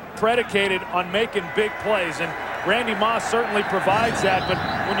really predicated on making big plays, and Randy Moss certainly provides that. But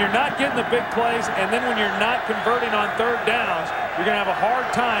when you're not getting the big plays, and then when you're not converting on 3rd downs, you're going to have a hard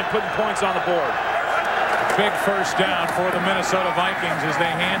time putting points on the board. Big 1st down for the Minnesota Vikings as they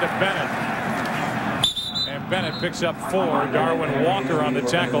hand to Bennett. And Bennett picks up 4. Darwin Walker on the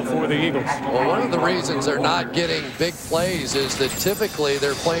tackle for the Eagles. Well, one of the reasons they're not getting big plays is that typically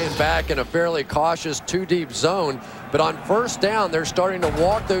they're playing back in a fairly cautious 2-deep zone. But on 1st down, they're starting to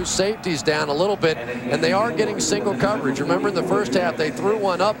walk those safeties down a little bit, and they are getting single coverage. Remember, in the 1st half, they threw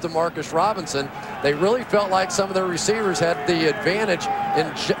one up to Marcus Robinson. They really felt like some of their receivers had the advantage in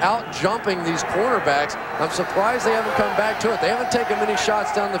out-jumping these cornerbacks. I'm surprised they haven't come back to it. They haven't taken many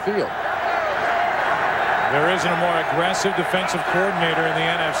shots down the field. There isn't a more aggressive defensive coordinator in the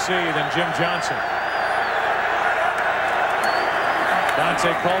NFC than Jim Johnson.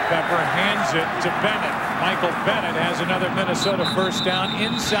 Dante Culpepper hands it to Bennett. Michael Bennett has another Minnesota 1st down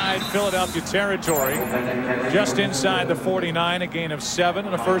inside Philadelphia territory, just inside the 49, a gain of 7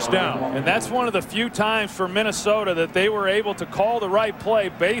 and a 1st down. And that's one of the few times for Minnesota that they were able to call the right play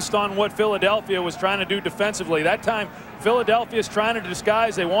based on what Philadelphia was trying to do defensively. That time, Philadelphia is trying to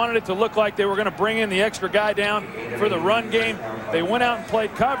disguise. They wanted it to look like they were going to bring in the extra guy down for the run game. They went out and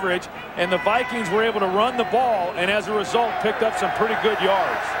played coverage, and the Vikings were able to run the ball, and as a result, picked up some pretty good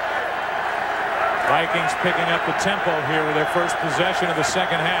yards. Vikings picking up the tempo here with their first possession of the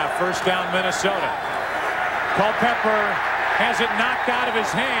 2nd half. 1st down, Minnesota. Culpepper has it knocked out of his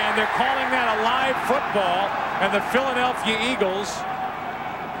hand. They're calling that a live football, and the Philadelphia Eagles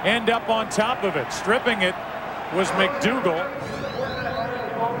end up on top of it. Stripping it was McDougal.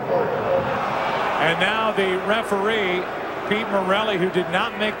 And now the referee, Pete Morelli, who did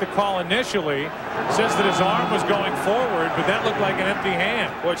not make the call initially, says that his arm was going forward, but that looked like an empty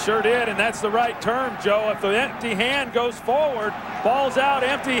hand. Well, it sure did, and that's the right term, Joe. If the empty hand goes forward, ball's out,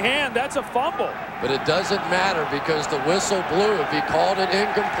 empty hand, that's a fumble. But it doesn't matter because the whistle blew. If he called it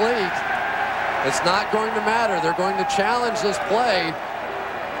incomplete, it's not going to matter. They're going to challenge this play.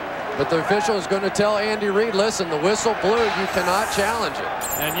 But the official is going to tell Andy Reid, listen, the whistle blew. You cannot challenge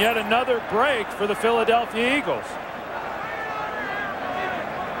it. And yet another break for the Philadelphia Eagles.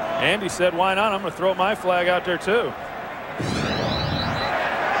 Andy said, why not? I'm going to throw my flag out there too.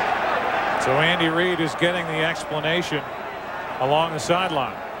 So Andy Reid is getting the explanation along the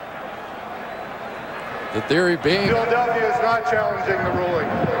sideline. The theory being Philadelphia is not challenging the ruling.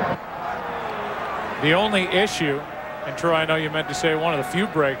 The only issue, and Troy, I know you meant to say one of the few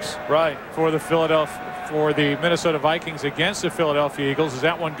breaks right for the Minnesota Vikings against the Philadelphia Eagles, is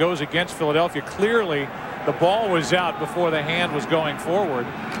that one goes against Philadelphia. Clearly the ball was out before the hand was going forward.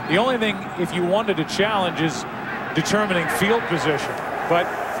 The only thing, if you wanted to challenge, is determining field position. But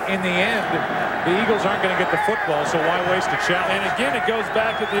in the end, the Eagles aren't going to get the football, so why waste a challenge? And again, it goes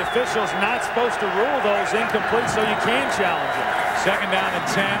back to the officials not supposed to rule those incomplete so you can challenge them. 2nd down and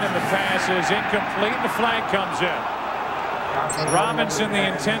 10, and the pass is incomplete, and the flag comes in. Robinson,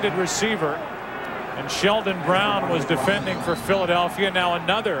 the intended receiver, and Sheldon Brown was defending for Philadelphia. Now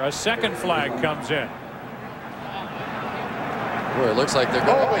a second flag comes in. Boy, it looks like they're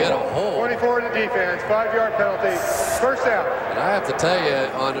going to get a hole. 24 to defense, 5-yard penalty, 1st down. And I have to tell you,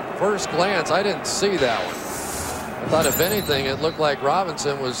 on first glance, I didn't see that one. I thought, if anything, it looked like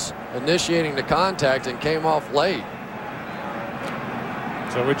Robinson was initiating the contact and came off late.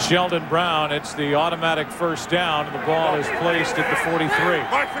 So with Sheldon Brown, it's the automatic 1st down, and the ball is placed at the 43.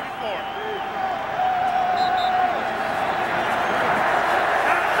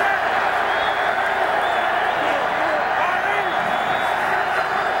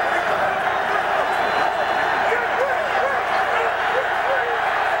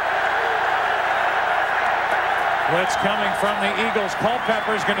 Blitz coming from the Eagles.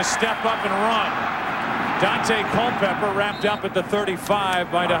 Culpepper is going to step up and run. Dante Culpepper wrapped up at the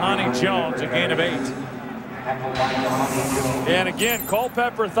 35 by Dhani Jones, a gain of 8. And again,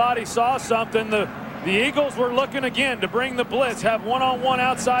 Culpepper thought he saw something. The Eagles were looking again to bring the blitz, have one-on-one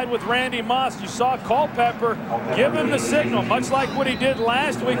outside with Randy Moss. You saw Culpepper give him the signal, much like what he did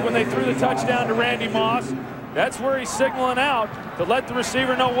last week when they threw the touchdown to Randy Moss. That's where he's signaling out to let the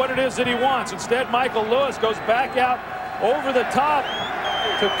receiver know what it is that he wants. Instead, Michael Lewis goes back out over the top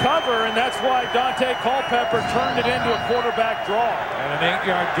to cover, and that's why Dante Culpepper turned it into a quarterback draw. And an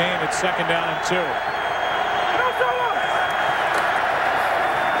 8-yard gain at 2nd down and 2.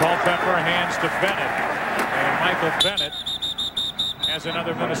 Culpepper hands to Bennett, and Michael Bennett has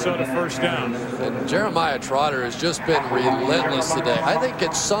another Minnesota 1st down. And Jeremiah Trotter has just been relentless today. I think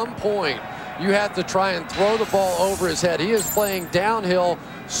at some point you have to try and throw the ball over his head. He is playing downhill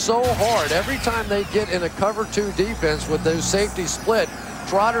so hard. Every time they get in a cover 2 defense with those safety split,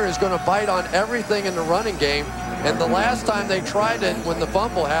 Trotter is going to bite on everything in the running game. And the last time they tried it, when the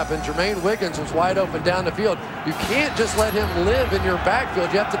fumble happened, Jermaine Wiggins was wide open down the field. You can't just let him live in your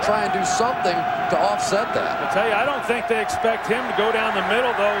backfield. You have to try and do something to offset that. I tell you, I don't think they expect him to go down the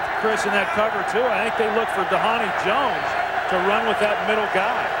middle, though, Chris, in that cover 2. I think they look for Dhani Jones to run with that middle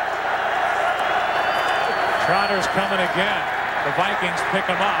guy. Trotter's coming again. The Vikings pick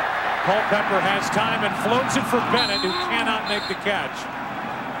him up. Culpepper has time and floats it for Bennett, who cannot make the catch.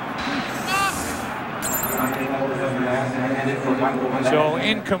 So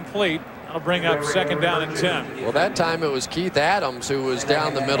incomplete. That'll bring up 2nd down and 10. Well, that time it was Keith Adams who was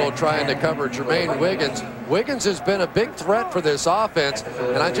down the middle trying to cover Jermaine Wiggins. Wiggins has been a big threat for this offense,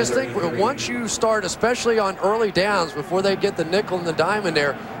 and I just think once you start, especially on early downs before they get the nickel and the dime in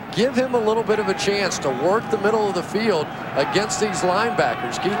there, give him a little bit of a chance to work the middle of the field against these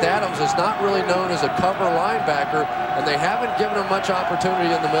linebackers. Keith Adams is not really known as a cover linebacker, and they haven't given him much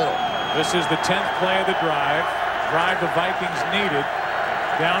opportunity in the middle. This is the 10th play of the drive. Drive the Vikings needed.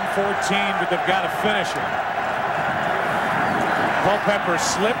 Down 14, but they've got to finish it. Culpepper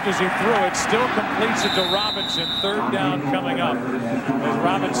slipped as he threw it. Still completes it to Robinson. 3rd down coming up as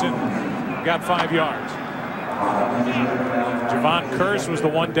Robinson got 5 yards. Javon Curse was the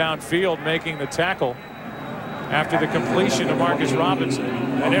one downfield making the tackle after the completion of Marcus Robinson.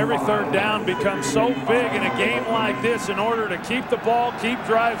 And every 3rd down becomes so big in a game like this in order to keep the ball, keep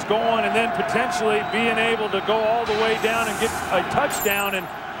drives going, and then potentially being able to go all the way down and get a touchdown. And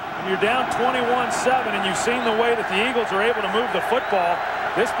when you're down 21-7 and you've seen the way that the Eagles are able to move the football,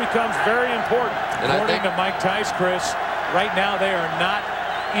 this becomes very important. And according to Mike Tice, Chris, right now they are not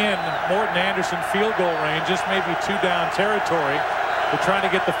in Morton Anderson field goal range, just maybe 2-down territory. They're trying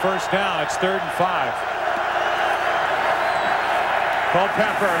to get the 1st down. It's 3rd and 5.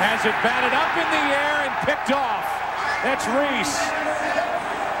 Culpepper has it batted up in the air and picked off. That's Reese.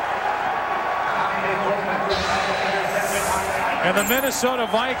 And the Minnesota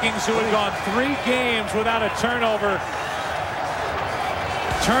Vikings, who had gone 3 games without a turnover,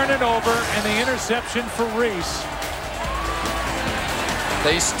 turn it over, and the interception for Reese.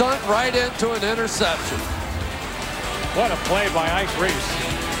 They stunt right into an interception. What a play by Ike Reese.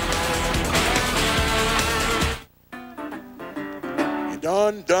 You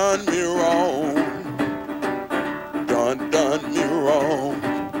done me wrong. Done me wrong.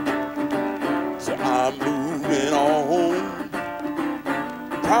 So I'm moving on.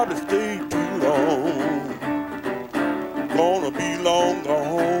 Probably stay too long. Gonna be long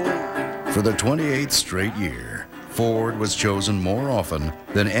gone. For the 28th straight year, Ford was chosen more often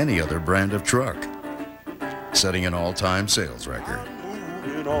than any other brand of truck, setting an all-time sales record.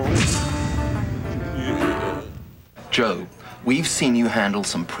 Joe, we've seen you handle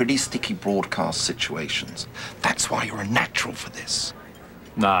some pretty sticky broadcast situations. That's why you're a natural for this.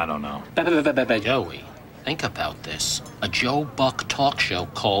 No, I don't know. Joey, think about this. A Joe Buck talk show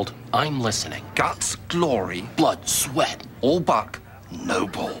called I'm Listening. Guts, glory, blood, sweat. All buck, no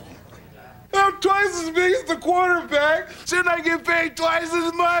ball. I'm twice as big as the quarterback. Shouldn't I get paid twice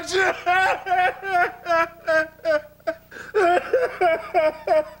as much?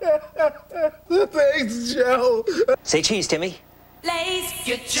 Thanks, Joe. Say cheese, Timmy. Lays,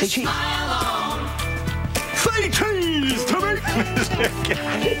 get Say cheese. Say cheese, Timmy.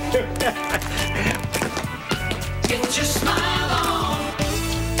 Get your smile on.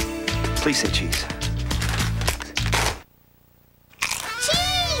 Please say cheese.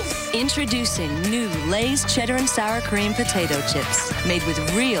 Introducing new Lay's Cheddar and Sour Cream Potato Chips, made with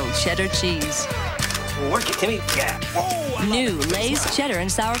real cheddar cheese. Work it, Timmy. Yeah. Oh, new Lay's Cheddar and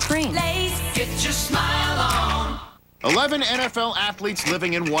Sour Cream. Lays, get your smile on. 11 NFL athletes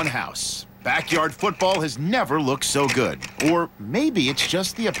living in one house. Backyard football has never looked so good. Or maybe it's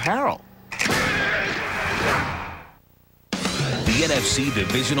just the apparel. The NFC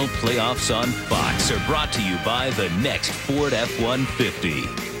Divisional Playoffs on Fox are brought to you by the next Ford F-150.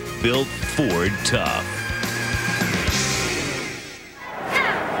 Built Ford Tough.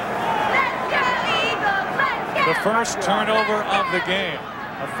 The first turnover of the game.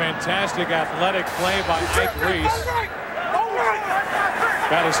 A fantastic athletic play by Ike Reese.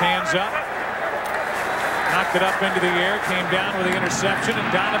 Got his hands up. Knocked it up into the air. Came down with the interception.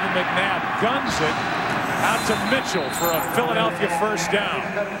 And Donovan McNabb guns it out to Mitchell for a Philadelphia first down.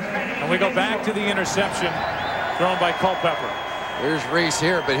 And we go back to the interception thrown by Culpepper. Here's Reese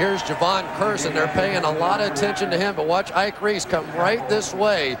here, but here's Javon Curson. They're paying a lot of attention to him, but watch Ike Reese come right this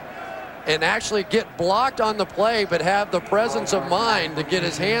way and actually get blocked on the play, but have the presence of mind to get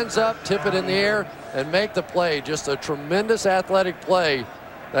his hands up, tip it in the air, and make the play. Just a tremendous athletic play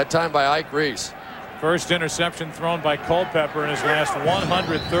that time by Ike Reese. First interception thrown by Culpepper in his last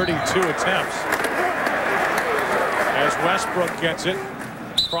 132 attempts. As Westbrook gets it.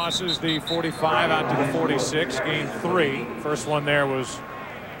 Crosses the 45 out to the 46, gained 3. First one there was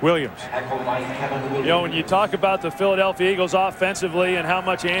Williams. You know, when you talk about the Philadelphia Eagles offensively and how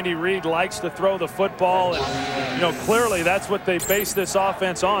much Andy Reid likes to throw the football, and you know, clearly that's what they base this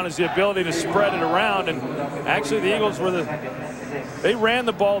offense on, is the ability to spread it around. And actually the Eagles they ran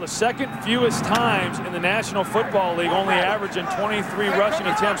the ball the second fewest times in the National Football League, only averaging 23 rushing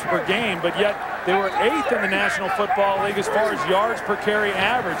attempts per game, but yet they were 8th in the National Football League as far as yards per carry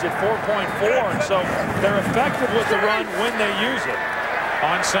average at 4.4, and so they're effective with the run when they use it.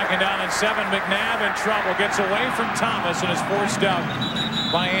 On second down and 7, McNabb in trouble, gets away from Thomas and is forced out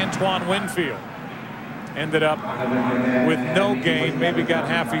by Antoine Winfield. Ended up with no gain, maybe got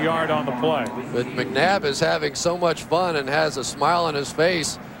half a yard on the play. But McNabb is having so much fun and has a smile on his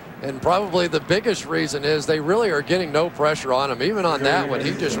face, and probably the biggest reason is they really are getting no pressure on him. Even on that one,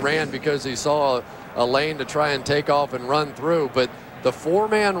 he just ran because he saw a lane to try and take off and run through. But the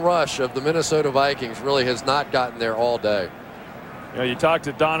 4-man rush of the Minnesota Vikings really has not gotten there all day. You know, you talk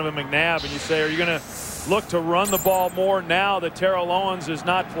to Donovan McNabb and you say, are you going to look to run the ball more now that Terrell Owens is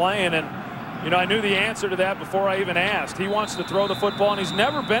not playing? And you know, I knew the answer to that before I even asked. He wants to throw the football, and he's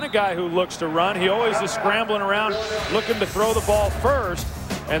never been a guy who looks to run. He always is scrambling around looking to throw the ball first,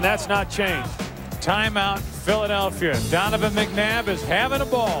 and that's not changed. Timeout, Philadelphia. Donovan McNabb is having a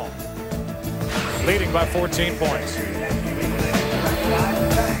ball, leading by 14 points.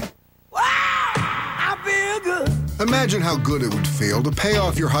 Imagine how good it would feel to pay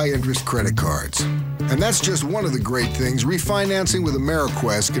off your high-interest credit cards. And that's just one of the great things refinancing with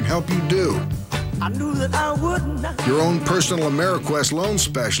AmeriQuest can help you do. I knew that I would not. Your own personal AmeriQuest loan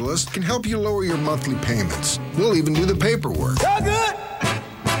specialist can help you lower your monthly payments. We'll even do the paperwork. So good!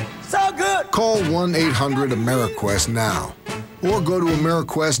 So good! Call 1-800-AmeriQuest now or go to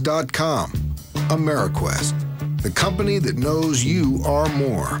AmeriQuest.com. AmeriQuest, the company that knows you are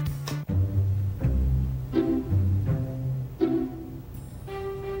more.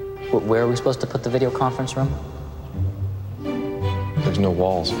 Where are we supposed to put the video conference room? There's no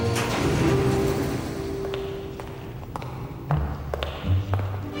walls.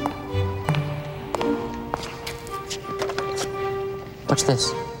 What's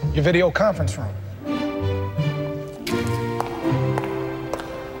this? Your video conference room.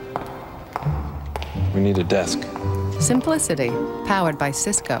 We need a desk. Simplicity, powered by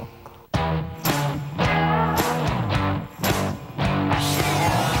Cisco.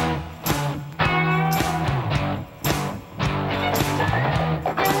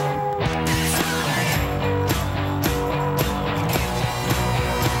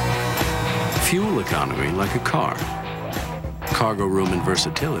 Fuel economy like a car. Cargo room and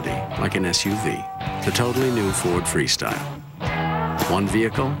versatility like an SUV. The totally new Ford Freestyle. One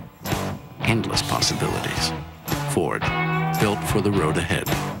vehicle, endless possibilities. Ford, built for the road ahead.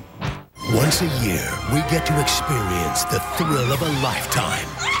 Once a year, we get to experience the thrill of a lifetime.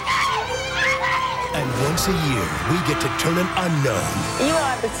 And once a year, we get to turn an unknown. You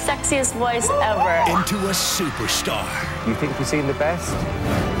are the sexiest voice ever. Into a superstar. You think you've seen the best?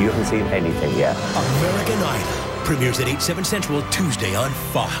 You haven't seen anything yet. American Idol premieres at 8/7 Central Tuesday on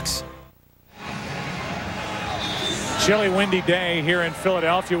Fox. Chilly, windy day here in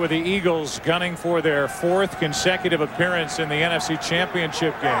Philadelphia with the Eagles gunning for their 4th consecutive appearance in the NFC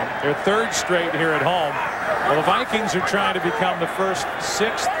Championship game. Their 3rd straight here at home. Well, the Vikings are trying to become the first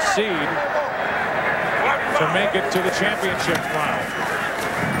 6th seed to make it to the championship round.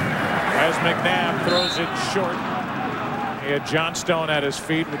 As McNabb throws it short. He had Johnstone at his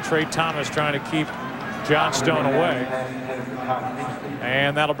feet with Trey Thomas trying to keep Johnstone away.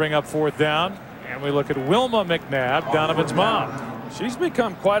 And that'll bring up 4th down. And we look at Wilma McNabb, Donovan's mom. She's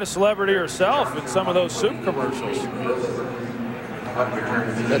become quite a celebrity herself in some of those soup commercials.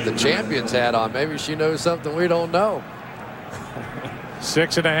 Got the champion's hat on. Maybe she knows something we don't know.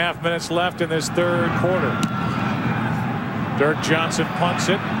 6.5 minutes left in this 3rd quarter. Dirk Johnson punts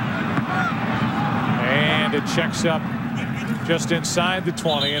it. And it checks up just inside the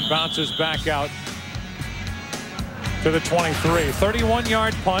 20 and bounces back out to the 23.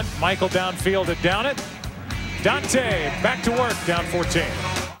 31-yard punt. Michael downfield to down it. Dante back to work, down 14.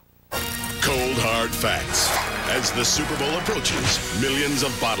 Cold, hard facts. As the Super Bowl approaches, millions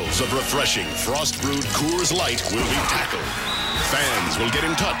of bottles of refreshing frost-brewed Coors Light will be tackled. Fans will get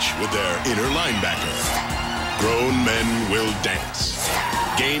in touch with their inner linebacker. Grown men will dance.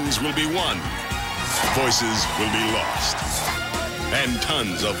 Games will be won. Voices will be lost. And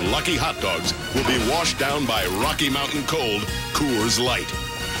tons of lucky hot dogs will be washed down by Rocky Mountain Cold Coors Light.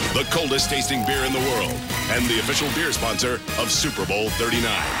 The coldest tasting beer in the world and the official beer sponsor of Super Bowl 39.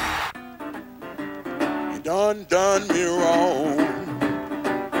 You done me wrong.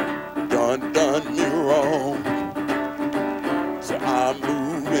 Done me wrong. So I'm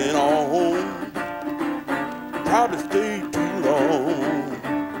moving on. Probably stay too long.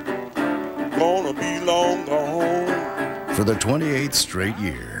 Gonna be long gone. For the 28th straight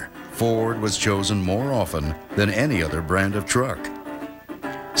year, Ford was chosen more often than any other brand of truck,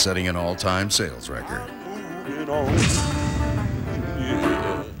 setting an all-time sales record.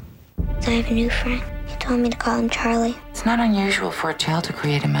 I have a new friend. He told me to call him Charlie. It's not unusual for a child to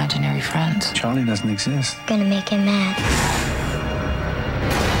create imaginary friends. Charlie doesn't exist. I'm gonna make him mad.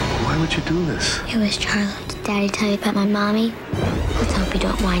 Why would you do this? It was Charlie. Did Daddy tell you about my mommy? Let's hope you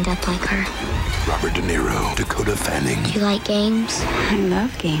don't wind up like her. Robert De Niro, Dakota Fanning. Do you like games? I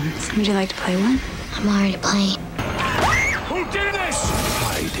love games. Would you like to play one? I'm already playing. Who did this?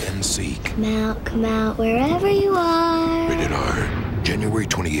 Hide and seek. Come out, wherever you are. Rated R, January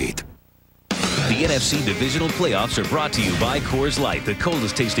 28th. The NFC Divisional Playoffs are brought to you by Coors Light, the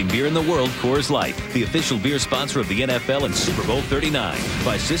coldest tasting beer in the world, Coors Light, the official beer sponsor of the NFL and Super Bowl 39.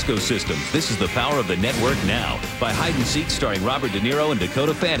 By Cisco Systems, this is the power of the network now. By Hide and Seek, starring Robert De Niro and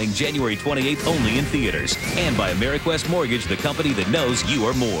Dakota Fanning, January 28th, only in theaters. And by AmeriQuest Mortgage, the company that knows you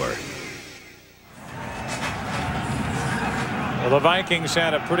are more. Well, the Vikings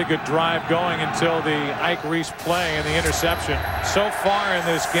had a pretty good drive going until the Ike Reese play and the interception. So far in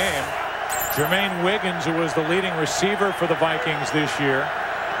this game, Jermaine Wiggins, who was the leading receiver for the Vikings this year,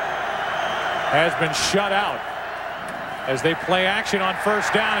 has been shut out as they play action on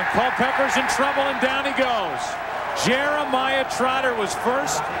 1st down, and Culpepper's in trouble, and down he goes. Jeremiah Trotter was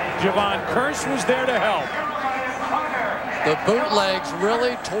first. Javon Kearse was there to help. The bootlegs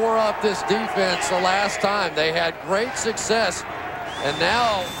really tore up this defense the last time. They had great success, and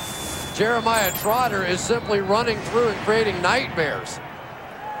now Jeremiah Trotter is simply running through and creating nightmares.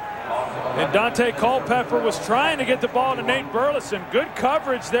 And Dante Culpepper was trying to get the ball to Nate Burleson. Good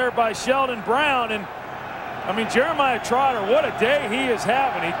coverage there by Sheldon Brown, and I mean, Jeremiah Trotter, what a day he is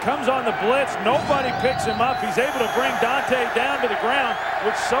having. He comes on the blitz. Nobody picks him up. He's able to bring Dante down to the ground,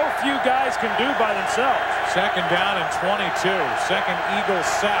 which so few guys can do by themselves. Second down and 22. Second Eagle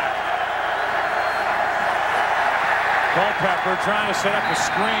sack. Culpepper trying to set up a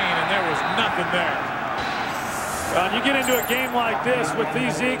screen, and there was nothing there. You get into a game like this with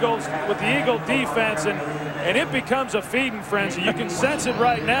these Eagles, with the Eagle defense, and it becomes a feeding frenzy. You can sense it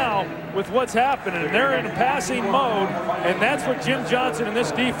right now with what's happening. They're in a passing mode, and that's what Jim Johnson and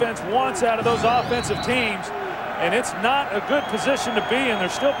this defense wants out of those offensive teams. And it's not a good position to be in.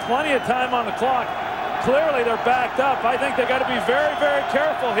 There's still plenty of time on the clock. Clearly, they're backed up. I think they got to be very, very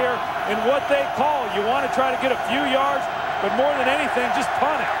careful here in what they call. You want to try to get a few yards, but more than anything, just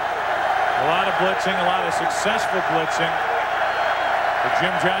punt it. A lot of blitzing, a lot of successful blitzing for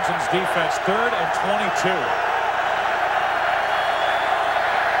Jim Johnson's defense. 3rd and 22.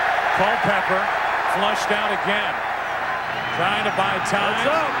 Culpepper flushed out again. Trying to buy time.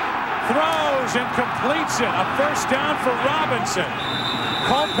 Throws and completes it. A first down for Robinson.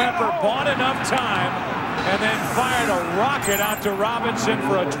 Culpepper bought enough time and then fired a rocket out to Robinson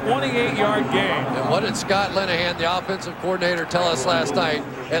for a 28-yard gain. And what did Scott Linehan, the offensive coordinator, tell us last night?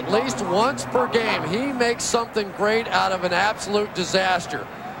 At least once per game, he makes something great out of an absolute disaster.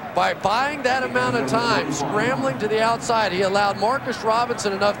 By buying that amount of time, scrambling to the outside, he allowed Marcus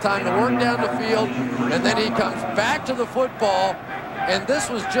Robinson enough time to work down the field, and then he comes back to the football, and this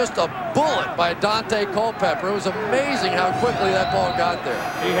was just a bullet by Dante Culpepper. It was amazing how quickly that ball got there.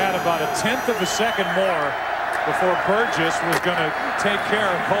 He had about 1/10 of a second more before Burgess was going to take care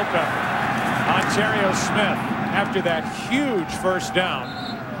of Culpepper. Ontario Smith, after that huge first down,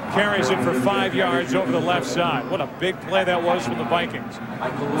 carries it for 5 yards over the left side. What a big play that was from the Vikings.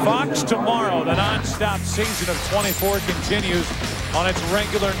 Fox tomorrow, the nonstop season of 24 continues on its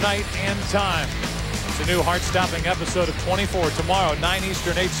regular night and time. It's a new heart-stopping episode of 24 tomorrow, 9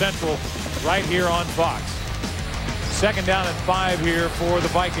 Eastern, 8 Central, right here on Fox. Second down and 5 here for the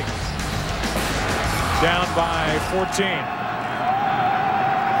Vikings. Down by 14.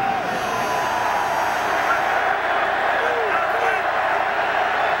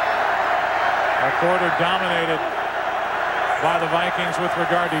 A quarter dominated by the Vikings with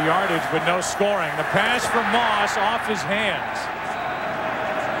regard to yardage, but no scoring. The pass from Moss off his hands.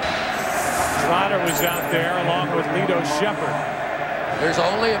 Trotter was out there along with Lito Shepherd. There's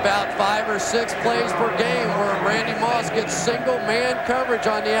only about 5 or 6 plays per game where Randy Moss gets single man coverage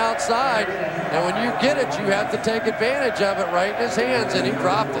on the outside. And when you get it, you have to take advantage of it right in his hands, and he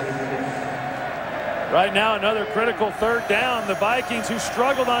dropped it. Right now, another critical third down. The Vikings, who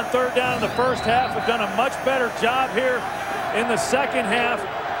struggled on third down in the first half, have done a much better job here in the second half.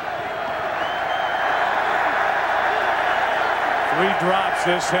 3 drops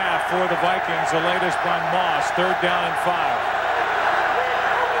this half for the Vikings, the latest by Moss. 3rd down and 5.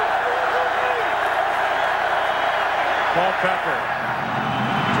 Culpepper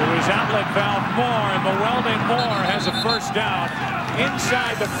to his outlet valve Moore, and Llewellyn Moore has a first down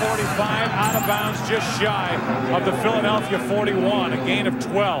inside the 45, out of bounds just shy of the Philadelphia 41, a gain of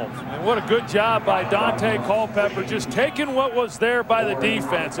 12. And what a good job by Dante Culpepper, just taking what was there by the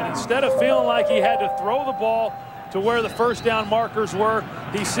defense, and instead of feeling like he had to throw the ball to where the first down markers were,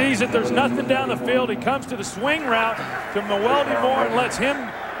 he sees that there's nothing down the field. He comes to the swing route to Llewellyn Moore and lets him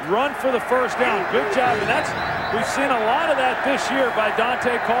run for the first down. Good job, and we've seen a lot of that this year by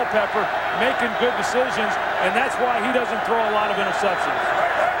Dante Culpepper, making good decisions, and that's why he doesn't throw a lot of interceptions.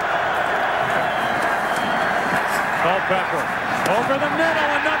 Culpepper over the middle,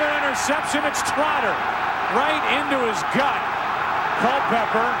 another interception. It's Trotter right into his gut.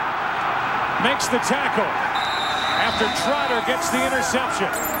 Culpepper makes the tackle after Trotter gets the interception.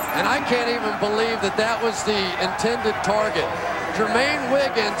 And I can't even believe that that was the intended target. Jermaine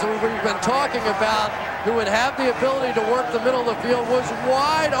Wiggins, who we've been talking about, who would have the ability to work the middle of the field, was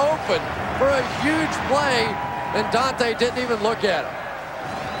wide open for a huge play, and Dante didn't even look at him.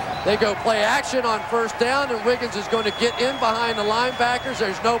 They go play action on first down, and Wiggins is going to get in behind the linebackers.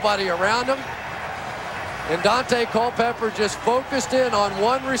 There's nobody around him. And Dante Culpepper just focused in on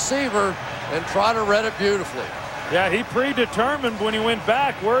one receiver, and Trotter read it beautifully. Yeah, he predetermined when he went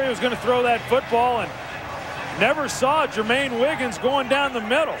back where he was going to throw that football, and never saw Jermaine Wiggins going down the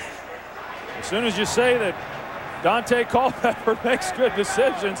middle. As soon as you say that Dante Culpepper makes good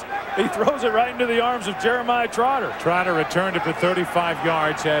decisions, he throws it right into the arms of Jeremiah Trotter. Trotter returned it for 35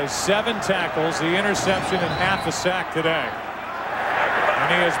 yards, has 7 tackles, the interception, and half a sack today. And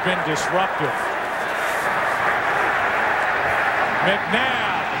he has been disruptive.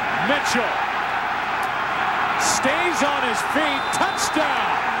 McNabb, Mitchell stays on his feet.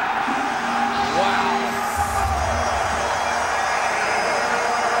 Touchdown. Wow.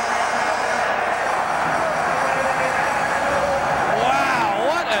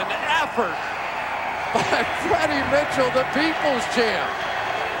 Freddie Mitchell, the people's champ.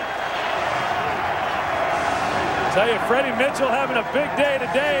 I tell you, Freddie Mitchell having a big day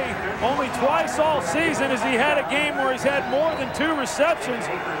today. Only twice all season has he had a game where he's had more than 2 receptions,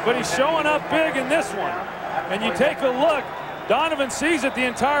 but he's showing up big in this one. And you take a look, Donovan sees it the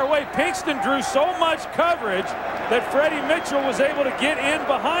entire way. Pinkston drew so much coverage that Freddie Mitchell was able to get in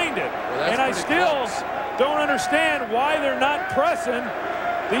behind it. Well, and I still don't understand why they're not pressing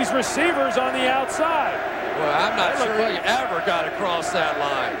these receivers on the outside. Well, I'm not sure he ever got across that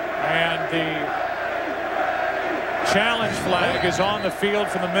line. And the challenge flag is on the field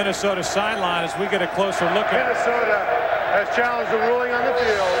from the Minnesota sideline as we get a closer look at it. Minnesota has challenged the ruling on the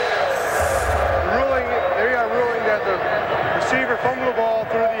field. They are ruling that the receiver fumbled the ball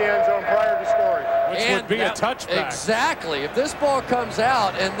through the end zone prior to scoring. Which would be a touchback. Exactly. If this ball comes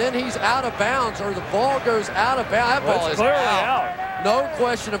out and then he's out of bounds or the ball goes out of bounds, that ball is clearly out. No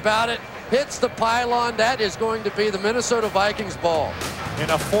question about it. Hits the pylon. That is going to be the Minnesota Vikings ball. In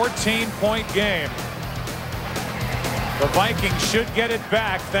a 14-point game, the Vikings should get it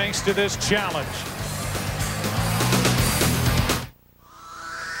back thanks to this challenge.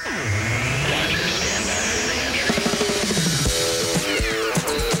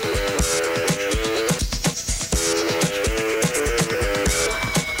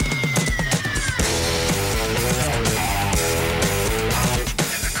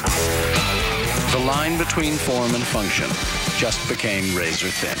 The line between form and function just became razor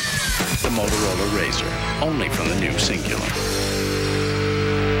thin. The Motorola Razor, only from the new Singular.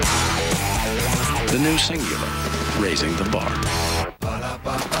 The new Singular, raising the bar.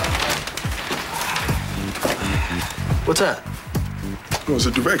 What's that? Oh, it's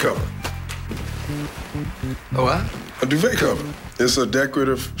a duvet cover. A what? A duvet cover. It's a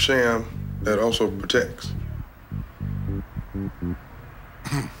decorative sham that also protects.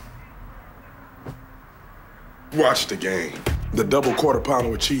 Watch the game. The double quarter pounder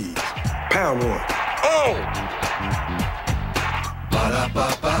with cheese. Pound one. Oh!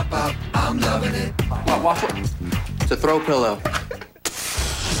 I'm loving it. It's a throw pillow.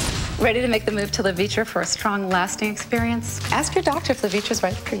 Ready to make the move to Levitra for a strong, lasting experience? Ask your doctor if Levitra's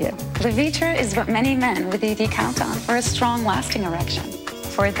right for you. Levitra is what many men with ED count on for a strong, lasting erection,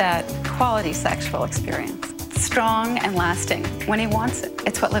 for that quality sexual experience. Strong and lasting when he wants it.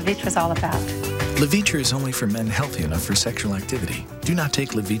 It's what Levitra's all about. Levitra is only for men healthy enough for sexual activity. Do not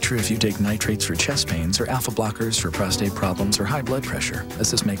take Levitra if you take nitrates for chest pains or alpha blockers for prostate problems or high blood pressure,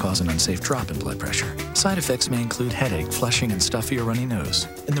 as this may cause an unsafe drop in blood pressure. Side effects may include headache, flushing, and stuffy or runny nose.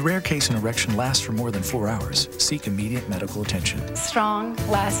 In the rare case an erection lasts for more than 4 hours, seek immediate medical attention. Strong,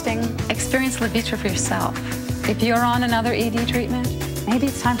 lasting, experience Levitra for yourself. If you're on another ED treatment, maybe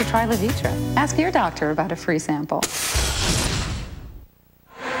it's time to try Levitra. Ask your doctor about a free sample.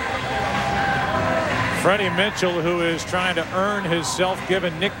 Freddie Mitchell, who is trying to earn his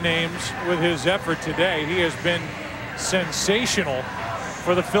self-given nicknames with his effort today. He has been sensational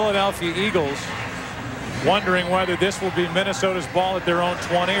for the Philadelphia Eagles. Wondering whether this will be Minnesota's ball at their own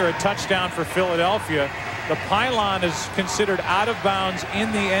 20 or a touchdown for Philadelphia. The pylon is considered out of bounds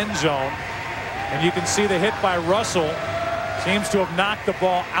in the end zone. And you can see the hit by Russell seems to have knocked the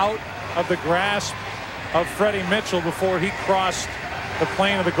ball out of the grasp of Freddie Mitchell before he crossed the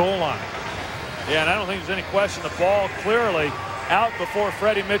plane of the goal line. Yeah, and I don't think there's any question the ball clearly out before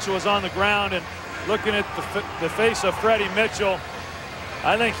Freddie Mitchell was on the ground. And looking at the face of Freddie Mitchell,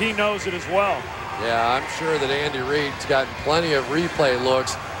 I think he knows it as well. Yeah, I'm sure that Andy Reid's gotten plenty of replay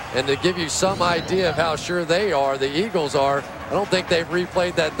looks. And to give you some idea of how sure they are, the Eagles are, I don't think they've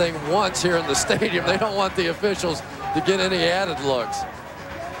replayed that thing once here in the stadium. They don't want the officials to get any added looks.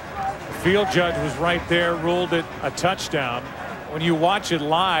 The field judge was right there, ruled it a touchdown. When you watch it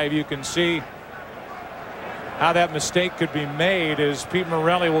live, you can see how that mistake could be made, as Pete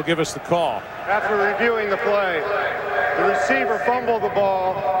Morelli will give us the call. After reviewing the play, the receiver fumbled the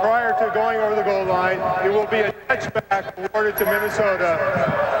ball prior to going over the goal line. It will be a touchback awarded to Minnesota.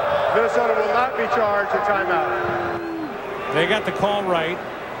 Minnesota will not be charged a timeout. They got the call right.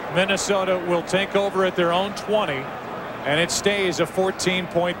 Minnesota will take over at their own 20, and it stays a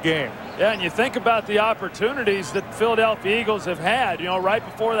 14-point game. Yeah, and you think about the opportunities that the Philadelphia Eagles have had. You know, right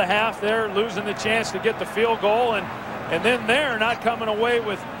before the half, they're losing the chance to get the field goal, and then they're not coming away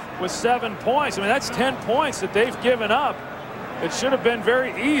with 7 points. I mean, that's 10 points that they've given up. It should have been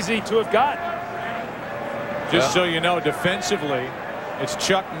very easy to have gotten. Just so you know, defensively, it's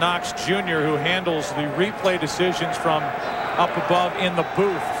Chuck Knox Jr. who handles the replay decisions from up above in the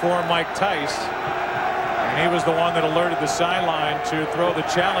booth for Mike Tice. And he was the one that alerted the sideline to throw the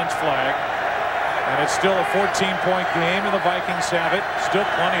challenge flag. And it's still a 14-point game, and the Vikings have it. Still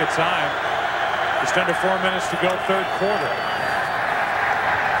plenty of time. Just under 4 minutes to go, third quarter.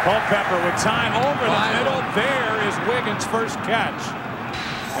 Culpepper with time over the middle. There is Wiggins' first catch.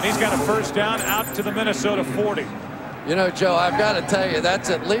 And he's got a first down out to the Minnesota 40. You know, Joe, I've got to tell you, that's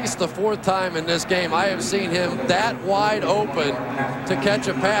at least the 4th time in this game I have seen him that wide open to catch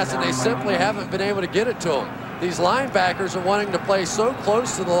a pass, and they simply haven't been able to get it to him. These linebackers are wanting to play so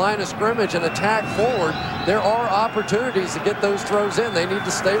close to the line of scrimmage and attack forward. There are opportunities to get those throws in. They need to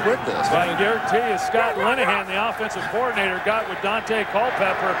stay with this. Well, I guarantee you, Scott Linehan, the offensive coordinator, got with Dante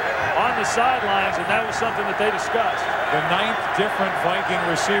Culpepper on the sidelines, and that was something that they discussed. The 9th different Viking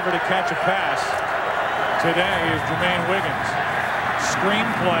receiver to catch a pass today is Jermaine Wiggins.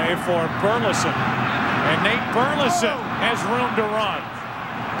 Screenplay for Burleson. And Nate Burleson has room to run.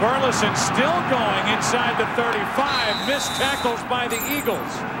 Burleson still going inside the 35. Missed tackles by the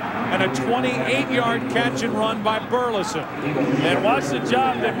Eagles. And a 28-yard catch and run by Burleson. And watch the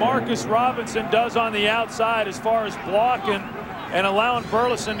job that Marcus Robinson does on the outside as far as blocking and allowing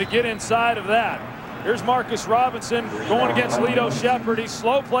Burleson to get inside of that. Here's Marcus Robinson going against Lito Shepherd. He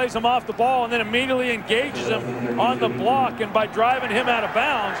slow plays him off the ball and then immediately engages him on the block. And by driving him out of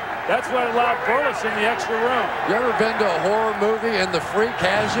bounds, that's what allowed Burleson the extra room. You ever been to a horror movie and the freak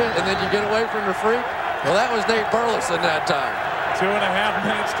has you and then you get away from the freak? Well, that was Nate Burleson that time. 2.5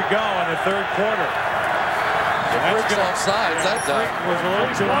 minutes to go in the third quarter. The freak's offside that time. Was a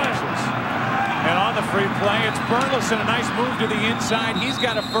little too anxious. And on the free play, it's Burleson. A nice move to the inside. He's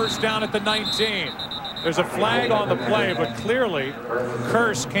got a first down at the 19. There's a flag on the play, but clearly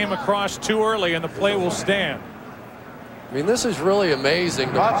Curse came across too early, and the play will stand. I mean, this is really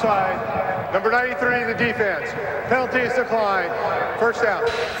amazing. Offside. Number 93, the defense. Penalties decline. First down.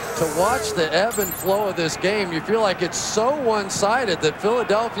 To watch the ebb and flow of this game, you feel like it's so one-sided that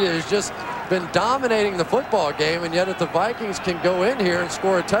Philadelphia has just been dominating the football game, and yet if the Vikings can go in here and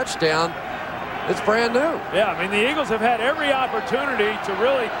score a touchdown, it's brand new. Yeah, I mean, the Eagles have had every opportunity to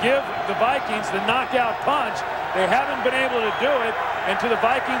really give the Vikings the knockout punch. They haven't been able to do it, and to the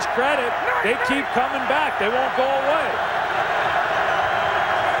Vikings' credit, they keep coming back. They won't go away.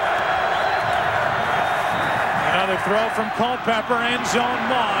 Another throw from Culpepper, end zone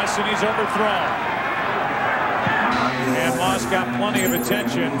Moss, and he's overthrown. And Moss got plenty of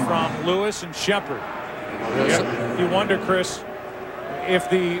attention from Lewis and Shepherd. You wonder, Chris, if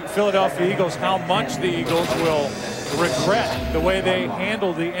the Philadelphia Eagles, how much the Eagles will regret the way they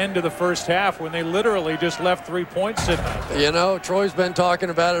handled the end of the first half when they literally just left 3 points sitting out there. You know, Troy's been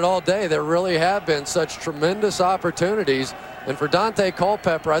talking about it all day. There really have been such tremendous opportunities. And for Dante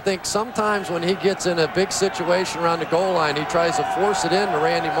Culpepper, I think sometimes when he gets in a big situation around the goal line, he tries to force it into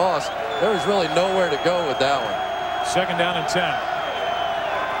Randy Moss. There was really nowhere to go with that one. Second down and 10.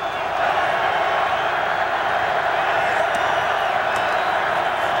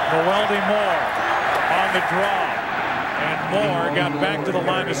 Weldy Moore on the draw. And Moore got back to the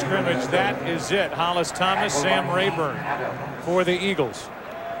line of scrimmage. That is it. Hollis Thomas, Sam Rayburn for the Eagles.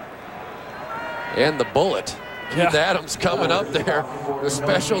 And the bullet. Keith Adams coming up there, the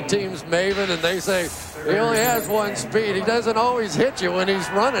special teams maven, and they say he only has one speed. He doesn't always hit you when he's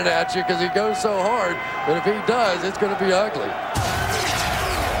running at you because he goes so hard. But if he does, it's going to be ugly.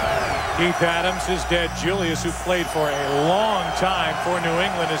 Keith Adams, his dad Julius, who played for a long time for New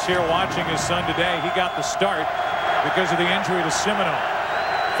England, is here watching his son today. He got the start because of the injury to Semino.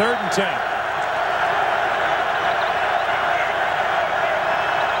 3rd and 10.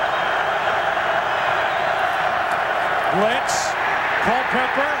 Blitz.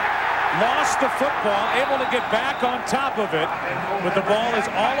 Culpepper lost the football, able to get back on top of it, but the ball is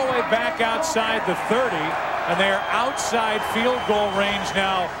all the way back outside the 30, and they are outside field goal range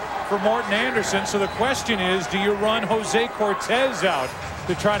now for Morton Anderson. So the question is, do you run Jose Cortez out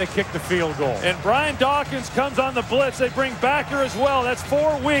to try to kick the field goal? And Brian Dawkins comes on the blitz. They bring Backer as well. That's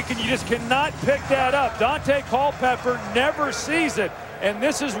 4 weak, and you just cannot pick that up. Dante Culpepper never sees it, and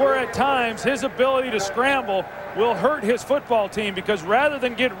this is where at times his ability to scramble will hurt his football team, because rather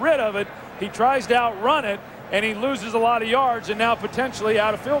than get rid of it, he tries to outrun it, and he loses a lot of yards and now potentially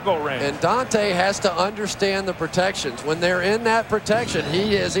out of field goal range. And Dante has to understand the protections. When they're in that protection,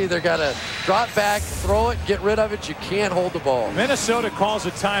 he has either got to drop back, throw it, get rid of it. You can't hold the ball. Minnesota calls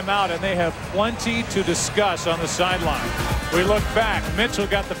a timeout, and they have plenty to discuss on the sideline. We look back. Mitchell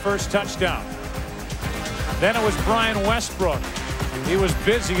got the first touchdown. Then it was Brian Westbrook. He was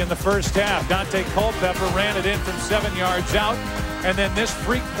busy in the first half. Dante Culpepper ran it in from 7 yards out. And then this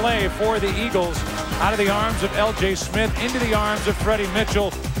freak play for the Eagles out of the arms of L.J. Smith into the arms of Freddie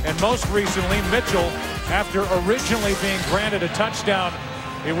Mitchell. And most recently, Mitchell, after originally being granted a touchdown,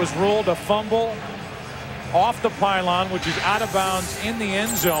 it was ruled a fumble off the pylon, which is out of bounds in the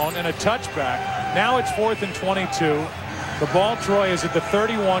end zone, and a touchback. Now it's 4th and 22. The ball, Troy, is at the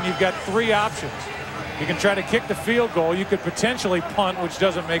 31. You've got 3 options. You can try to kick the field goal. You could potentially punt, which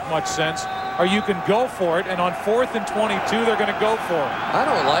doesn't make much sense. Or you can go for it, and on 4th and 22, they're going to go for it. I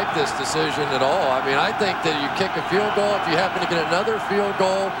don't like this decision at all. I mean, I think that you kick a field goal. If you happen to get another field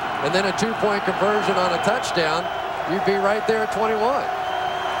goal and then a 2-point conversion on a touchdown, you'd be right there at 21.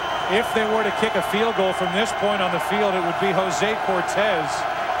 If they were to kick a field goal from this point on the field, it would be Jose Cortez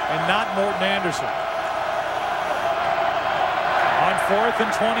and not Morton Anderson. On 4th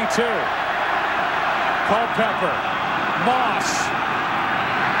and 22. Culpepper, Moss,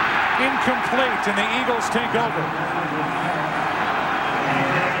 incomplete, and the Eagles take over.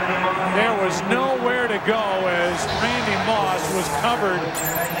 There was nowhere to go as Randy Moss was covered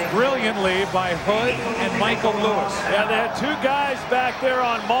brilliantly by Hood and Michael Lewis. Yeah, they had 2 guys back there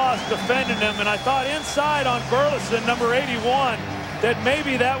on Moss defending him, and I thought inside on Burleson, number 81, that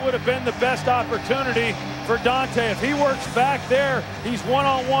maybe that would have been the best opportunity for Dante. If he works back there, he's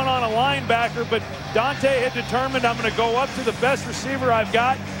one-on-one on a linebacker, but Dante had determined, I'm going to go up to the best receiver I've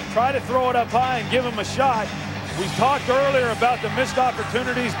got, try to throw it up high and give him a shot. We talked earlier about the missed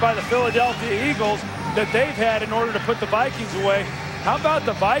opportunities by the Philadelphia Eagles that they've had in order to put the Vikings away. How about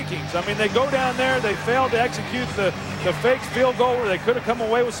the Vikings? I mean, they go down there, they failed to execute the fake field goal where they could have come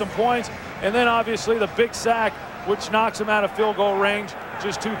away with some points, and then obviously the big sack, which knocks him out of field goal range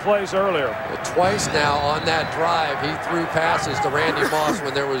just 2 plays earlier. Twice now on that drive, he threw passes to Randy Moss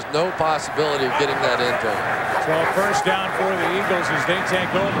when there was no possibility of getting that into him. So first down for the Eagles as they take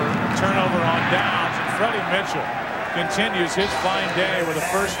over. Turnover on downs, and Freddie Mitchell continues his fine day with a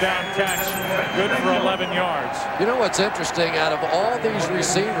first down catch, good for 11 yards. You know what's interesting? Out of all these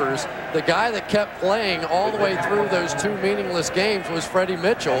receivers, the guy that kept playing all the way through those 2 meaningless games was Freddie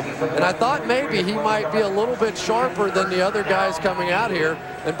Mitchell, and I thought maybe he might be a little bit sharper than the other guys coming out here,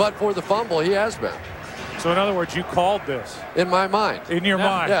 and but for the fumble, he has been. So in other words, you called this. In my mind. In your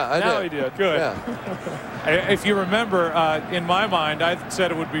mind. Yeah, I did. Now he did. Good. Yeah. If you remember, in my mind, I said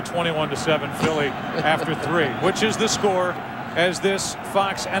it would be 21-7 Philly after 3, which is the score as this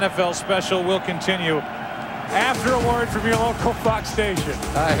Fox NFL special will continue after a word from your local Fox station.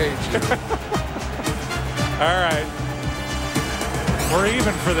 I hate you. All right. We're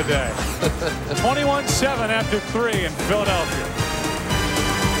even for the day. 21-7 after 3 in Philadelphia.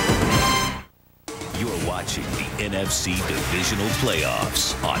 You're watching the NFC Divisional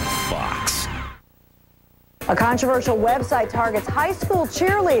Playoffs on Fox. A controversial website targets high school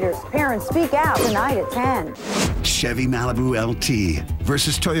cheerleaders. Parents speak out tonight at 10. Chevy Malibu LT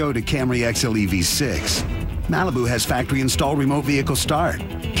versus Toyota Camry XL EV6. Malibu has factory-installed remote vehicle start.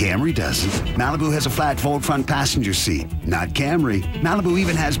 Camry doesn't. Malibu has a flat fold front passenger seat. Not Camry. Malibu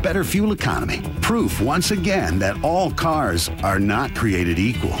even has better fuel economy. Proof, once again, that all cars are not created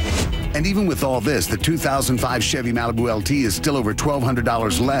equal. And even with all this, the 2005 Chevy Malibu LT is still over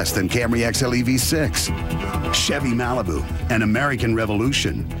 $1,200 less than Camry XL EV6. Chevy Malibu, an American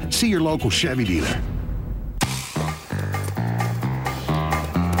revolution. See your local Chevy dealer.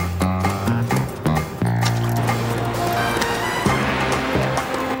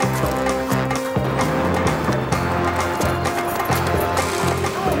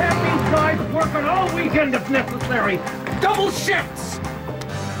 Working all weekend if necessary. Double shifts.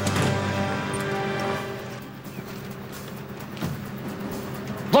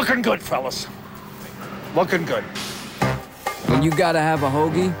 Looking good, fellas. Looking good. When you gotta have a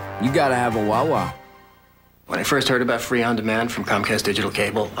hoagie, you gotta have a Wawa. When I first heard about free on-demand from Comcast Digital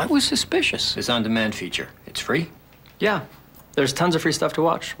Cable, I was suspicious. This on-demand feature, it's free? Yeah. There's tons of free stuff to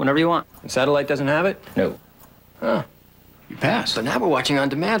watch whenever you want. And satellite doesn't have it? No. Huh. You pass. But now we're watching on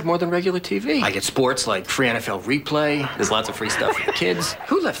demand more than regular TV. I get sports like free NFL replay. There's lots of free stuff for the kids.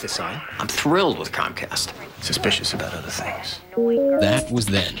 Who left this on? I'm thrilled with Comcast. Suspicious about other things. That was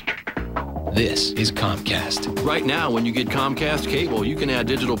then. This is Comcast. Right now, when you get Comcast cable, you can add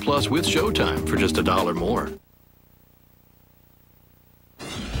Digital Plus with Showtime for just $1 more.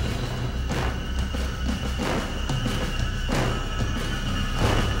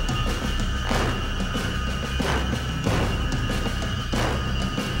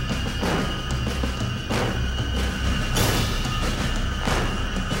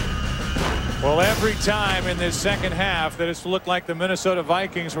 Well, every time in this second half that it's looked like the Minnesota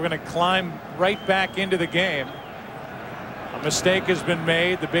Vikings were going to climb right back into the game, a mistake has been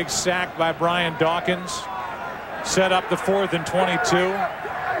made. The big sack by Brian Dawkins set up the 4th and 22,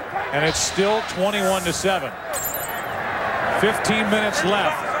 and it's still 21-7. 15 minutes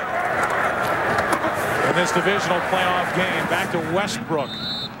left in this divisional playoff game. Back to Westbrook,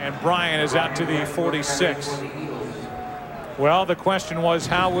 and Brian is out to the 46. Well, the question was,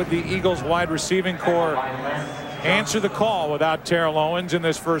 how would the Eagles wide receiving core answer the call without Terrell Owens in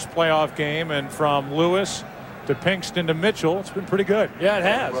this first playoff game? And from Lewis to Pinkston to Mitchell, it's been pretty good. Yeah, it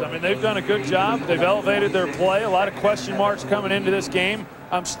has. I mean, they've done a good job. They've elevated their play. A lot of question marks coming into this game.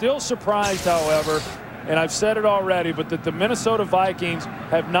 I'm still surprised, however, and I've said it already, but that the Minnesota Vikings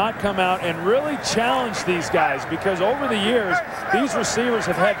have not come out and really challenged these guys, because over the years, these receivers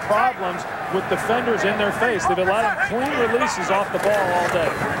have had problems with defenders in their face. They've allowed them clean releases off the ball all day.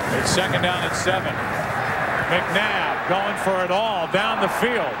 It's 2nd down and 7. McNabb going for it all down the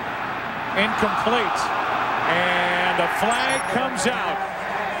field. Incomplete. And a flag comes out.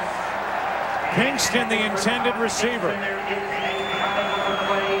 Pinkston, the intended receiver.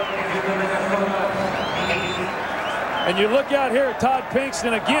 And you look out here at Todd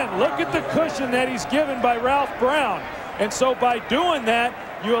Pinkston again. Look at the cushion that he's given by Ralph Brown. And so by doing that,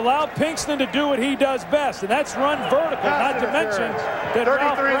 you allow Pinkston to do what he does best, and that's run vertical. Not to mention that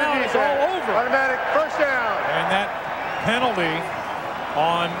Ralph Brown is all over. Automatic first down. And that penalty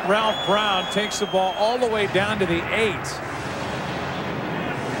on Ralph Brown takes the ball all the way down to the 8.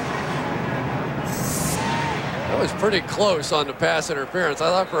 That was pretty close on the pass interference. I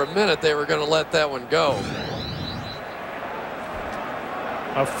thought for a minute they were going to let that one go.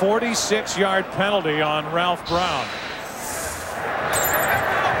 A 46-yard penalty on Ralph Brown.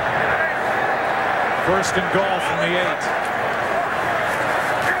 First and goal from the 8.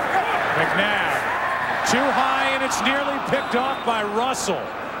 McNabb too high, and it's nearly picked off by Russell.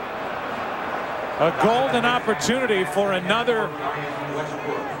 A golden opportunity for another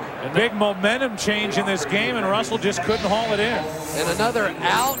big momentum change in this game, and Russell just couldn't haul it in. And another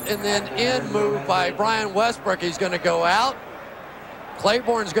out and then in move by Brian Westbrook. He's going to go out.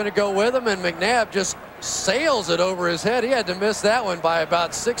 Claiborne's going to go with him, and McNabb just sails it over his head. He had to miss that one by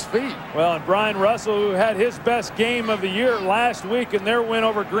about 6 feet. Well, and Brian Russell, who had his best game of the year last week in their win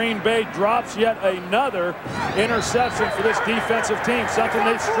over Green Bay, drops yet another interception for this defensive team, something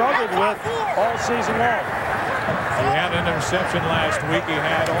they've struggled with all season long. He had an interception last week. He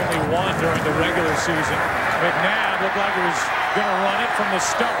had only one during the regular season. McNabb looked like he was going to run it from the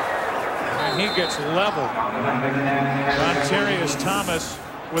start, and he gets leveled. Rontarius Thomas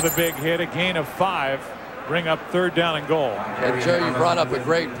with a big hit, a gain of 5, bring up 3rd down and goal. And Joe, you brought up a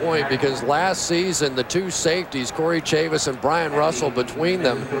great point, because last season the two safeties, Corey Chavis and Brian Russell, between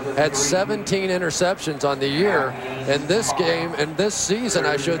them had 17 interceptions on the year. And this game, and this season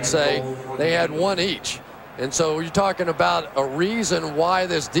I should say, they had 1 each. And so you're talking about a reason why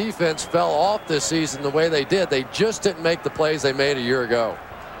this defense fell off this season the way they did. They just didn't make the plays they made a year ago.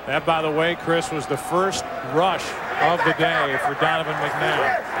 That, by the way, Chris, was the first rush of the day for Donovan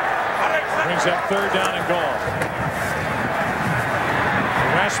McNabb. Brings up 3rd down and goal.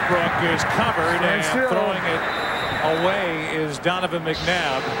 Westbrook is covered, and throwing it away is Donovan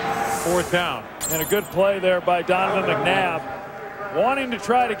McNabb. 4th down. And a good play there by Donovan McNabb, wanting to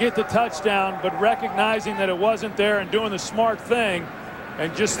try to get the touchdown, but recognizing that it wasn't there and doing the smart thing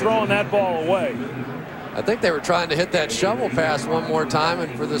and just throwing that ball away. I think they were trying to hit that shovel pass one more time,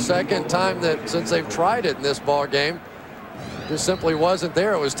 and for the second time that since they've tried it in this ball game, just simply wasn't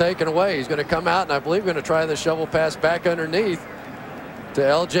there. It was taken away. He's going to come out and I believe going to try the shovel pass back underneath to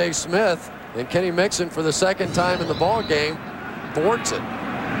L.J. Smith, and Kenny Mixon for the second time in the ball game thwarts it.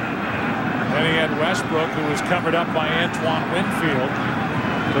 Then he had Westbrook, who was covered up by Antoine Winfield,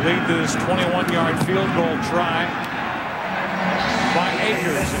 to lead this 21-yard field goal try by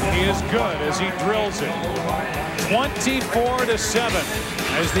Akers, and he is good as he drills it. 24-7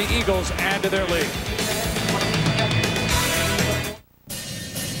 as the Eagles add to their lead.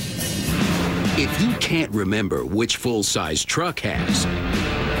 If you can't remember which full-size truck has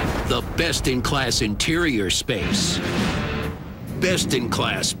the best-in-class interior space,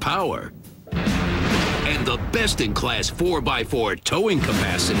 best-in-class power, and the best-in-class 4x4 towing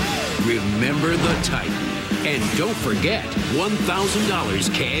capacity, remember the Titan. And don't forget,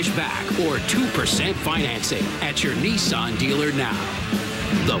 $1,000 cash back or 2% financing at your Nissan dealer now.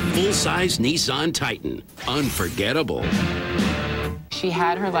 The full-size Nissan Titan. Unforgettable. She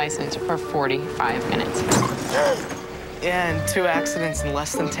had her license for 45 minutes. Yeah, and 2 accidents in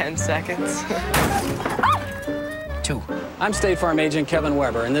less than 10 seconds. 2. I'm State Farm Agent Kevin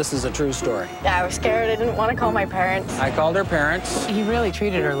Weber, and this is a true story. Yeah, I was scared. I didn't want to call my parents. I called her parents. He really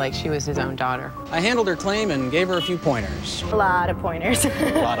treated her like she was his own daughter. I handled her claim and gave her a few pointers. A lot of pointers.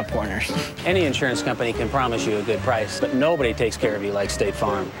 A lot of pointers. Any insurance company can promise you a good price, but nobody takes care of you like State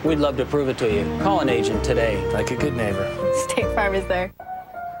Farm. We'd love to prove it to you. Call an agent today, like a good neighbor. State Farm is there.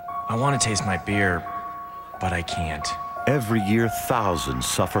 I want to taste my beer, but I can't. Every year, thousands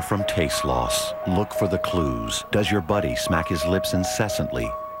suffer from taste loss. Look for the clues. Does your buddy smack his lips incessantly?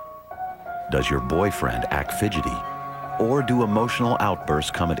 Does your boyfriend act fidgety? Or do emotional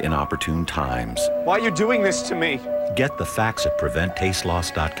outbursts come at inopportune times? Why are you doing this to me? Get the facts at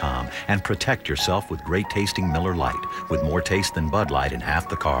PreventTasteLoss.com and protect yourself with great tasting Miller Lite, with more taste than Bud Light and half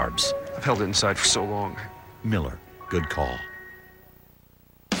the carbs. I've held it inside for so long. Miller, good call.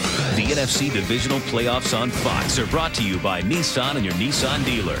 The NFC Divisional Playoffs on Fox are brought to you by Nissan and your Nissan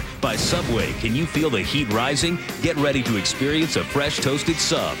dealer. By Subway, can you feel the heat rising? Get ready to experience a fresh toasted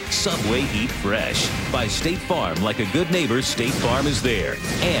sub. Subway Eat Fresh. By State Farm, like a good neighbor, State Farm is there.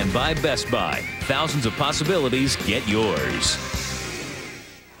 And by Best Buy. Thousands of possibilities, get yours.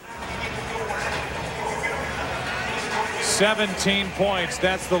 17 points,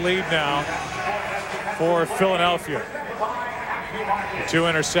 that's the lead now for Philadelphia. 2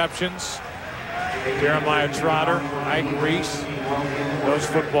 interceptions. Jeremiah Trotter, Ike Reese. Those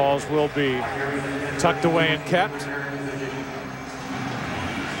footballs will be tucked away and kept.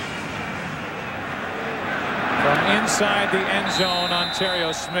 From inside the end zone,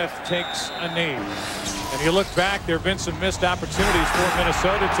 Ontario Smith takes a knee. And you look back, there have been some missed opportunities for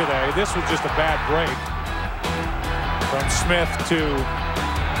Minnesota today. This was just a bad break. From Smith to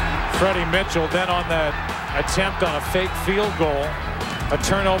Freddie Mitchell, then on that attempt on a fake field goal, a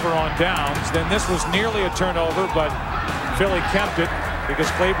turnover on downs. Then this was nearly a turnover, but Philly kept it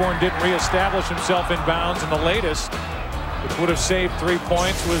because Claiborne didn't reestablish himself in bounds. And the latest, which would have saved 3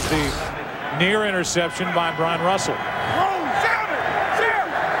 points, was the near interception by Brian Russell.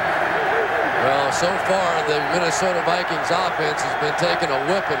 Well, so far the Minnesota Vikings offense has been taking a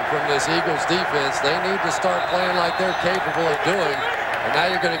whipping from this Eagles defense. They need to start playing like they're capable of doing. And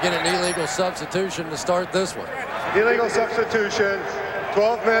now you're going to get an illegal substitution to start this one. Illegal substitution.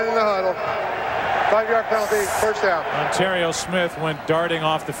 12 men in the huddle. 5-yard penalty, first down. Ontario Smith went darting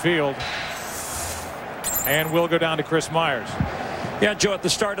off the field. And will go down to Chris Myers. Yeah, Joe, at the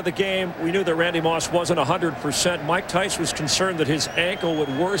start of the game, we knew that Randy Moss wasn't 100%. Mike Tice was concerned that his ankle would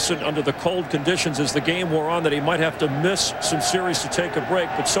worsen under the cold conditions as the game wore on, that he might have to miss some series to take a break.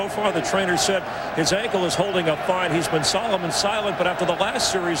 But so far, the trainer said his ankle is holding up fine. He's been solemn and silent, but after the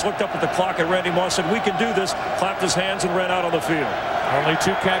last series, looked up at the clock, and Randy Moss said, "We can do this," clapped his hands and ran out on the field. Only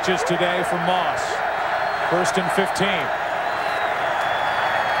 2 catches today for Moss. 1st and 15.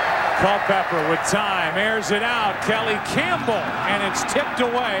 Culpepper with time, airs it out. Kelly Campbell, and it's tipped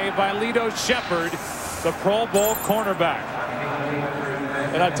away by Lito Shepherd, the Pro Bowl cornerback.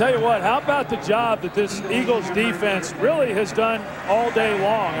 And I tell you what, how about the job that this Eagles defense really has done all day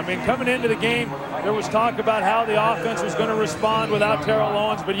long? I mean, coming into the game, there was talk about how the offense was going to respond without Terrell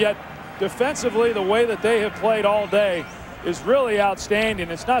Owens, but yet defensively, the way that they have played all day is really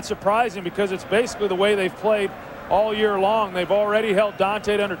outstanding. It's not surprising because it's basically the way they've played all year long. They've already held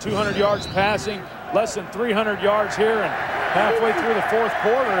Dante to under 200 yards passing, less than 300 yards here, and halfway through the 4th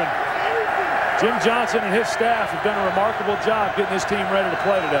quarter. And Jim Johnson and his staff have done a remarkable job getting this team ready to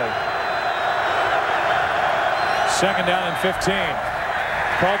play today. 2nd down and 15.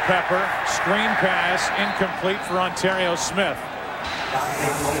 Culpepper, screen pass, incomplete for Ontario Smith.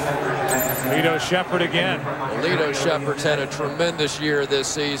 Lito Shepherd again. Lito Shepherd's had a tremendous year this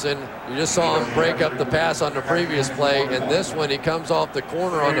season. You just saw him break up the pass on the previous play, and this one he comes off the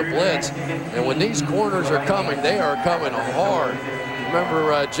corner on the blitz. And when these corners are coming, they are coming hard.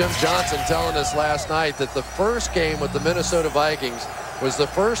 Remember Jim Johnson telling us last night that the first game with the Minnesota Vikings was the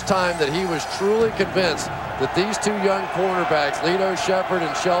first time that he was truly convinced that these 2 young cornerbacks, Lito Shepherd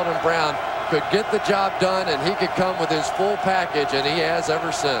and Sheldon Brown, could get the job done, and he could come with his full package, and he has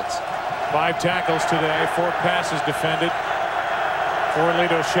ever since. 5 tackles today, 4 passes defended for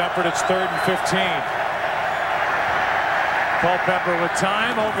Lito Shepherd. It's 3rd and 15. Culpepper with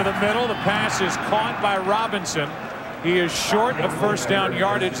time over the middle. The pass is caught by Robinson. He is short of 1st down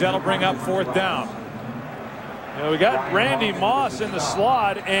yardage. That'll bring up 4th down. You know, we got Randy Moss in the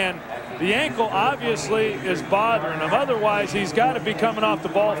slot, and the ankle obviously is bothering him. Otherwise, he's got to be coming off the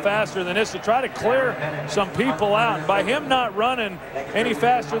ball faster than this to try to clear some people out. And by him not running any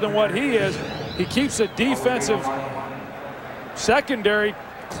faster than what he is, he keeps a defensive secondary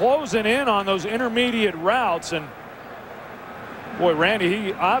closing in on those intermediate routes. And boy, Randy,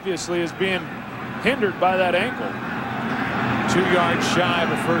 he obviously is being hindered by that ankle. 2 yards shy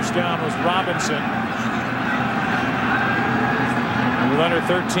of a 1st down was Robinson. With under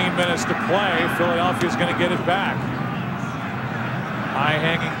 13 minutes to play, Philadelphia's going to get it back.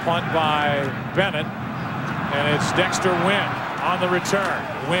 High-hanging punt by Bennett, and it's Dexter Wynn on the return.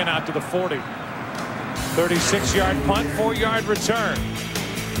 Wynn out to the 40. 36-yard punt, 4-yard return.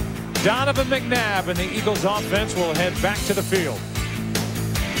 Donovan McNabb and the Eagles offense will head back to the field.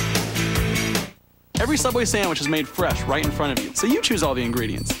 Every Subway sandwich is made fresh right in front of you, so you choose all the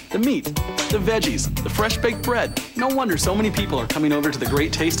ingredients. The meat, the veggies, the fresh baked bread. No wonder so many people are coming over to the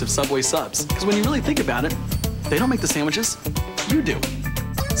great taste of Subway subs. Because when you really think about it, they don't make the sandwiches, you do.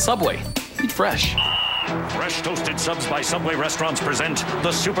 Subway, eat fresh. Fresh toasted subs by Subway restaurants present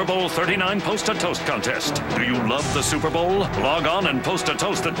the Super Bowl 39 Post a Toast contest. Do you love the Super Bowl? Log on and post a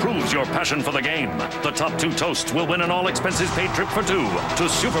toast that proves your passion for the game. The top 2 toasts will win an all expenses paid trip for 2 to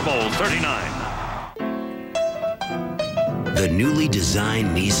Super Bowl 39. The newly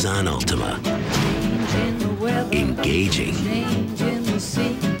designed Nissan Altima. Engaging.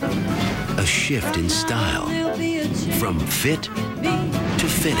 A shift in style. From fit to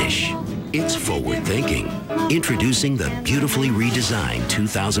finish. It's forward thinking. Introducing the beautifully redesigned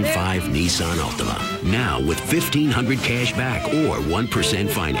 2005 Nissan Altima. Now with $1,500 cash back or 1%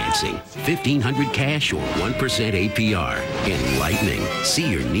 financing. $1,500 cash or 1% APR. Enlightening. See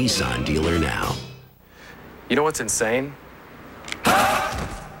your Nissan dealer now. You know what's insane?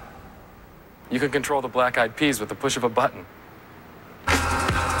 You can control the black-eyed peas with the push of a button.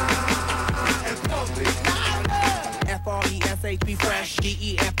 F-R-E-S-H-B fresh,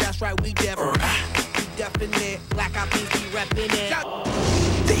 G-E-F, that's right, we definite, black-eyed peas, we reppin'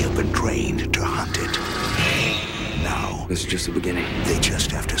 it. They have been trained to hunt it. Now, this is just the beginning. They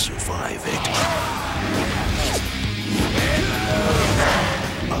just have to survive it.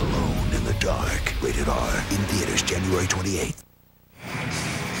 Alone in the Dark. Rated R. In theaters January 28th.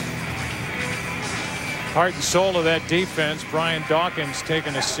 Heart and soul of that defense, Brian Dawkins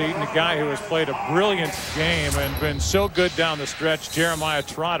taking a seat, and a guy who has played a brilliant game and been so good down the stretch, Jeremiah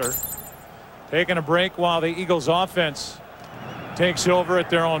Trotter, taking a break while the Eagles offense takes over at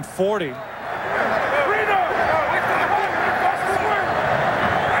their own 40. 4th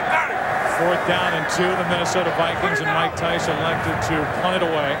down and 2. The Minnesota Vikings and Mike Tice elected to punt it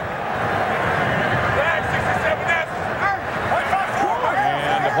away.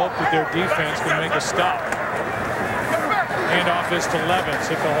 Hope that their defense can make a stop. Handoff is to Levens,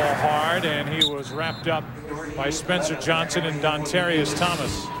 hit the hole hard, and he was wrapped up by Spencer Johnson and Dontarius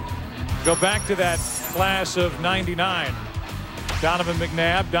Thomas. Go back to that class of '99. Donovan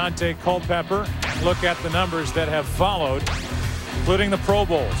McNabb, Dante Culpepper. Look at the numbers that have followed, including the Pro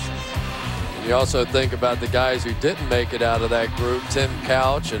Bowls. You also think about the guys who didn't make it out of that group. Tim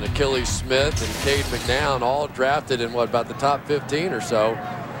Couch and Achilles Smith and Cade McNown, all drafted in, what, about the top 15 or so.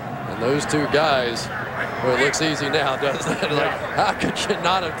 And those 2 guys, well, it looks easy now, doesn't it? Like, how could you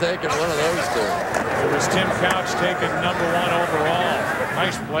not have taken one of those 2? It was Tim Couch taken #1 overall.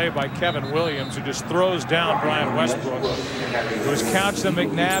 Nice play by Kevin Williams, who just throws down Brian Westbrook. It was Couch, then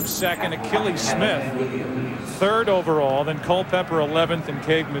McNabb second, Achilles Smith 3rd overall, then Culpepper 11th, and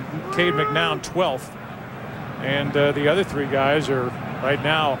Cade McNown 12th. And the other 3 guys are right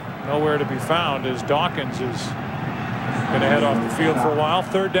now nowhere to be found, as Dawkins is going to head off the field for a while.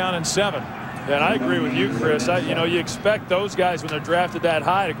 3rd down and 7. And I agree with you, Chris. You know, you expect those guys when they're drafted that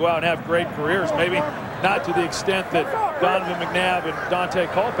high to go out and have great careers. Maybe not to the extent that Donovan McNabb and Dante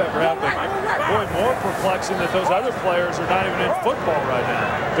Culpepper have, but boy, more perplexing that those other players are not even in football right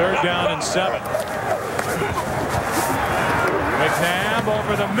now. 3rd down and 7. McNabb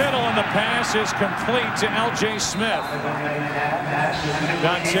over the middle, and the pass is complete to L.J. Smith.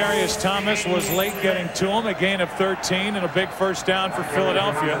 Dontarius Thomas was late getting to him, a gain of 13 and a big 1st down for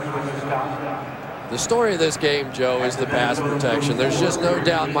Philadelphia. The story of this game, Joe, is the pass protection. There's just no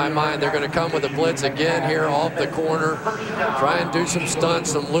doubt in my mind they're going to come with a blitz again here off the corner, try and do some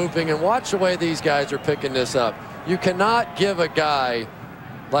stunts, some looping, and watch the way these guys are picking this up. You cannot give a guy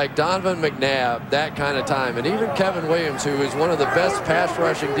like Donovan McNabb that kind of time, and even Kevin Williams, who is one of the best pass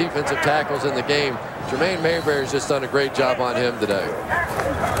rushing defensive tackles in the game. Jermaine Mayberry's just done a great job on him today.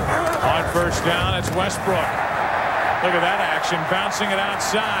 On 1st down, it's Westbrook. Look at that action, bouncing it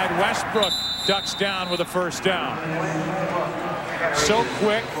outside. Westbrook ducks down with a 1st down. So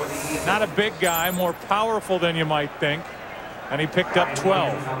quick, not a big guy, more powerful than you might think, and he picked up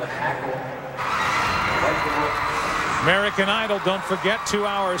 12. American Idol, don't forget,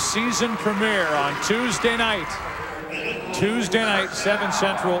 2-hour season premiere on Tuesday night. Tuesday night, 7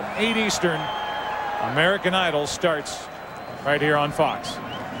 Central, 8 Eastern. American Idol starts right here on Fox.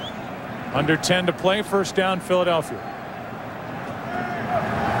 Under 10 to play, 1st down, Philadelphia.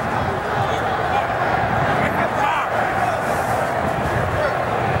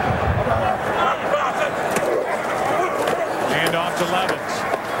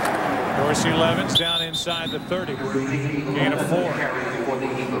 Dorsey Levens down inside the 30. Gain of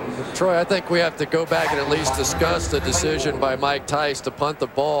 4. Troy, I think we have to go back and at least discuss the decision by Mike Tice to punt the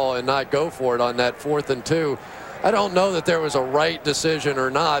ball and not go for it on that 4th and 2. I don't know that there was a right decision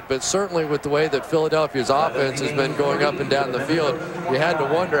or not, but certainly with the way that Philadelphia's offense has been going up and down the field, you had to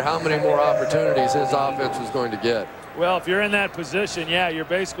wonder how many more opportunities his offense was going to get. Well, if you're in that position, yeah, you're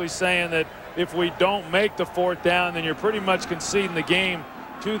basically saying that if we don't make the 4th down, then you're pretty much conceding the game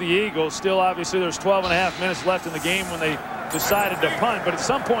to the Eagles. Still, obviously, there's 12.5 minutes left in the game when they decided to punt, but at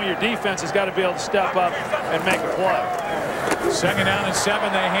some point your defense has got to be able to step up and make a play. 2nd down and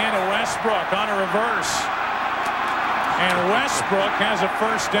 7. They hand to Westbrook on a reverse. And Westbrook has a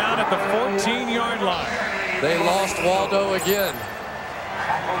 1st down at the 14-yard line. They lost Waldo again.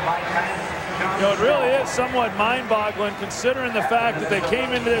 You know, it really is somewhat mind-boggling considering the fact that they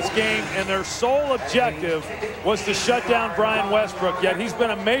came into this game and their sole objective was to shut down Brian Westbrook, yet he's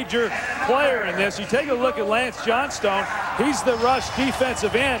been a major player in this. You take a look at Lance Johnstone, he's the rush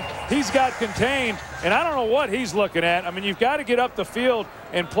defensive end. He's got contained, and I don't know what he's looking at. I mean, you've got to get up the field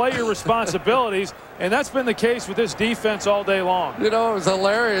and play your responsibilities, and that's been the case with this defense all day long. You know, it was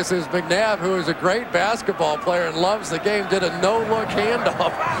hilarious as McNabb, who is a great basketball player and loves the game, did a no-look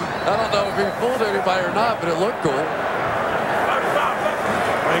handoff. I don't know if he fooled anybody or not, but it looked cool. They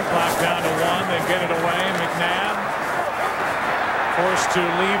clock down to 1. They get it away. McNabb forced to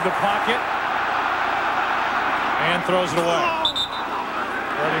leave the pocket and throws it away.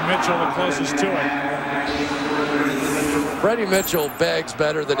 Freddie Mitchell the closest to it. Freddie Mitchell begs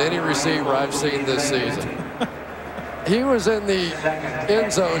better than any receiver I've seen this season. He was in the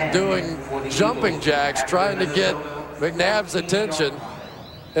end zone doing jumping jacks trying to get McNabb's attention,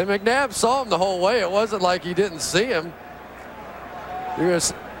 and McNabb saw him the whole way. It wasn't like he didn't see him. You're going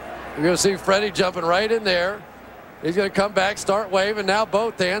to see Freddie jumping right in there. He's going to come back, start waving. Now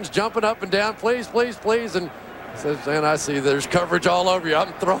both hands jumping up and down. Please, please, please. And says, man, I see there's coverage all over you.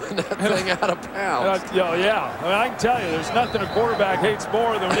 I'm throwing that thing out of bounds. Yeah, I mean, I can tell you, there's nothing a quarterback hates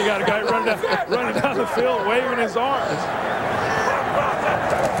more than when you got a guy running down the field waving his arms.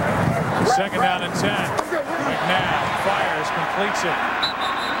 2nd down and 10. McNabb fires, completes it.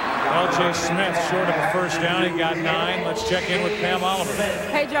 L.J. Smith short of a 1st down. He got 9. Let's check in with Pam Oliver.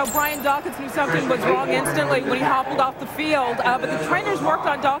 Hey, Joe, Brian Dawkins knew something was wrong instantly when he hobbled off the field, but the trainers worked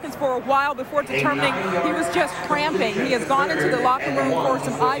on Dawkins for a while before determining he was just cramping. He has gone into the locker room for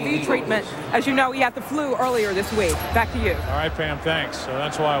some IV treatment. As you know, he had the flu earlier this week. Back to you. All right, Pam, thanks. So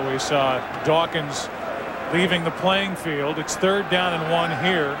that's why we saw Dawkins leaving the playing field. It's 3rd down and 1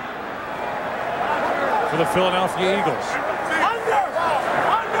 here for the Philadelphia Eagles.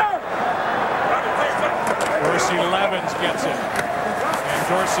 Dorsey Levens gets it. And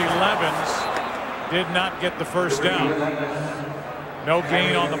Dorsey Levens did not get the 1st down. No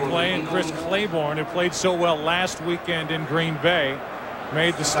gain on the play, and Chris Claiborne, who played so well last weekend in Green Bay,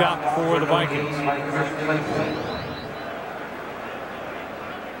 made the stop for the Vikings.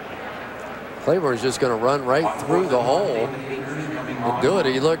 Claiborne's just going to run right through the hole and do it.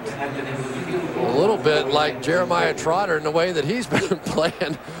 He looked a little bit like Jeremiah Trotter in the way that he's been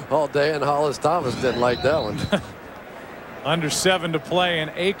playing all day, and Hollis Thomas didn't like that one. Under 7 to play,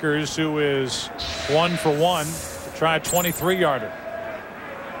 and Akers, who is 1 for 1, to try a 23-yarder.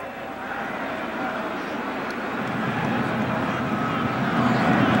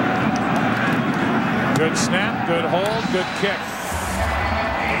 Good snap, good hold, good kick.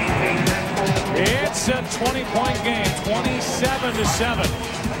 It's a 20-point game, 27-7.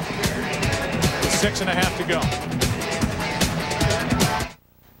 6.5 to go.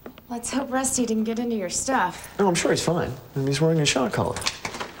 Let's hope Rusty didn't get into your stuff. No, I'm sure he's fine. I mean, he's wearing a shot collar.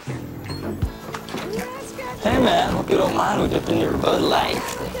 Hey, man, hope you don't mind we dip in your Bud Light.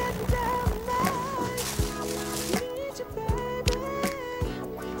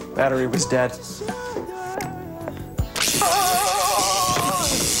 Battery was dead.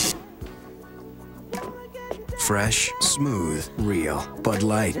 Fresh, smooth, real. Bud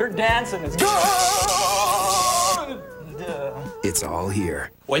Light. Your dancing is good. It's all here.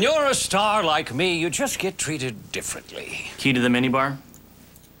 When you're a star like me, you just get treated differently. Key to the minibar?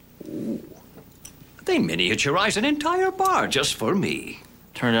 Ooh. They miniaturize an entire bar just for me.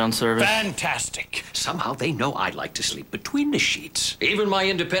 Turn down service. Fantastic. Somehow they know I like to sleep between the sheets. Even my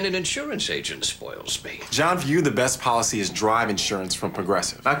independent insurance agent spoils me. John, for you, the best policy is drive insurance from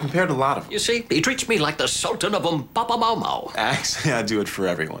Progressive. I've compared a lot of them. You see, he treats me like the Sultan of Papa Mau Mau. Actually, I do it for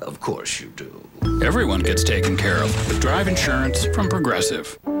everyone. Of course you do. Everyone gets taken care of with drive insurance from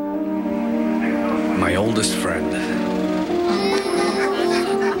Progressive. My oldest friend.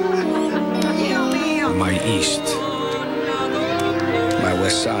 My east. My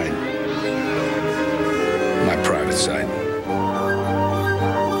west side. inside.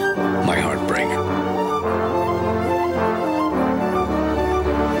 My heartbreak.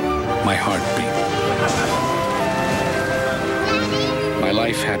 My heartbeat. My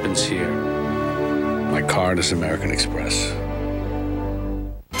life happens here. My card is American Express.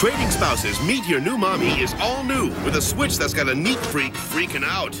 Trading Spouses, Meet Your New Mommy is all new with a switch that's got a neat freak freaking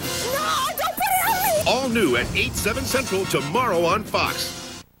out. No, don't put it on me! All new at 8, 7 Central tomorrow on Fox.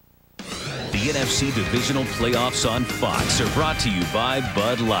 The NFC Divisional Playoffs on Fox are brought to you by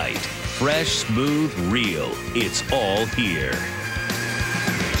Bud Light. Fresh, smooth, real. It's all here.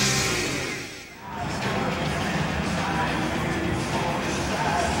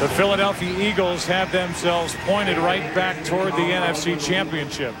 The Philadelphia Eagles have themselves pointed right back toward the NFC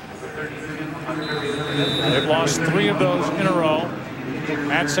Championship. They've lost 3 of those in a row.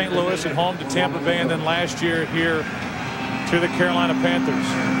 At St. Louis, at home to Tampa Bay, and then last year here to the Carolina Panthers.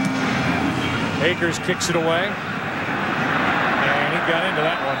 Akers kicks it away. And he got into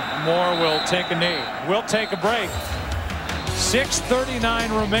that one. Moore will take a knee. We'll take a break.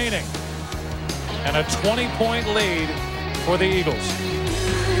 6:39 remaining. And a 20-point lead for the Eagles.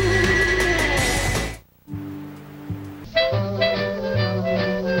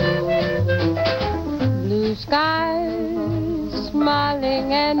 Blue skies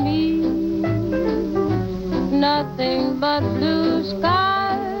smiling at me. Nothing but blue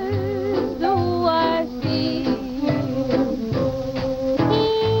skies do I see.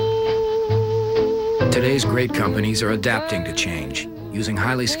 Today's great companies are adapting to change, using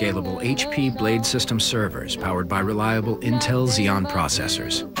highly scalable HP Blade System servers powered by reliable Intel Xeon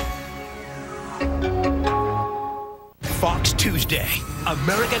processors. Fox Tuesday.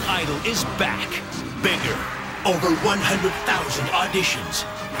 American Idol is back. Bigger. Over 100,000 auditions.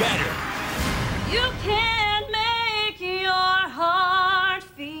 Better. You can make your heart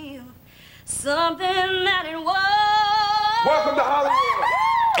feel something that it was. Welcome to Hollywood.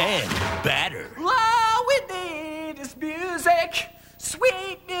 And better. All we need is music.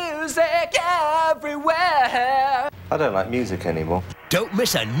 Sweet music everywhere. I don't like music anymore. Don't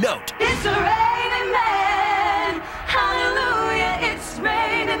miss a note. It's raining men. Hallelujah, it's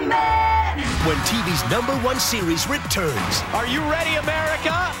raining men. When TV's #1 series returns. Are you ready,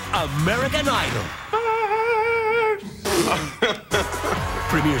 America? American Idol.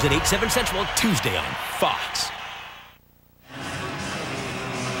 Premieres at 8, 7 Central Tuesday on Fox.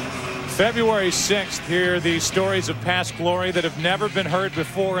 February 6th, here are the stories of past glory that have never been heard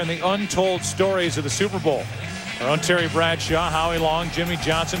before in the untold stories of the Super Bowl. Our own Terry Bradshaw, Howie Long, Jimmy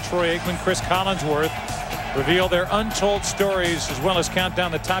Johnson, Troy Aikman, Chris Collinsworth reveal their untold stories as well as count down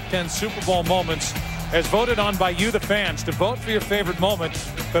the top 10 Super Bowl moments as voted on by you, the fans. To vote for your favorite moment,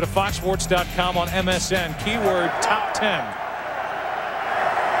 go to foxsports.com on MSN, keyword top 10.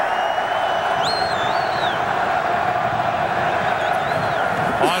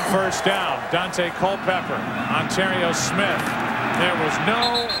 On first down, Dante Culpepper, Ontario Smith. There was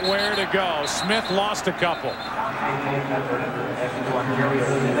nowhere to go. Smith lost a couple.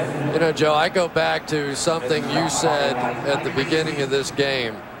 You know, Joe, I go back to something you said at the beginning of this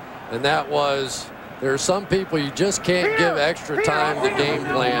game, and that was there are some people you just can't give extra time to game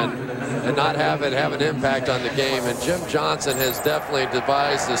plan and not have it have an impact on the game. And Jim Johnson has definitely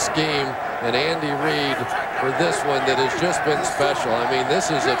devised a scheme, and Andy Reid for this one that has just been special. I mean, this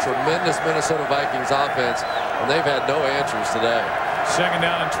is a tremendous Minnesota Vikings offense, and they've had no answers today. Second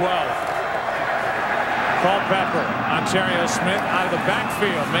down and 12. Culpepper, Ontario Smith out of the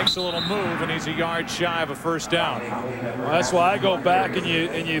backfield, makes a little move, and he's a yard shy of a first down. Well, that's why I go back and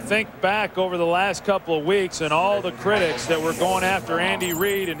you think back over the last couple of weeks and all the critics that were going after Andy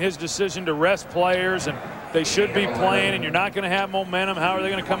Reid and his decision to rest players, and they should be playing, and you're not going to have momentum. How are they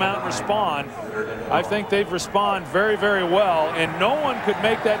going to come out and respond? I think they've responded very, very well, and no one could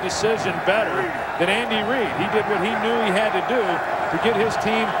make that decision better than Andy Reid. He did what he knew he had to do to get his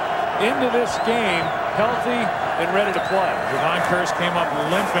team into this game healthy and ready to play. Javon Kearse came up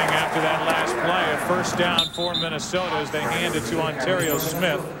limping after that last play. A first down for Minnesota as they hand it to Ontario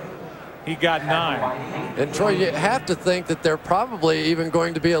Smith. He got 9. And Troy, you have to think that they're probably even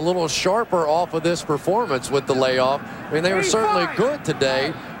going to be a little sharper off of this performance with the layoff. I mean, they were certainly good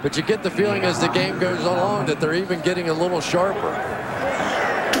today, but you get the feeling as the game goes along that they're even getting a little sharper.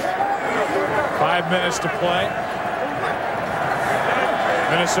 5 minutes to play.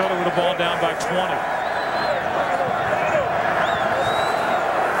 Minnesota with the ball down by 20.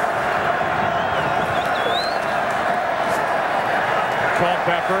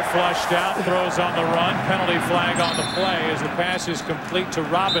 Culpepper flushed out, throws on the run, penalty flag on the play as the pass is complete to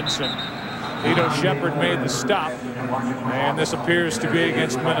Robinson. Vito Shepard made the stop, and this appears to be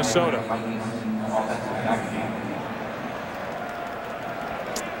against Minnesota.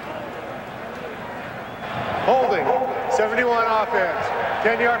 71 offense.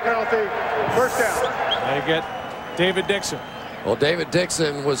 10-yard penalty. First down. They get David Dixon. Well, David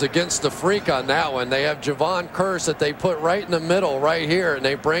Dixon was against the freak on that one. They have Javon Curse that they put right in the middle right here, and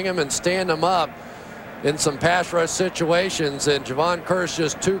they bring him and stand him up in some pass rush situations, and Javon Curse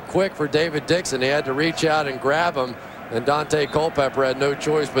just too quick for David Dixon. He had to reach out and grab him, and Dante Culpepper had no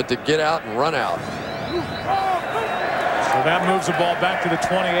choice but to get out and run out. So that moves the ball back to the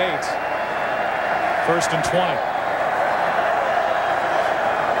 28. First and 20.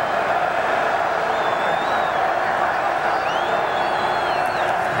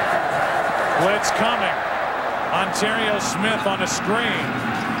 Blitz coming. Ontario Smith on a screen.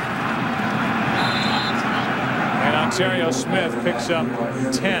 And Ontario Smith picks up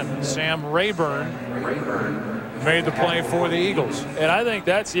 10. Sam Rayburn made the play for the Eagles. And I think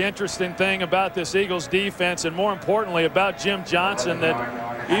that's the interesting thing about this Eagles defense, and more importantly about Jim Johnson,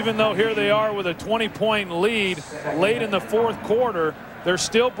 that even though here they are with a 20-point lead late in the fourth quarter, they're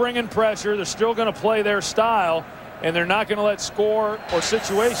still bringing pressure. They're still going to play their style, and they're not going to let score or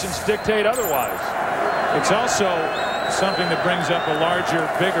situations dictate otherwise. It's also something that brings up a larger,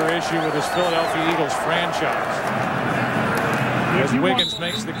 bigger issue with this Philadelphia Eagles franchise. As Wiggins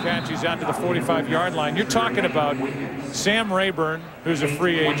makes the catch, he's out to the 45-yard line. You're talking about Sam Rayburn, who's a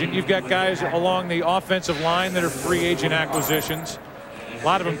free agent. You've got guys along the offensive line that are free agent acquisitions. A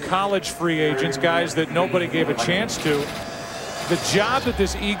lot of them college free agents, guys that nobody gave a chance to. The job that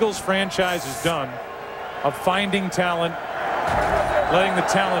this Eagles franchise has done of finding talent, letting the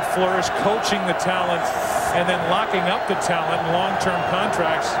talent flourish, coaching the talent, and then locking up the talent in long-term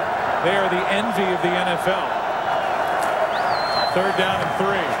contracts. They are the envy of the NFL. Third down and 3.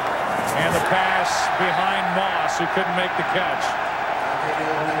 And the pass behind Moss, who couldn't make the catch.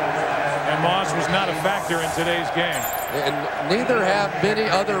 And Moss was not a factor in today's game. And neither have many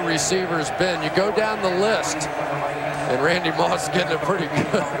other receivers been. You go down the list, and Randy Moss is getting it pretty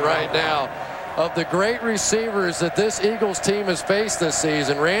good right now. Of the great receivers that this Eagles team has faced this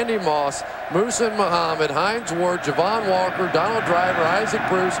season, Randy Moss, Muhsin Muhammad, Hines Ward, Javon Walker, Donald Driver, Isaac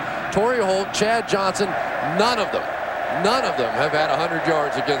Bruce, Torrey Holt, Chad Johnson, none of them have had 100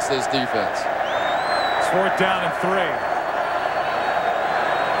 yards against this defense. It's fourth down and 3.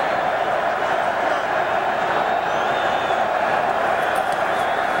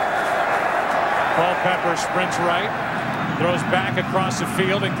 Culpepper sprints right. Throws back across the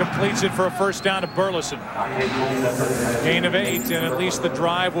field and completes it for a first down to Burleson. Gain of 8, and at least the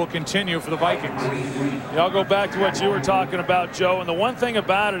drive will continue for the Vikings. Yeah, I'll go back to what you were talking about, Joe. And the one thing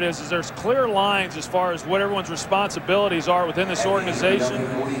about it is there's clear lines as far as what everyone's responsibilities are within this organization.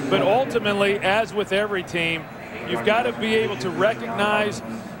 But ultimately, as with every team, you've got to be able to recognize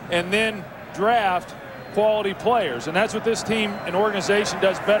and then draft quality players, and that's what this team and organization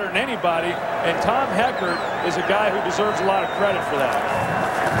does better than anybody, and Tom Heckert is a guy who deserves a lot of credit for that.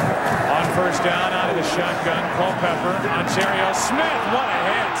 On first down, out of the shotgun, Culpepper, Ontario Smith, what a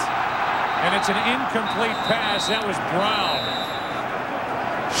hit! And it's an incomplete pass. That was Brown.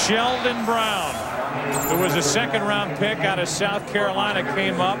 Sheldon Brown, who was a second-round pick out of South Carolina,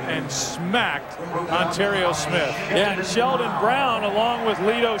 came up and smacked Ontario Smith. Yeah, and Sheldon Brown, along with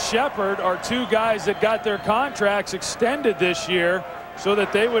Lito Shepherd, are two guys that got their contracts extended this year so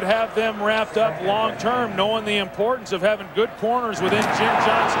that they would have them wrapped up long-term, knowing the importance of having good corners within Jim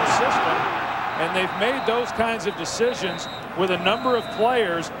Johnson's system. And they've made those kinds of decisions with a number of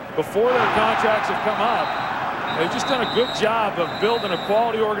players before their contracts have come up. They've just done a good job of building a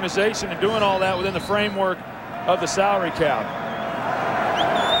quality organization and doing all that within the framework of the salary cap.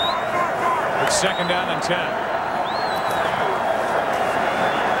 It's second down and 10.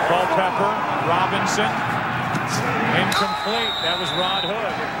 Culpepper, Robinson, incomplete. That was Rod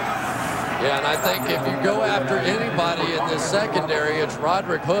Hood. Yeah, and I think if you go after anybody in this secondary, it's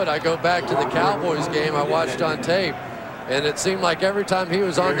Roderick Hood. I go back to the Cowboys game I watched on tape, and it seemed like every time he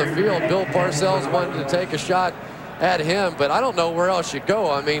was on the field, Bill Parcells wanted to take a shot at him, but I don't know where else you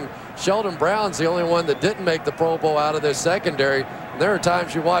go. I mean, Sheldon Brown's the only one that didn't make the Pro Bowl out of this secondary. And there are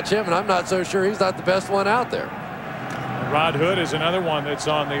times you watch him, and I'm not so sure he's not the best one out there. Rod Hood is another one that's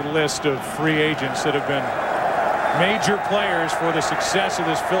on the list of free agents that have been major players for the success of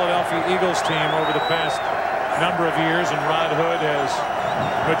this Philadelphia Eagles team over the past number of years, and Rod Hood has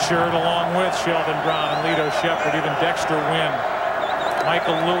matured along with Sheldon Brown and Lito Shepherd, even Dexter Wynn,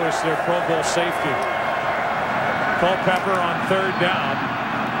 Michael Lewis, their Pro Bowl safety. Culpepper on third down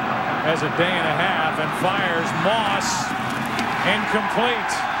has a day and a half and fires. Moss,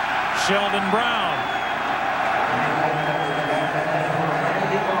 incomplete. Sheldon Brown.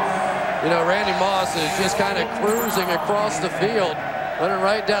 You know, Randy Moss is just kind of cruising across the field. Running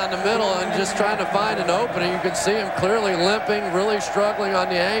right down the middle and just trying to find an opening. You can see him clearly limping, really struggling on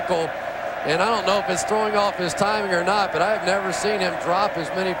the ankle. And I don't know if it's throwing off his timing or not, but I've never seen him drop as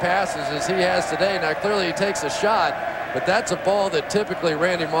many passes as he has today. Now, clearly he takes a shot, but that's a ball that typically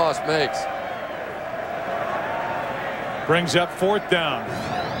Randy Moss makes. Brings up 4th down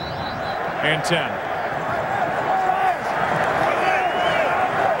and 10.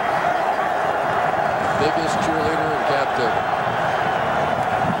 Biggest cheerleader in captivity.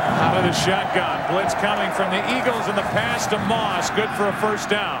 Out of the shotgun. Blitz coming from the Eagles in the pass to Moss. Good for a 1st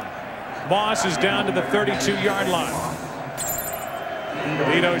down. Moss is down to the 32-yard line.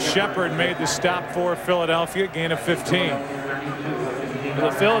 Lito Shepard made the stop for Philadelphia. Gain of 15.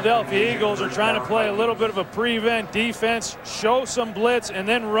 The Philadelphia Eagles are trying to play a little bit of a prevent defense, show some blitz, and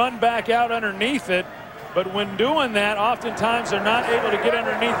then run back out underneath it. But when doing that, oftentimes they're not able to get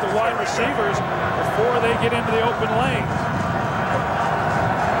underneath the wide receivers before they get into the open lanes.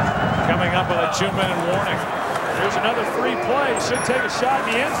 Coming up with a 2-minute warning. There's another free play. Should take a shot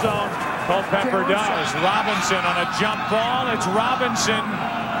in the end zone. Culpepper does. Robinson on a jump ball. It's Robinson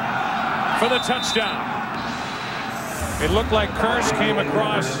for the touchdown. It looked like Kearse came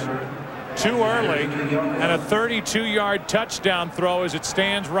across too early, and a 32-yard touchdown throw as it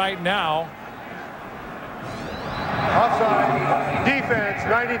stands right now. Offside. Defense,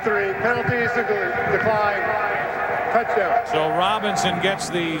 93. Penalties decline. Touchdown. So Robinson gets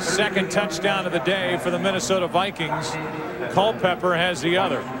the 2nd touchdown of the day for the Minnesota Vikings. Culpepper has the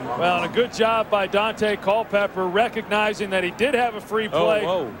other. Well, and a good job by Dante Culpepper recognizing that he did have a free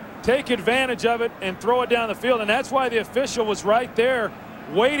play. Take advantage of it and throw it down the field. And that's why the official was right there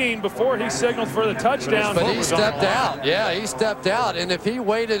waiting before he signaled for the touchdown. But he stepped out. Yeah, he stepped out. And if he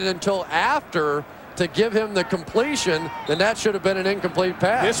waited until after to give him the completion, then that should have been an incomplete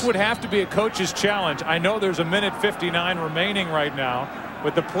pass. This would have to be a coach's challenge. I know there's a 1:59 remaining right now,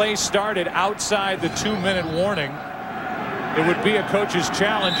 but the play started outside the 2-minute warning. It would be a coach's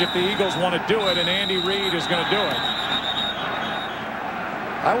challenge if the Eagles want to do it, and Andy Reid is going to do it.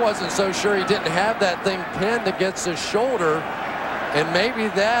 I wasn't so sure he didn't have that thing pinned against his shoulder, and maybe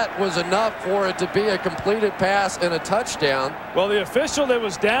that was enough for it to be a completed pass and a touchdown. Well, the official that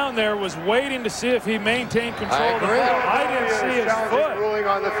was down there was waiting to see if he maintained control of the ball. I didn't see his foot. Ruling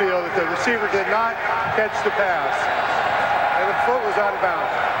on the field that the receiver did not catch the pass, and the foot was out of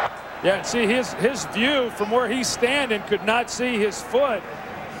bounds. Yeah, and see his view from where he's standing could not see his foot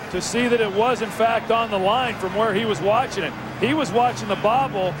to see that it was in fact on the line from where he was watching it. He was watching the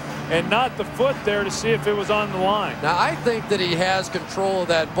bobble and not the foot there to see if it was on the line. Now, I think that he has control of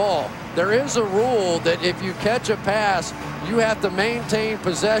that ball. There is a rule that if you catch a pass, you have to maintain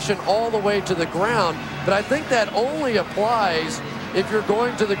possession all the way to the ground. But I think that only applies if you're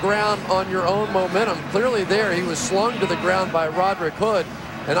going to the ground on your own momentum. Clearly there, he was slung to the ground by Roderick Hood.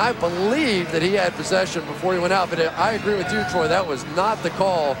 And I believe that he had possession before he went out. But I agree with you, Troy. That was not the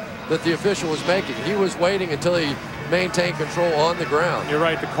call that the official was making. He was waiting until he maintained control on the ground. You're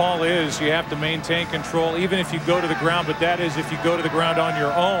right. The call is you have to maintain control even if you go to the ground. But that is if you go to the ground on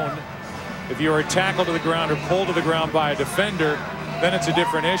your own. If you are tackled to the ground or pulled to the ground by a defender, then it's a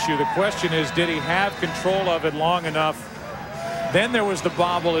different issue. The question is, did he have control of it long enough? Then there was the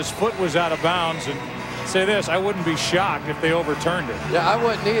bobble. His foot was out of bounds. And say this, I wouldn't be shocked if they overturned it. Yeah, I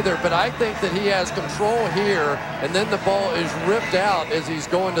wouldn't either, but I think that he has control here, and then the ball is ripped out as he's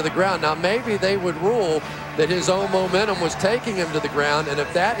going to the ground. Now, maybe they would rule that his own momentum was taking him to the ground, and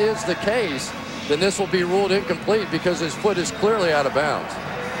if that is the case, then this will be ruled incomplete because his foot is clearly out of bounds.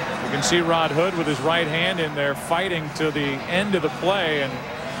 You can see Rod Hood with his right hand in there fighting to the end of the play, and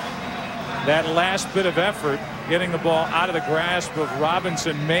that last bit of effort getting the ball out of the grasp of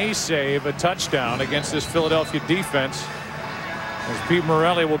Robinson may save a touchdown against this Philadelphia defense, as Pete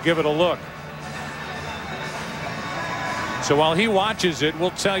Morelli will give it a look. So while he watches it,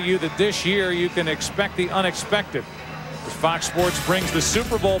 we'll tell you that this year you can expect the unexpected as Fox Sports brings the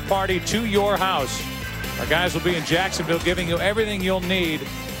Super Bowl party to your house. Our guys will be in Jacksonville giving you everything you'll need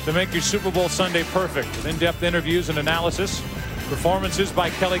to make your Super Bowl Sunday perfect, with in-depth interviews and analysis, performances by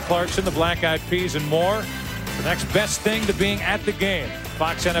Kelly Clarkson, the Black Eyed Peas, and more. The next best thing to being at the game.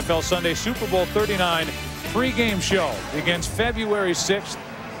 Fox NFL Sunday Super Bowl 39 pregame show begins February 6th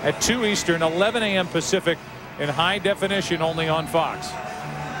at 2 Eastern, 11 a.m. Pacific, in high definition only on Fox.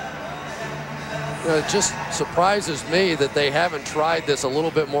 It just surprises me that they haven't tried this a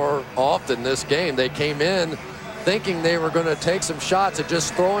little bit more often this game. They came in thinking they were going to take some shots at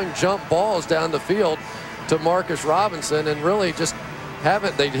just throwing jump balls down the field to Marcus Robinson, and really just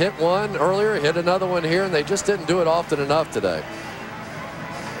haven't. They hit one earlier, hit another one here, and they just didn't do it often enough today.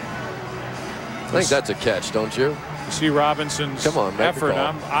 I think that's a catch, don't you? You see Robinson's effort.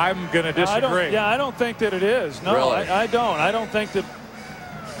 I'm going to disagree. I don't think that it is. No, Really? I don't. I don't think that,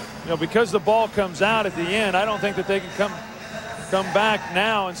 because the ball comes out at the end, I don't think that they can come back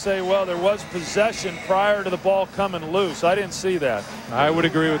now and say, well, there was possession prior to the ball coming loose. I didn't see that. I would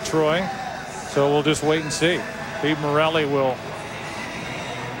agree with Troy. So we'll just wait and see. Pete Morelli will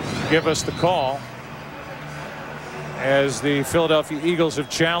give us the call as the Philadelphia Eagles have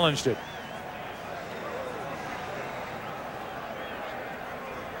challenged it.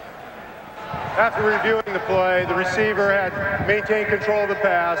 After reviewing the play, the receiver had maintained control of the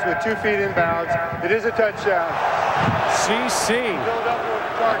pass with 2 feet in bounds. It is a touchdown. CC.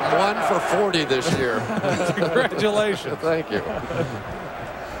 1 for 40 this year. Congratulations. Thank you.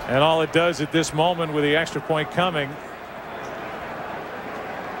 And all it does at this moment with the extra point coming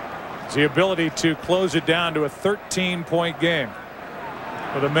is the ability to close it down to a 13-point game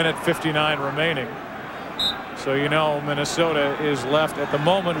with 1:59 remaining. So Minnesota is left at the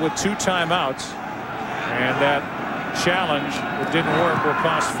moment with 2 timeouts, and that challenge that didn't work will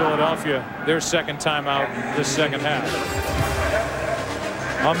cost Philadelphia their second timeout this second half.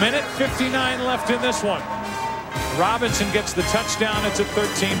 1:59 left in this one. Robinson gets the touchdown. It's a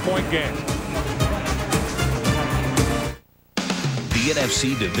 13-point game. The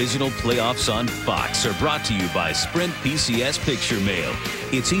NFC Divisional Playoffs on Fox are brought to you by Sprint PCS Picture Mail.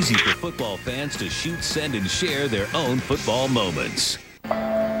 It's easy for football fans to shoot, send, and share their own football moments.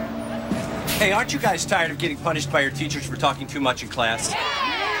 Hey, aren't you guys tired of getting punished by your teachers for talking too much in class?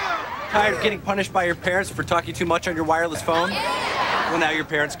 Tired of getting punished by your parents for talking too much on your wireless phone? Well, now your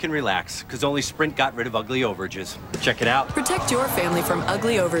parents can relax, because only Sprint got rid of ugly overages. Check it out. Protect your family from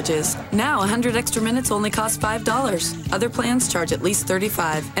ugly overages. Now, 100 extra minutes only cost $5. Other plans charge at least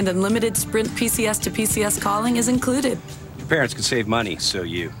 $35, and unlimited Sprint PCS to PCS calling is included. Your parents can save money, so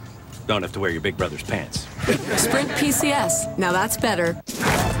you don't have to wear your big brother's pants. Sprint PCS. Now that's better.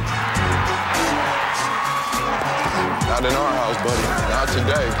 Not in our house, buddy. Not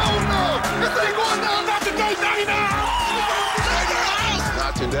today. Oh, no! This ain't going down. Not today, Daddy, now!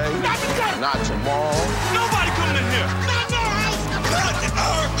 Not today. Not today. Not tomorrow. Nobody coming in here. Not in our house. Not in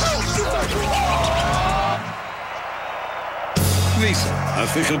our house. Visa,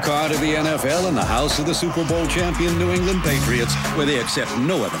 official card of the NFL and the house of the Super Bowl champion New England Patriots, where they accept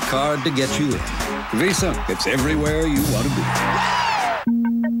no other card to get you in. Visa, it's everywhere you want to be.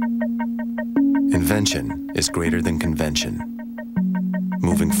 Invention is greater than convention.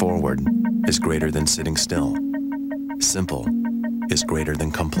 Moving forward is greater than sitting still. Simple is greater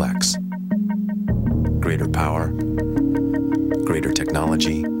than complex. Greater power, greater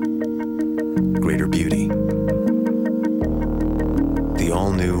technology, greater beauty. The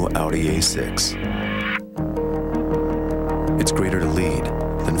all-new Audi A6. It's greater to lead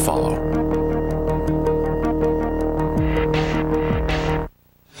than follow.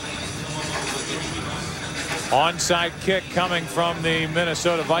 Onside kick coming from the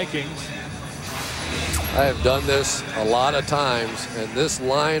Minnesota Vikings. I have done this a lot of times, and this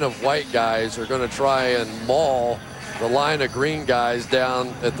line of white guys are going to try and maul the line of green guys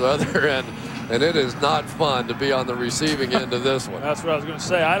down at the other end, and it is not fun to be on the receiving end of this one. That's what I was going to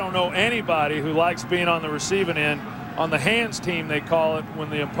say. I don't know anybody who likes being on the receiving end. On the hands team, they call it when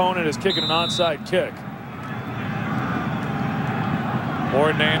the opponent is kicking an onside kick.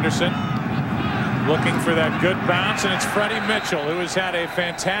 Gordon Anderson looking for that good bounce, and it's Freddie Mitchell, who has had a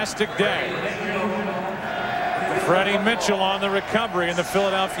fantastic day. Freddie Mitchell on the recovery, and the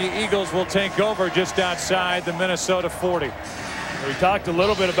Philadelphia Eagles will take over just outside the Minnesota 40. We talked a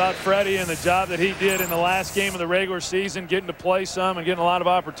little bit about Freddie and the job that he did in the last game of the regular season, getting to play some and getting a lot of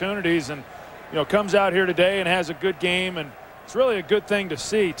opportunities, and comes out here today and has a good game, and it's really a good thing to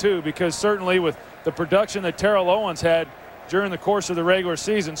see too, because certainly with the production that Terrell Owens had during the course of the regular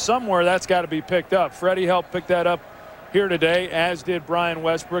season, somewhere that's got to be picked up. Freddie helped pick that up here today, as did Brian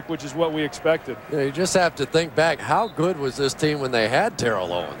Westbrook, which is what we expected. You just have to think back, how good was this team when they had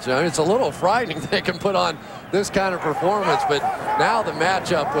Terrell Owens? It's a little frightening they can put on this kind of performance, but now the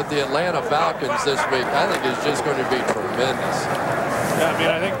matchup with the Atlanta Falcons this week, I think is just going to be tremendous. Yeah, I mean,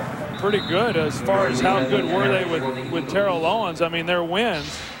 I think pretty good as far as how good were they with Terrell Owens. I mean, their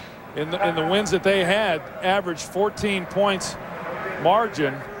wins, in the wins that they had, averaged 14 points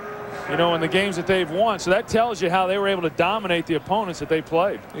margin, in the games that they've won. So that tells you how they were able to dominate the opponents that they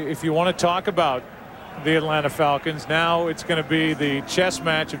played. If you want to talk about the Atlanta Falcons, now it's going to be the chess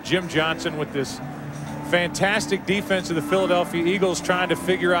match of Jim Johnson with this fantastic defense of the Philadelphia Eagles, trying to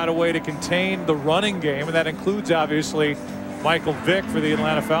figure out a way to contain the running game, and that includes obviously Michael Vick for the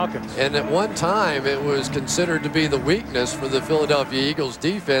Atlanta Falcons. And at one time, it was considered to be the weakness for the Philadelphia Eagles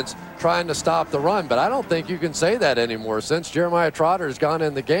defense, trying to stop the run. But I don't think you can say that anymore. Since Jeremiah Trotter has gone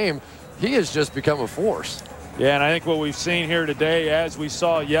in the game, he has just become a force. Yeah, and I think what we've seen here today, as we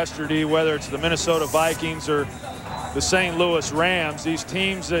saw yesterday, whether it's the Minnesota Vikings or the St. Louis Rams, these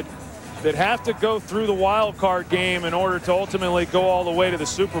teams that have to go through the wild card game in order to ultimately go all the way to the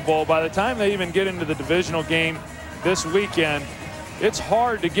Super Bowl, by the time they even get into the divisional game this weekend, it's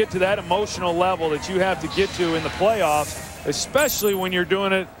hard to get to that emotional level that you have to get to in the playoffs, especially when you're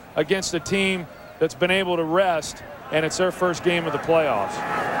doing it against a team that's been able to rest, and it's their first game of the playoffs.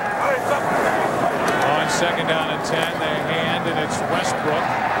 On second down and 10, they hand, and it's Westbrook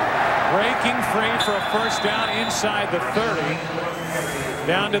breaking free for a first down inside the 30,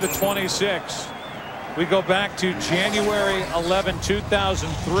 down to the 26. We go back to January 11,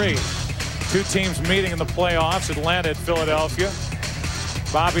 2003. Two teams meeting in the playoffs, Atlanta at Philadelphia.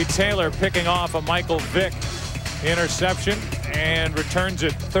 Bobby Taylor picking off a Michael Vick interception and returns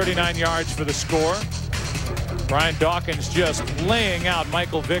it 39 yards for the score. Brian Dawkins just laying out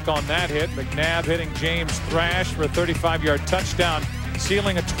Michael Vick on that hit. McNabb hitting James Thrash for a 35-yard touchdown,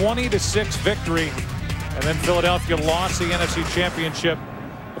 sealing a 20-6 victory. And then Philadelphia lost the NFC Championship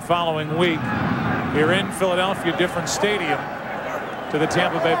the following week here in Philadelphia, different stadium, to the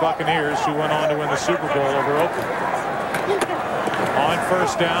Tampa Bay Buccaneers, who went on to win the Super Bowl over Oakland. On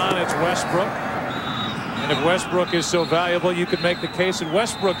first down, it's Westbrook. And if Westbrook is so valuable, you could make the case that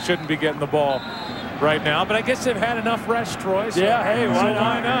Westbrook shouldn't be getting the ball right now. But I guess they've had enough rest, Troy. So yeah, hey, why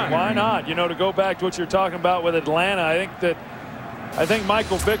not? Why not? You know, to go back to what you're talking about with Atlanta, I think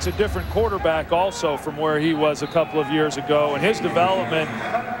Michael Vick's a different quarterback also from where he was a couple of years ago, and his development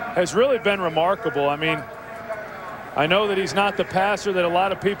has really been remarkable. I mean, I know that he's not the passer that a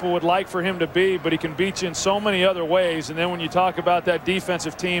lot of people would like for him to be, but he can beat you in so many other ways. And then when you talk about that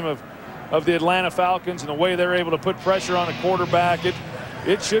defensive team of the Atlanta Falcons and the way they're able to put pressure on a quarterback,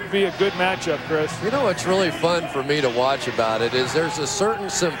 it should be a good matchup, Chris. You know what's really fun for me to watch about it is there's a certain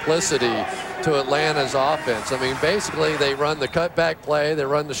simplicity to Atlanta's offense. I mean, basically they run the cutback play, they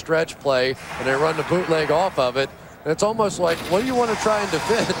run the stretch play, and they run the bootleg off of it. And it's almost like, what do you want to try and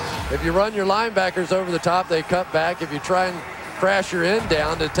defend? If you run your linebackers over the top, they cut back. If you try and crash your end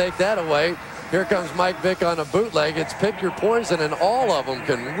down to take that away, here comes Mike Vick on a bootleg. It's pick your poison, and all of them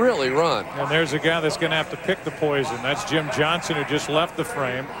can really run. And there's a guy that's going to have to pick the poison. That's Jim Johnson, who just left the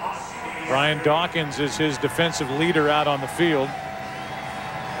frame. Brian Dawkins is his defensive leader out on the field.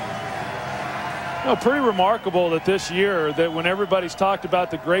 No, pretty remarkable that this year, that when everybody's talked about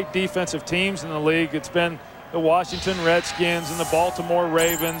the great defensive teams in the league, it's been the Washington Redskins and the Baltimore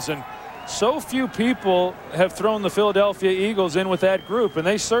Ravens, and so few people have thrown the Philadelphia Eagles in with that group, and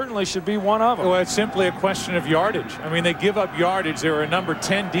they certainly should be one of them. Well, it's simply a question of yardage. I mean, they give up yardage. They're a number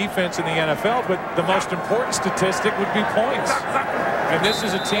 10 defense in the NFL, but the most important statistic would be points. And this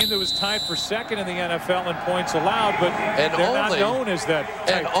is a team that was tied for second in the NFL in points allowed, but they're not known as that.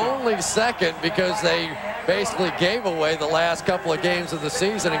 And only second because they basically gave away the last couple of games of the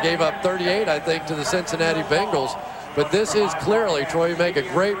season and gave up 38, I think, to the Cincinnati Bengals. But this is clearly, Troy, you make a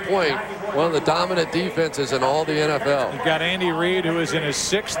great point, one of the dominant defenses in all the NFL. You've got Andy Reid, who is in his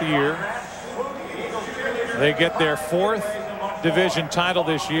 6th year. They get their 4th division title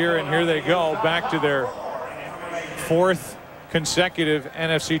this year, and here they go back to their 4th consecutive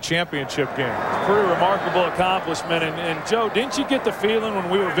NFC Championship game. It's a pretty remarkable accomplishment. And Joe, didn't you get the feeling when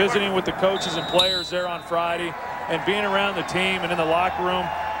we were visiting with the coaches and players there on Friday and being around the team and in the locker room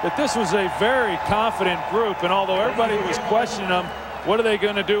that this was a very confident group? And although everybody was questioning them, what are they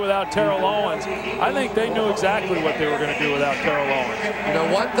going to do without Terrell Owens? I think they knew exactly what they were going to do without Terrell Owens. You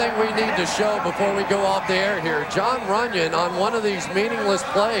know, one thing we need to show before we go off the air here, John Runyon on one of these meaningless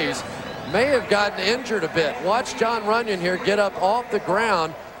plays may have gotten injured a bit. Watch John Runyon here get up off the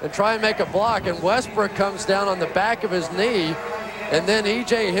ground and try and make a block, and Westbrook comes down on the back of his knee, and then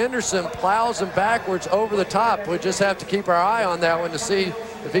E.J. Henderson plows him backwards over the top. We just have to keep our eye on that one to see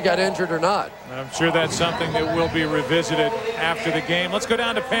if he got injured or not. I'm sure that's something that will be revisited after the game. Let's go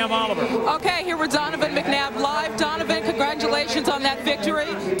down to Pam Oliver. Okay, here with Donovan McNabb live. Donovan, congratulations on that victory.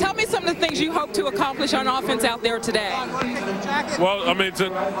 Tell me some of the things you hope to accomplish on offense out there today. Well, I mean,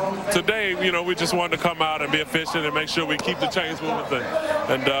 today, you know, we just wanted to come out and be efficient and make sure we keep the chains moving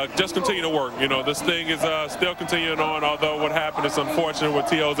and just continue to work. You know, this thing is still continuing on, although what happened is unfortunate with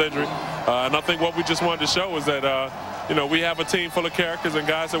T.O.'s injury. And I think what we just wanted to show is that, you know, we have a team full of characters and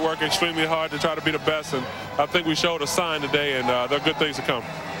guys that work extremely hard to try to be the best, and I think we showed a sign today, and there are good things to come.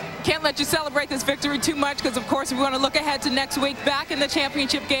 Can't let you celebrate this victory too much because, of course, we want to look ahead to next week back in the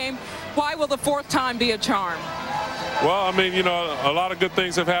championship game. Why will the 4th time be a charm? Well, I mean, you know, a lot of good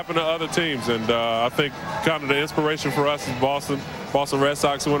things have happened to other teams, and I think kind of the inspiration for us is Boston. Boston Red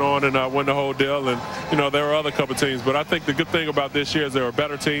Sox went on and won the whole deal, and you know there were other couple teams. But I think the good thing about this year is they're a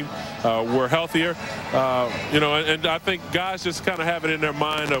better team. We're healthier, you know, and I think guys just kind of have it in their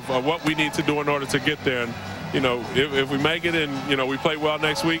mind of what we need to do in order to get there. And you know, if we make it and you know we play well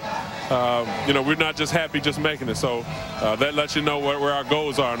next week, you know, we're not just happy just making it. So that lets you know where our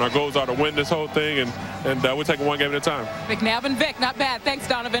goals are, and our goals are to win this whole thing, and we're taking one game at a time. McNabb and Vic, not bad. Thanks,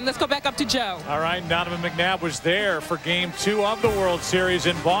 Donovan. Let's go back up to Joe. All right, Donovan McNabb was there for Game 2 of the World Series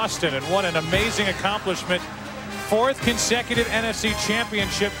in Boston, and what an amazing accomplishment. 4th consecutive NFC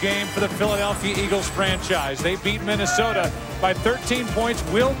Championship game for the Philadelphia Eagles franchise. They beat Minnesota by 13 points.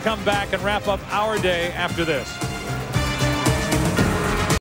 We'll come back and wrap up our day after this.